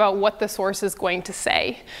information about what the source is going to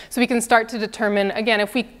say. So we can start to determine, again,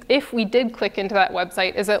 if we did click into that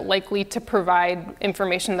website, is it likely to provide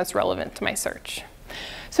information that's relevant to my search?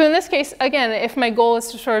 So in this case, again, if my goal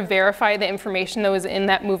is to sort of verify the information that was in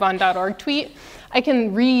that moveon.org tweet, I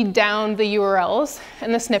can read down the URLs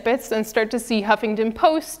and the snippets and start to see Huffington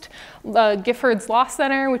Post, Giffords Law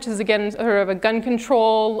Center, which is again sort of a gun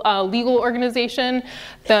control legal organization,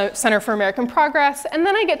 the Center for American Progress, and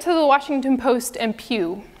then I get to the Washington Post and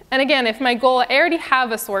Pew. And again, if my goal, I already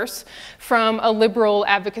have a source from a liberal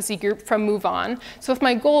advocacy group from MoveOn. So if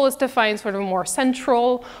my goal is to find sort of a more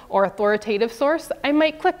central or authoritative source, I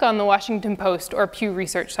might click on the Washington Post or Pew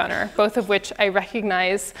Research Center, both of which I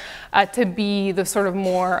recognize to be the sort of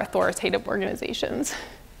more authoritative organizations.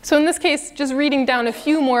 So in this case, just reading down a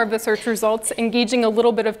few more of the search results, engaging a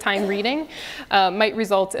little bit of time reading, might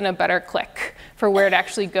result in a better click for where to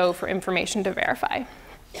actually go for information to verify.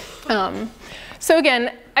 So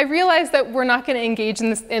again, I realize that we're not going to engage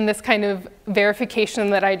in this kind of verification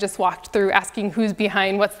that I just walked through, asking who's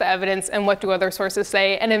behind, what's the evidence, and what do other sources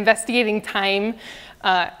say, and investing time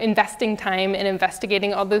in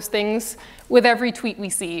investigating all those things with every tweet we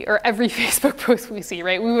see or every Facebook post we see,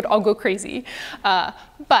 right? We would all go crazy.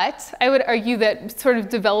 But I would argue that sort of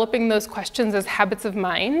developing those questions as habits of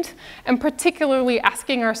mind, and particularly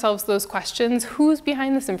asking ourselves those questions, who's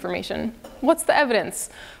behind this information? What's the evidence?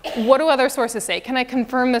 What do other sources say? Can I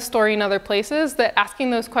confirm this story in other places? That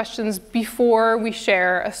asking those questions before we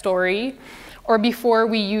share a story or before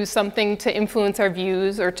we use something to influence our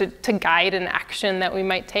views or to guide an action that we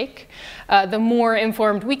might take, the more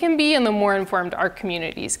informed we can be and the more informed our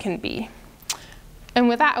communities can be. And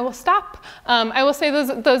with that, I will stop. I will say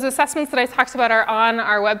those assessments that I talked about are on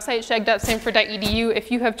our website, sheg.stanford.edu,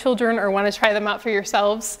 if you have children or want to try them out for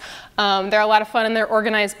yourselves. They're a lot of fun, and they're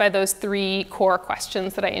organized by those 3 core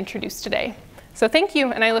questions that I introduced today. So thank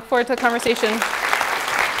you, and I look forward to the conversation.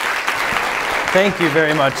 Thank you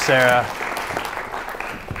very much, Sarah.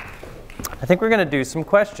 I think we're going to do some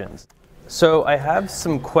questions. So I have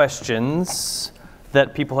some questions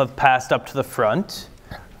that people have passed up to the front.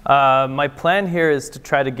 My plan here is to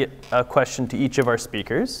try to get a question to each of our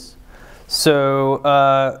speakers. So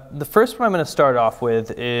the first one I'm going to start off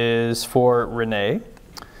with is for Renee.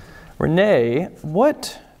 Renee,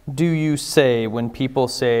 what do you say when people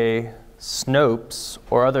say Snopes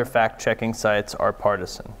or other fact-checking sites are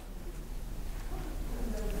partisan?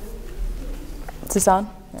 Is this on?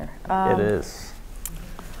 It is.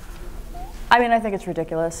 I mean, I think it's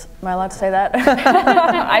ridiculous. Am I allowed to say that?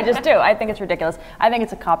 I just do. I think it's ridiculous. I think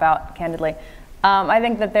it's a cop-out, candidly. I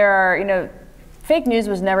think that there are, fake news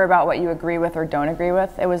was never about what you agree with or don't agree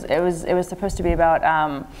with. It was supposed to be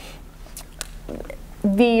about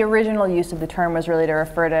the original use of the term was really to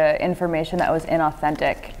refer to information that was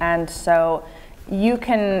inauthentic. And so you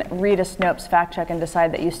can read a Snopes fact check and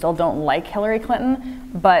decide that you still don't like Hillary Clinton,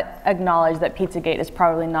 but acknowledge that Pizzagate is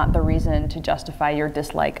probably not the reason to justify your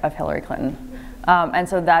dislike of Hillary Clinton. And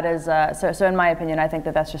so that is, so in my opinion, I think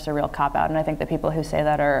that that's just a real cop-out. And I think that people who say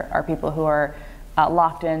that are people who are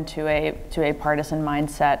locked into a partisan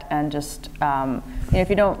mindset. And just, if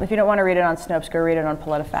you don't want to read it on Snopes, go read it on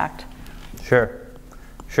PolitiFact.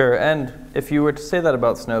 Sure, and if you were to say that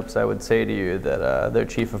about Snopes, I would say to you that their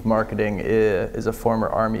chief of marketing is a former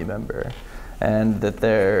Army member, and that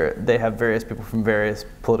they have various people from various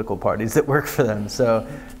political parties that work for them. So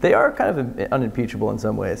they are kind of unimpeachable in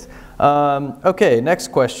some ways. Okay,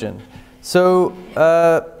 next question. So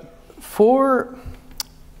for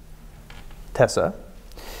Tessa,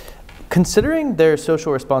 considering their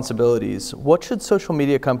social responsibilities, what should social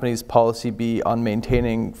media companies' policy be on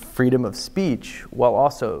maintaining freedom of speech while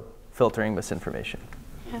also filtering misinformation?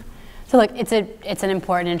 Yeah. So look, it's an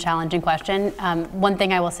important and challenging question. One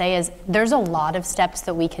thing I will say is there's a lot of steps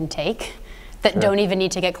that we can take that don't even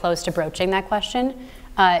need to get close to broaching that question.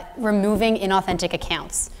 Removing inauthentic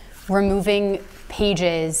accounts, removing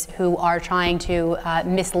pages who are trying to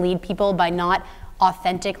mislead people by not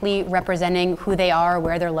authentically representing who they are,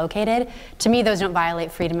 where they're located. To me, those don't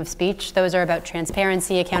violate freedom of speech. Those are about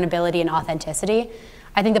transparency, accountability, and authenticity.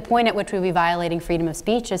 I think the point at which we'd be violating freedom of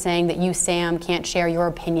speech is saying that you, Sam, can't share your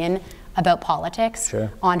opinion about politics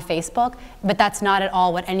on Facebook, but that's not at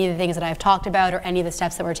all what any of the things that I've talked about or any of the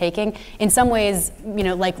steps that we're taking. In some ways,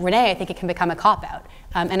 like Renee, I think it can become a cop-out.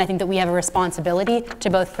 And I think that we have a responsibility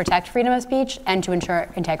to both protect freedom of speech and to ensure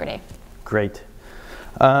integrity. Great.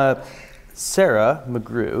 Sarah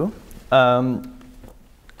McGrew,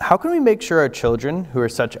 how can we make sure our children, who are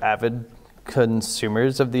such avid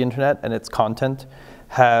consumers of the internet and its content,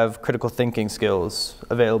 have critical thinking skills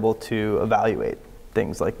available to evaluate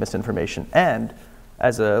things like misinformation? And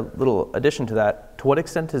as a little addition to that, to what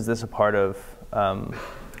extent is this a part of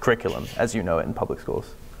curriculum as you know it in public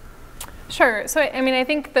schools? Sure. So, I mean, I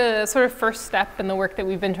think the sort of first step in the work that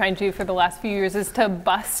we've been trying to do for the last few years is to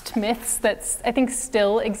bust myths that I think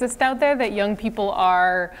still exist out there, that young people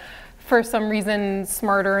are, for some reason,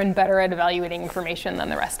 smarter and better at evaluating information than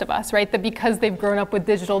the rest of us, right? That because they've grown up with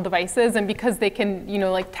digital devices and because they can, you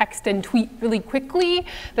know, like text and tweet really quickly,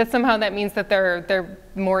 that somehow that means that they're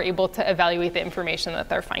more able to evaluate the information that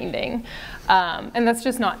they're finding. And that's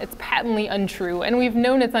just not, it's patently untrue. And we've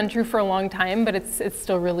known it's untrue for a long time, but it's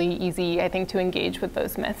still really easy, I think, to engage with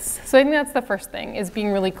those myths. So I think that's the first thing, is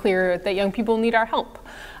being really clear that young people need our help.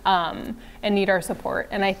 And need our support.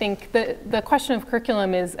 And I think the question of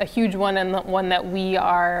curriculum is a huge one, and one that we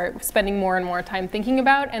are spending more and more time thinking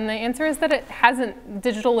about. And the answer is that it hasn't,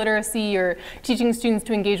 digital literacy or teaching students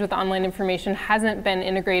to engage with online information hasn't been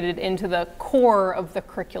integrated into the core of the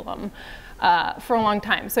curriculum for a long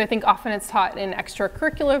time. So I think often it's taught in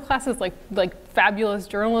extracurricular classes like fabulous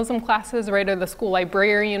journalism classes, right? Or the school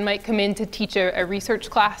librarian might come in to teach a research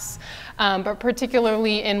class. But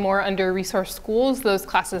particularly in more under-resourced schools, those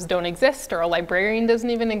classes don't exist, or a librarian doesn't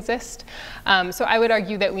even exist. So I would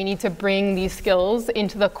argue that we need to bring these skills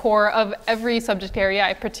into the core of every subject area.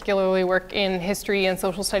 I particularly work in history and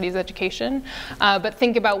social studies education, but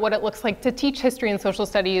think about what it looks like to teach history and social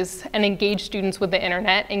studies and engage students with the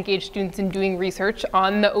internet, engage students in doing research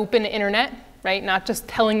on the open internet, right? Not just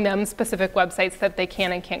telling them specific websites that they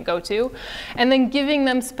can and can't go to, and then giving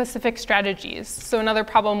them specific strategies. So another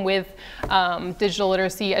problem with digital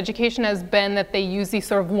literacy education has been that they use these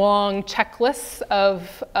sort of long checklists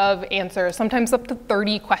of answers, sometimes up to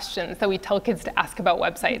 30 questions that we tell kids to ask about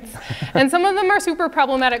websites. And some of them are super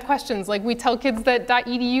problematic questions, like we tell kids that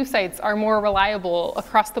 .edu sites are more reliable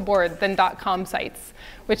across the board than .com sites,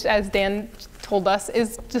 which, as Dan told us,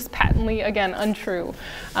 is just patently, again, untrue.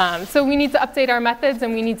 So we need to update our methods,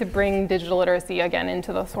 and we need to bring digital literacy, again,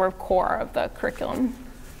 into the sort of core of the curriculum.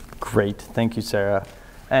 Great, thank you, Sarah.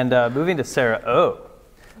 And moving to Sarah O.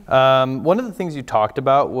 One of the things you talked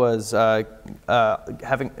about was having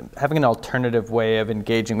an alternative way of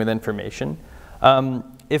engaging with information.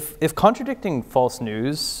 If contradicting false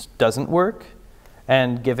news doesn't work,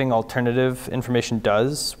 and giving alternative information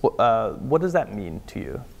does, what does that mean to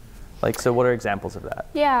you? Like, so what are examples of that?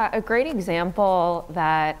 Yeah, a great example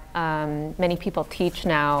that many people teach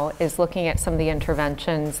now is looking at some of the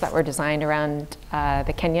interventions that were designed around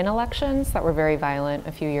the Kenyan elections that were very violent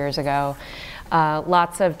a few years ago.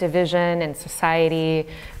 Lots of division in society,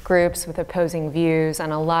 groups with opposing views,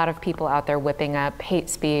 and a lot of people out there whipping up hate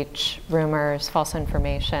speech, rumors, false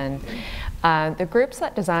information. The groups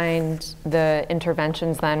that designed the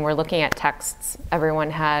interventions then were looking at texts. Everyone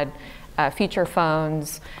had feature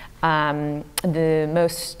phones. The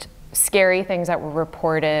most scary things that were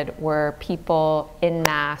reported were people en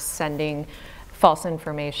masse sending false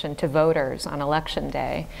information to voters on election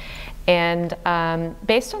day. And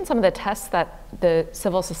based on some of the tests that the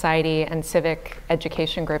civil society and civic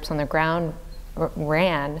education groups on the ground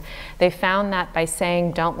ran, they found that by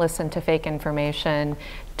saying don't listen to fake information,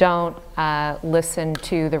 don't listen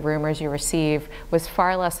to the rumors you receive, was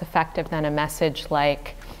far less effective than a message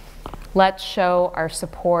like, let's show our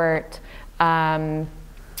support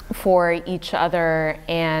for each other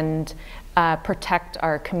and protect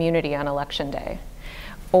our community on election day.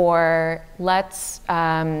 Or let's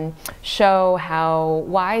show how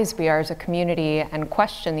wise we are as a community and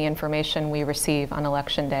question the information we receive on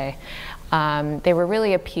election day. They were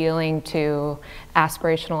really appealing to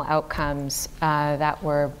aspirational outcomes that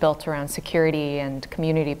were built around security and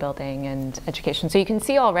community building and education. So you can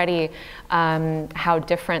see already how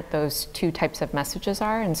different those two types of messages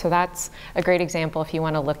are. And so that's a great example if you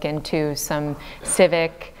want to look into some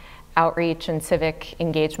civic outreach and civic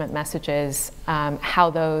engagement messages, how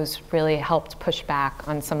those really helped push back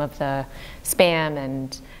on some of the spam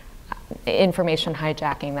and information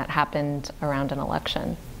hijacking that happened around an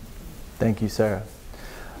election. Thank you, Sarah.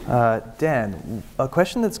 Dan, a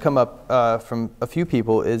question that's come up from a few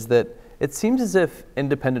people is that it seems as if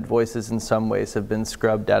independent voices in some ways have been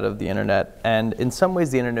scrubbed out of the internet, and in some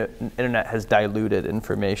ways the internet has diluted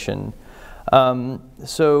information.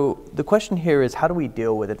 So the question here is, how do we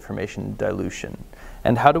deal with information dilution?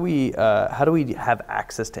 And how do we have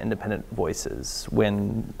access to independent voices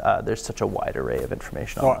when there's such a wide array of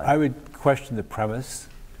information online? Well, I would question the premise.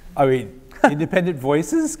 I mean, independent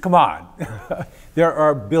voices? Come on. There are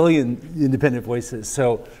a billion independent voices.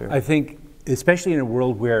 So sure. I think, especially in a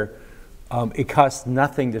world where it costs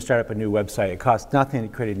nothing to start up a new website, it costs nothing to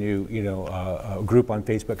create a new a group on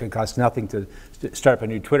Facebook, it costs nothing to start up a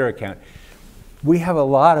new Twitter account. we have a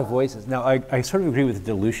lot of voices. Now, I sort of agree with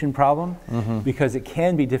the dilution problem, because it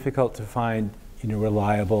can be difficult to find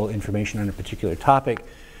reliable information on a particular topic,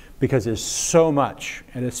 because there's so much,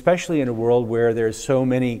 and especially in a world where there's so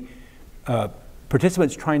many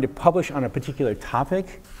participants trying to publish on a particular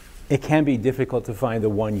topic, it can be difficult to find the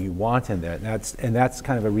one you want in there. And that's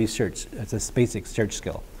kind of it's a basic search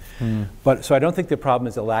skill. So I don't think the problem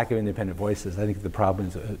is a lack of independent voices. I think the problem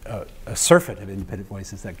is a surfeit of independent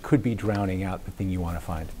voices that could be drowning out the thing you want to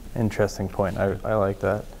find. Interesting point. I like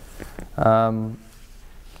that.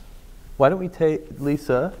 Why don't we take,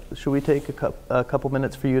 Lisa, should we take a couple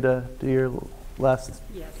minutes for you to do your last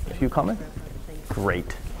few comments?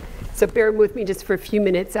 Great. So bear with me just for a few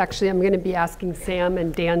minutes. Actually, I'm going to be asking Sam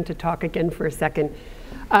and Dan to talk again for a second.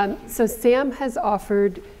 So Sam has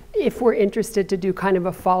offered, if we're interested, to do kind of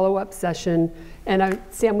a follow-up session. And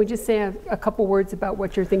Sam, would you say a couple words about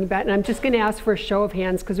what you're thinking about? And I'm just going to ask for a show of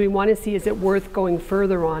hands, because we want to see, is it worth going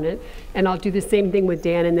further on it? And I'll do the same thing with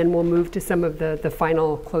Dan, and then we'll move to some of the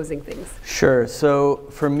final closing things. Sure. So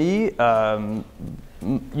for me,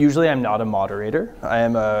 usually I'm not a moderator. I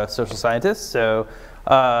am a social scientist. So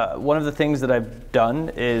one of the things that I've done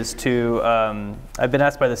is I've been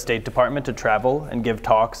asked by the State Department to travel and give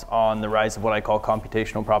talks on the rise of what I call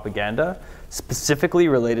computational propaganda, specifically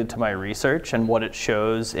related to my research and what it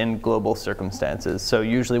shows in global circumstances. So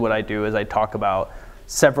usually what I do is I talk about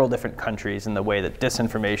several different countries and the way that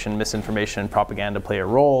disinformation, misinformation, and propaganda play a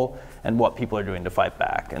role, and what people are doing to fight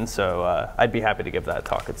back. And so I'd be happy to give that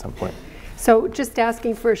talk at some point. So just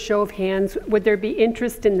asking for a show of hands, would there be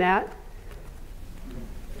interest in that?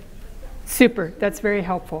 Super, that's very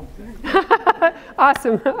helpful.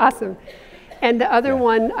 Awesome, awesome. And the other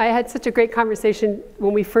one, I had such a great conversation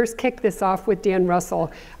when we first kicked this off with Dan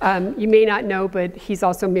Russell. You may not know, but he's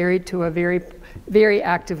also married to a very, very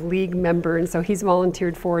active league member, and so he's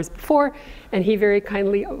volunteered for us before, and he very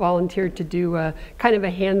kindly volunteered to do kind of a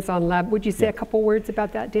hands-on lab. Would you say a couple words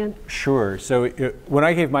about that, Dan? Sure. So when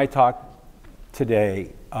I gave my talk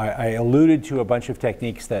today, I alluded to a bunch of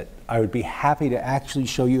techniques that I would be happy to actually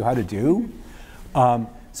show you how to do.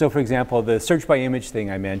 So for example, the search by image thing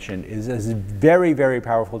I mentioned is a very, very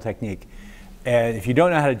powerful technique. And if you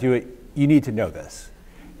don't know how to do it, you need to know this.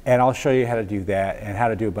 And I'll show you how to do that and how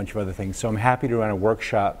to do a bunch of other things. So I'm happy to run a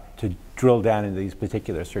workshop to drill down into these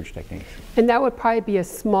particular search techniques. And that would probably be a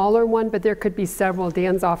smaller one, but there could be several.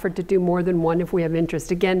 Dan's offered to do more than one if we have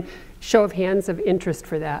interest. Again, show of hands of interest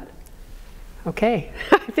for that. Okay,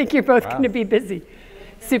 I think you're both going to be busy.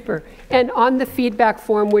 Super. And on the feedback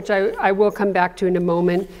form, which I will come back to in a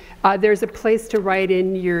moment, there's a place to write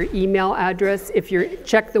in your email address. If you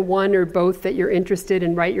check the one or both that you're interested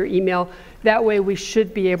in, write your email. That way we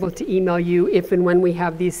should be able to email you if and when we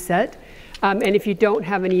have these set. And if you don't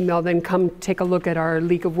have an email, then come take a look at our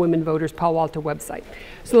League of Women Voters Palo Alto website.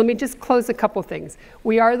 So let me just close a couple things.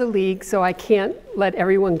 We are the League, so I can't let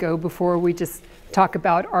everyone go before we just talk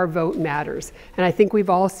about our vote matters. And I think we've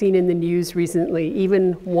all seen in the news recently,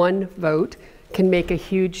 even one vote can make a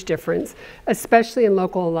huge difference, especially in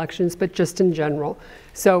local elections, but just in general.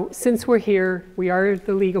 So since we're here, we are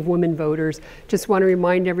the League of Women Voters, just want to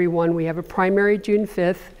remind everyone we have a primary June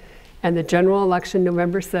 5th and the general election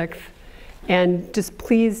November 6th. And just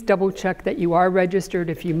please double check that you are registered.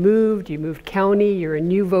 If you moved county, you're a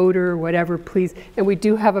new voter, whatever, please. And we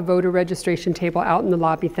do have a voter registration table out in the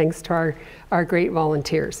lobby thanks to our great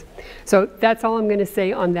volunteers. So that's all I'm going to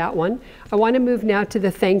say on that one. I want to move now to the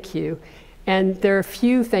thank you. And there are a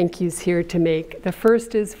few thank yous here to make. The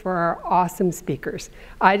first is for our awesome speakers.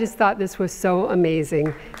 I just thought this was so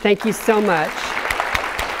amazing. Thank you so much.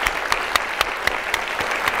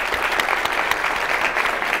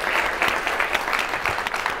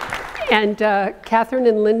 And Catherine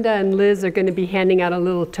and Linda and Liz are going to be handing out a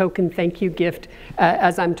little token thank you gift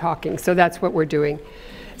as I'm talking. So that's what we're doing.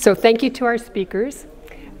 So thank you to our speakers.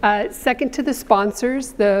 Second, to the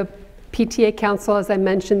sponsors, the PTA Council, as I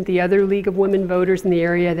mentioned, the other League of Women Voters in the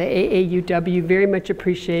area, the AAUW, very much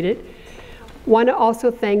appreciate it. Want to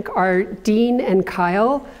also thank our Dean and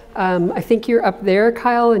Kyle. I think you're up there,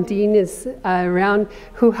 Kyle, and Dean is around,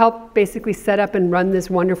 who helped basically set up and run this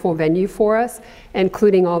wonderful venue for us,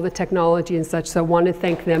 including all the technology and such. So I want to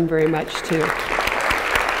thank them very much too.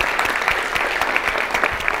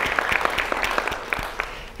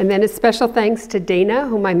 And then a special thanks to Dana,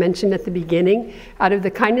 whom I mentioned at the beginning. Out of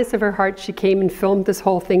the kindness of her heart, she came and filmed this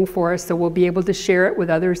whole thing for us, so we'll be able to share it with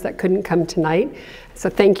others that couldn't come tonight. So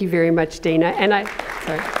thank you very much, Dana. And I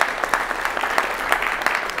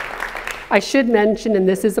should mention, and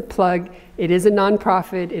this is a plug, it is a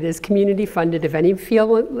nonprofit, it is community funded. If any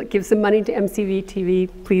feel give some money to MCV TV,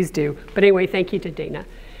 please do. But anyway, thank you to Dana.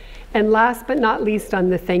 And last but not least on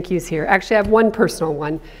the thank yous here, actually I have one personal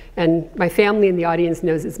one, and my family in the audience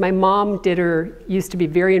knows this. My mom used to be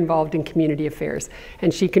very involved in community affairs,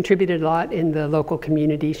 and she contributed a lot in the local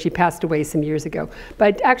community. She passed away some years ago.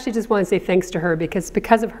 But I actually just want to say thanks to her,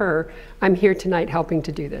 because of her, I'm here tonight helping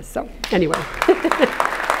to do this. So anyway.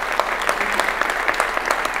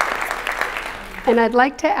 And I'd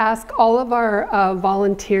like to ask all of our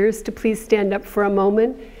volunteers to please stand up for a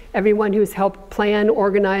moment. Everyone who's helped plan,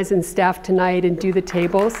 organize, and staff tonight and do the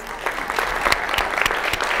tables.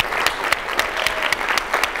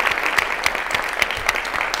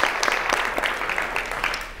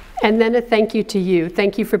 And then a thank you to you.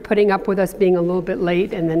 Thank you for putting up with us being a little bit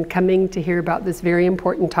late and then coming to hear about this very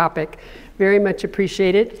important topic. Very much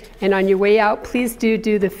appreciated. And on your way out, please do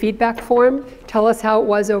the feedback form. Tell us how it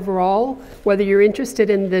was overall, whether you're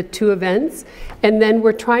interested in the 2 events. And then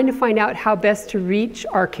we're trying to find out how best to reach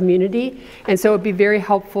our community. And so it'd be very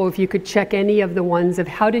helpful if you could check any of the ones of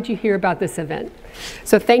how did you hear about this event.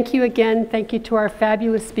 So thank you again. Thank you to our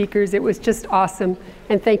fabulous speakers. It was just awesome.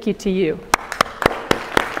 And thank you to you.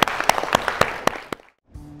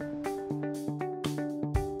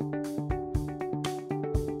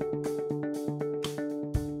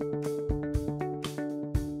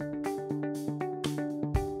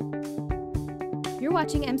 You're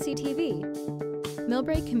watching MCTV,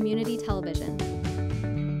 Millbrae Community Television.